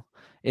get-go,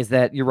 is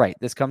that you're right.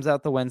 This comes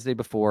out the Wednesday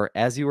before.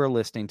 As you are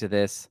listening to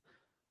this,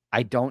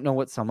 I don't know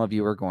what some of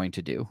you are going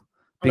to do,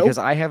 because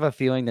I have a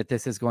feeling that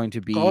this is going to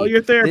be call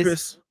your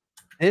therapist.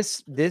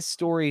 This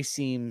story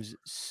seems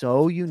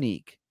so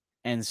unique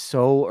and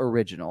so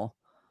original.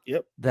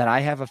 Yep. That I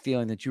have a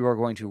feeling that you are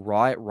going to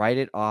write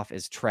it off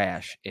as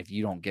trash if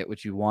you don't get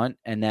what you want,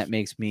 and that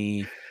makes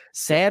me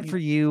sad for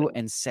you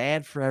and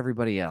sad for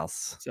everybody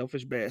else.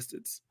 Selfish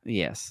bastards.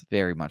 Yes,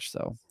 very much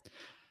so.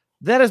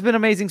 That has been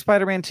Amazing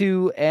Spider-Man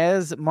 2.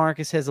 As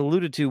Marcus has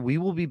alluded to, we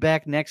will be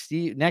back next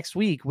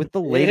week with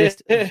the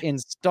latest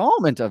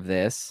installment of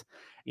this.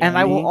 And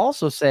I will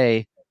also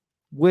say,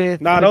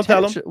 don't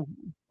tell them.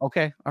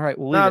 Okay, all right.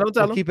 Don't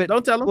tell them.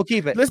 Don't tell them. We'll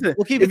keep it. Listen,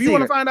 if you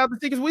want to find out the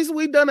secrets,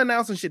 we done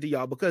announcing shit to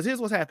y'all, because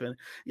here's what's happened.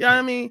 You know what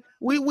I mean?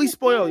 We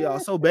spoil y'all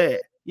so bad.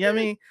 You know what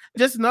I mean?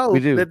 Just know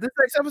that this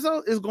next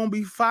episode is gonna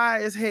be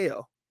fire as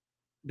hell.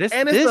 It's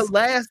the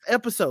last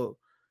episode.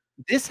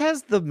 This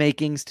has the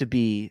makings to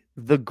be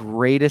the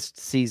greatest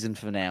season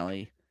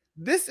finale.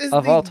 This is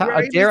of all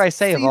time. Dare I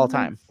say of all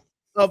time?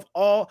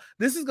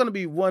 This is going to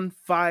be one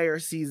fire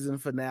season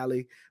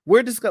finale.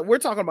 We're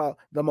talking about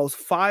the most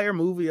fire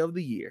movie of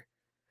the year.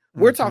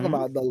 We're talking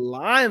about the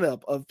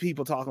lineup of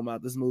people talking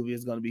about this movie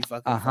is going to be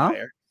fucking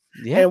fire.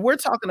 Yeah. And we're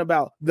talking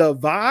about the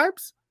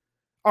vibes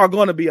are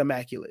going to be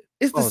immaculate.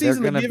 It's the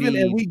season of giving,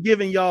 and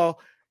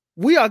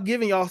we are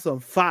giving y'all some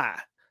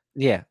fire.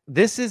 Yeah,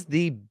 this is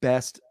the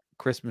best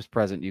Christmas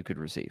present you could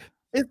receive.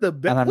 It's the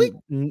best.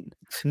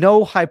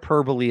 No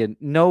hyperbole and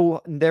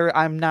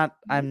I'm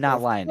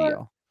not lying to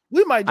you.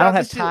 We might. I don't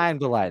have time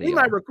to lie to you. We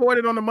might record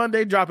it on the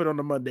Monday, drop it on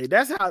the Monday.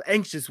 That's how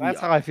anxious we are.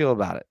 That's how I feel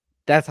about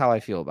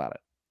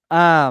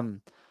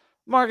it.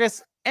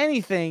 Marcus,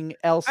 anything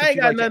else? I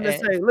ain't got nothing to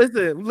say.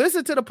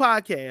 Listen to the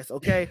podcast,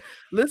 okay?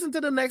 Listen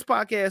to the next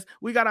podcast.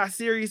 We got our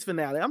series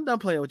finale. I'm done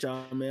playing with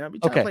y'all, man. I be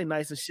trying to play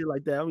nice and shit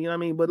like that. You know what I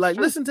mean? But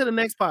listen to the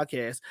next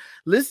podcast.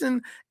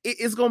 Listen,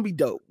 it's gonna be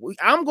dope.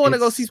 I'm going to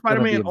go see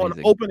Spider-Man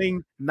on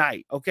opening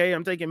night. Okay,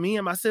 I'm taking me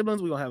and my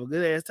siblings. We're gonna have a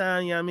good ass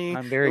time. You know what I mean?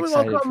 I'm very excited.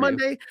 We're gonna come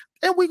Monday.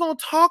 And we're going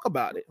to talk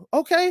about it,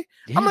 okay?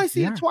 I might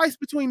see it twice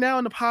between now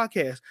and the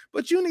podcast,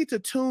 but you need to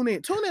tune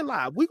in. Tune in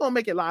live. We're going to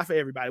make it live for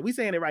everybody. We're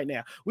saying it right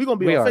now. We're going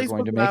to be on Facebook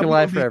going to make it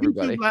live for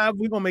everybody. Live.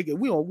 We're going to make it.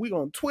 We're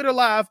going to Twitter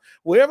live.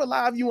 Wherever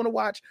live you want to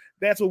watch,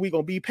 that's what we're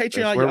going to be.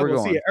 Patreon, y'all going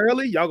to see it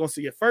early. Y'all going to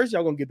see it first.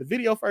 Y'all going to get the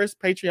video first.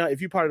 Patreon, if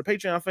you're part of the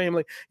Patreon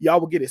family, y'all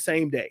will get it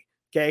same day,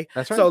 okay?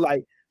 That's right. So,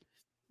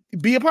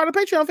 be a part of the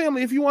Patreon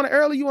family. If you want it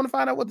early, you want to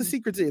find out what the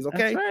secrets is,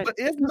 okay? Right. But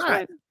if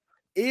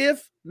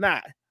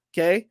not,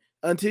 okay,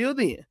 until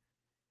then,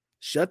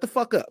 shut the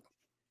fuck up.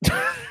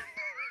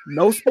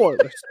 No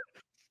spoilers.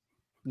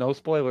 No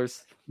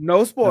spoilers.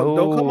 No spoilers.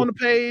 Don't come on the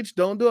page.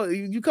 Don't do it.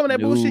 You come in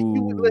that bullshit.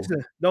 You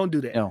listen. Don't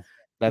do that.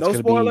 No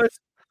spoilers.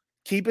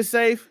 Keep it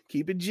safe.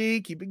 Keep it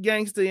G. Keep it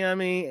gangster. You know what I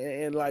mean?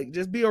 And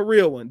just be a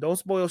real one. Don't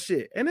spoil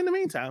shit. And in the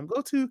meantime,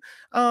 go to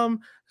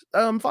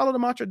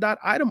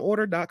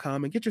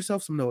followthemantra.itemorder.com and get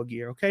yourself some Noah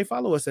gear. Okay.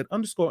 Follow us at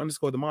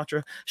 __ the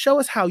mantra. Show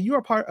us how you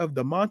are part of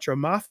the mantra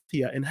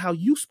mafia and how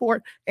you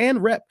sport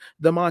and rep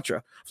the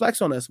mantra.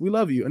 Flex on us. We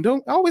love you. And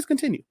don't always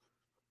continue.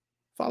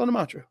 Follow the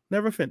mantra.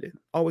 Never offended.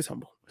 Always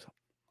humble.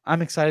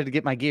 I'm excited to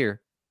get my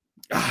gear.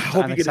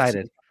 I'm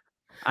excited.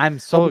 I'm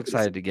so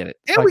excited to get it.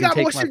 And we got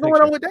more shit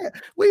going on with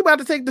that. We about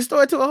to take the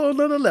story to a whole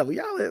nother level.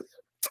 Y'all.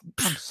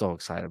 I'm so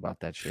excited about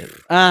that shit.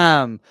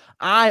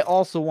 I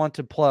also want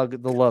to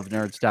plug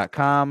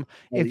thelovenerds.com.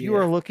 If you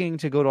are looking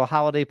to go to a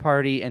holiday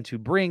party and to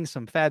bring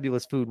some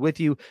fabulous food with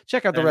you,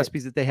 check out the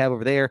recipes that they have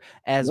over there,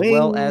 as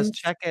well as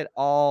check out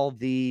all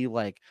the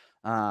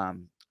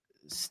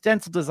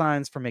stencil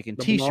designs for making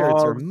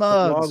t-shirts or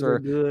mugs. Or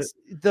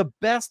the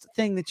best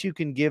thing that you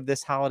can give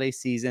this holiday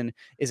season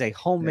is a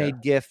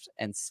homemade gift,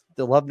 and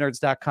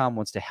thelovenerds.com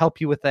wants to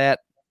help you with that.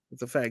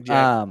 It's a fact,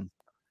 Jack.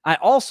 I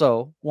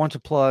also want to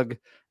plug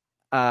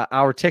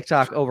our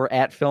TikTok over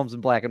at Films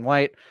in Black and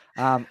White.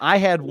 I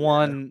had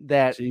one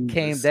that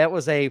came. That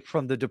was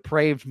from the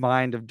depraved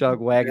mind of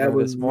Doug Wagner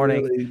this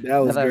morning. That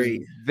was great. I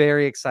was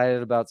very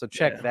excited about. So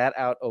check that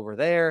out over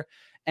there.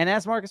 And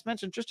as Marcus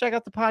mentioned, just check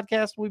out the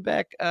podcast. We'll be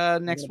back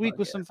next week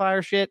with some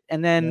fire shit.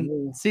 And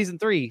then season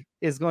 3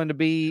 is going to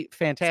be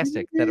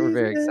fantastic. That we're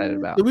very excited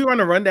about. Do we want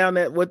to run down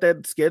what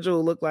that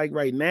schedule look like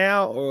right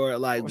now, or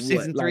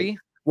season 3?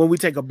 When we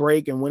take a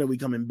break, and when are we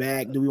coming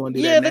back? Do we want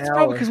to do that now? Yeah, that's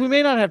probably because we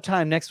may not have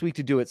time next week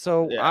to do it.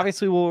 So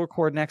obviously we'll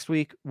record next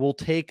week. We'll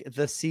take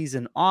the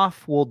season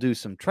off. We'll do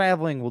some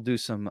traveling. We'll do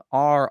some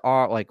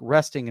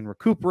resting and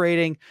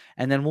recuperating.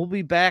 And then we'll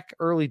be back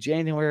early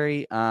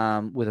January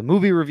with a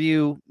movie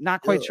review.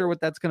 Not quite sure what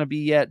that's going to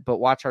be yet, but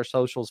watch our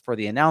socials for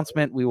the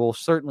announcement. We will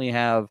certainly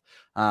have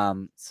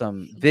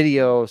some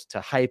videos to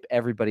hype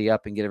everybody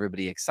up and get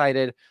everybody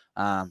excited.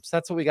 So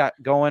that's what we got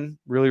going.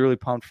 Really, really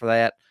pumped for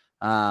that.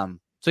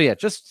 So yeah,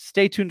 just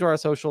stay tuned to our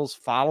socials.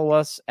 Follow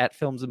us at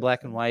Films in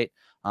Black and White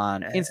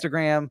on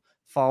Instagram.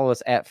 Follow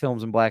us at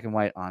Films in Black and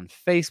White on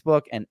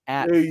Facebook, and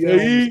at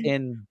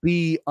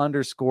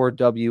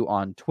FilmsInB_W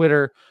on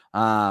Twitter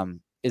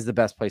is the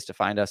best place to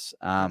find us.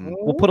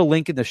 We'll put a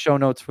link in the show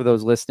notes for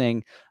those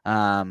listening,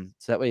 so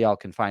that way y'all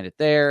can find it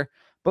there.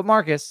 But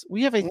Marcus,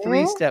 we have a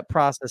 3-step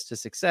process to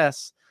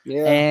success.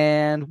 Yeah.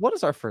 And what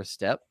is our first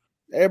step?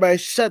 Everybody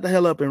shut the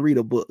hell up and read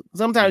a book.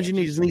 Sometimes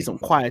you just need some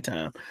quiet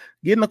time.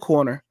 Get in the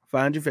corner,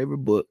 find your favorite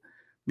book.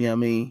 You know what I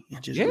mean?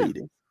 And just read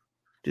it.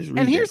 Just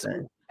read it.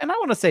 And I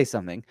want to say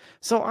something.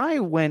 So I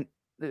went,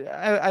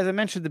 as I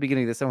mentioned at the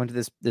beginning of this, I went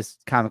to this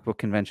comic book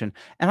convention,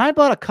 and I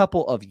bought a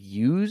couple of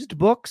used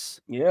books.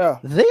 Yeah.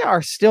 They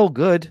are still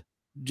good.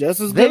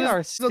 Just as good. They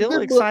are still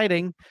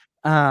exciting.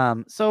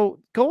 So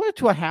go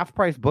to a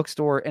half-price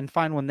bookstore and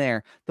find one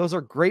there. Those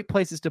are great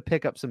places to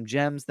pick up some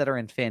gems that are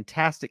in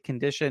fantastic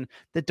condition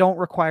that don't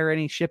require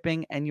any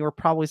shipping, and you're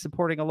probably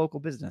supporting a local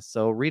business.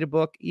 So read a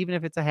book, even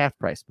if it's a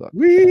half-price book.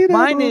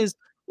 Mine is,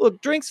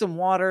 look, drink some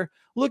water.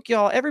 Look,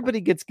 y'all, everybody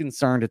gets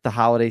concerned at the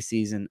holiday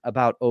season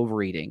about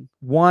overeating.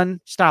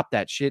 One, stop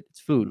that shit. It's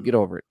food. Get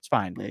over it. It's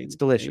fine. It's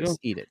delicious.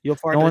 Eat it.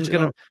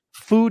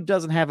 Food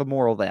doesn't have a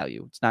moral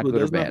value. It's not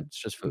good or bad. It's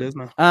just food.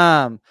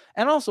 And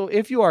also,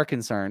 if you are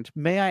concerned,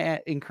 may I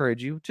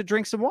encourage you to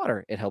drink some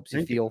water. It helps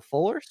you feel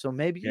fuller. So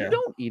maybe you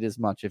don't eat as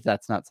much if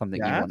that's not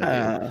something you want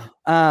to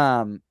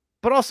do.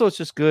 But also, it's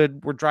just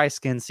good. We're dry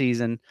skin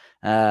season.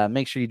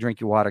 Make sure you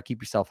drink your water.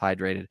 Keep yourself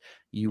hydrated.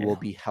 You will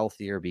be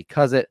healthier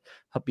because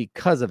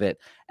of it.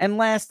 And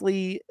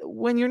lastly,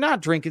 when you're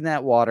not drinking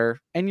that water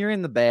and you're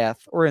in the bath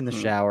or in the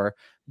shower,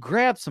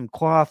 grab some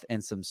cloth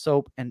and some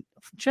soap. And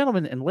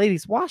gentlemen and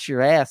ladies, wash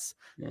your ass.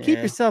 Keep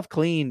yourself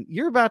clean.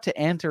 You're about to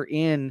enter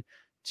into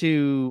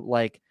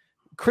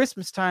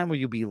Christmas time where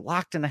you'll be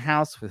locked in a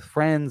house with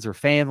friends or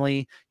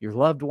family, your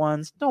loved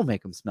ones. Don't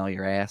make them smell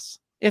your ass.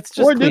 It's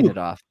just clean it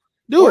off.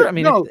 Do it. I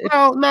mean, no.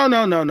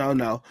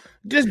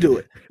 Just do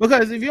it.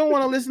 Because if you don't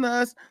want to listen to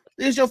us,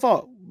 it's your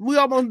fault. We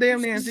almost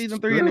damn near in season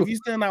 3, and if you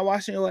still not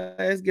washing your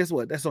ass, guess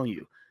what? That's on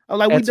you. I'm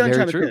like, we done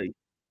trying to tell you.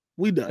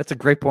 We done. That's a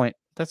great point.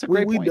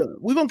 We done.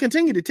 We're gonna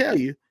continue to tell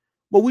you,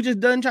 but we just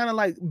done trying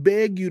to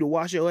beg you to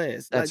wash your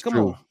ass. That's come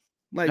true. on.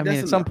 I mean,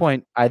 at some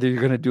point, either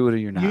you're gonna do it or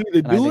you're not. You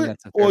either do it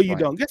or you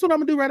don't. Guess what I'm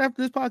gonna do right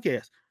after this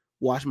podcast?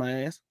 Wash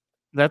my ass.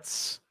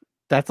 That's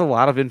a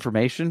lot of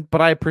information, but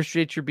I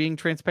appreciate you being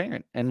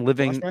transparent and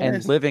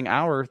living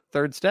our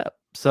third step.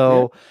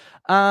 So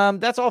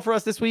that's all for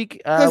us this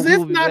week. Because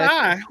if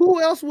not who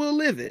else will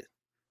live it?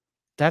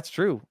 That's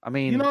true. I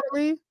mean, you know what I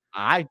mean?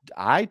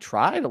 I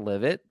try to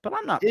live it, but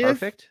I'm not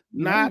perfect.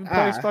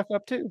 Players fuck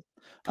up too.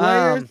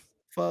 Players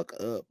fuck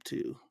up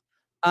too.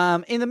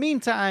 In the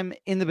meantime,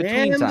 in the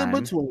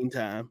between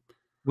time,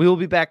 we will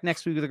be back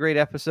next week with a great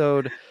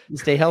episode.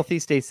 Stay healthy,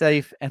 stay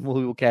safe, and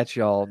we will catch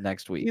y'all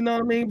next week. You know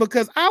what I mean?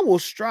 Because I will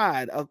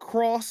stride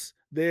across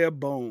their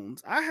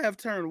bones. I have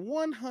turned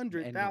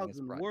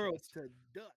 100,000 worlds to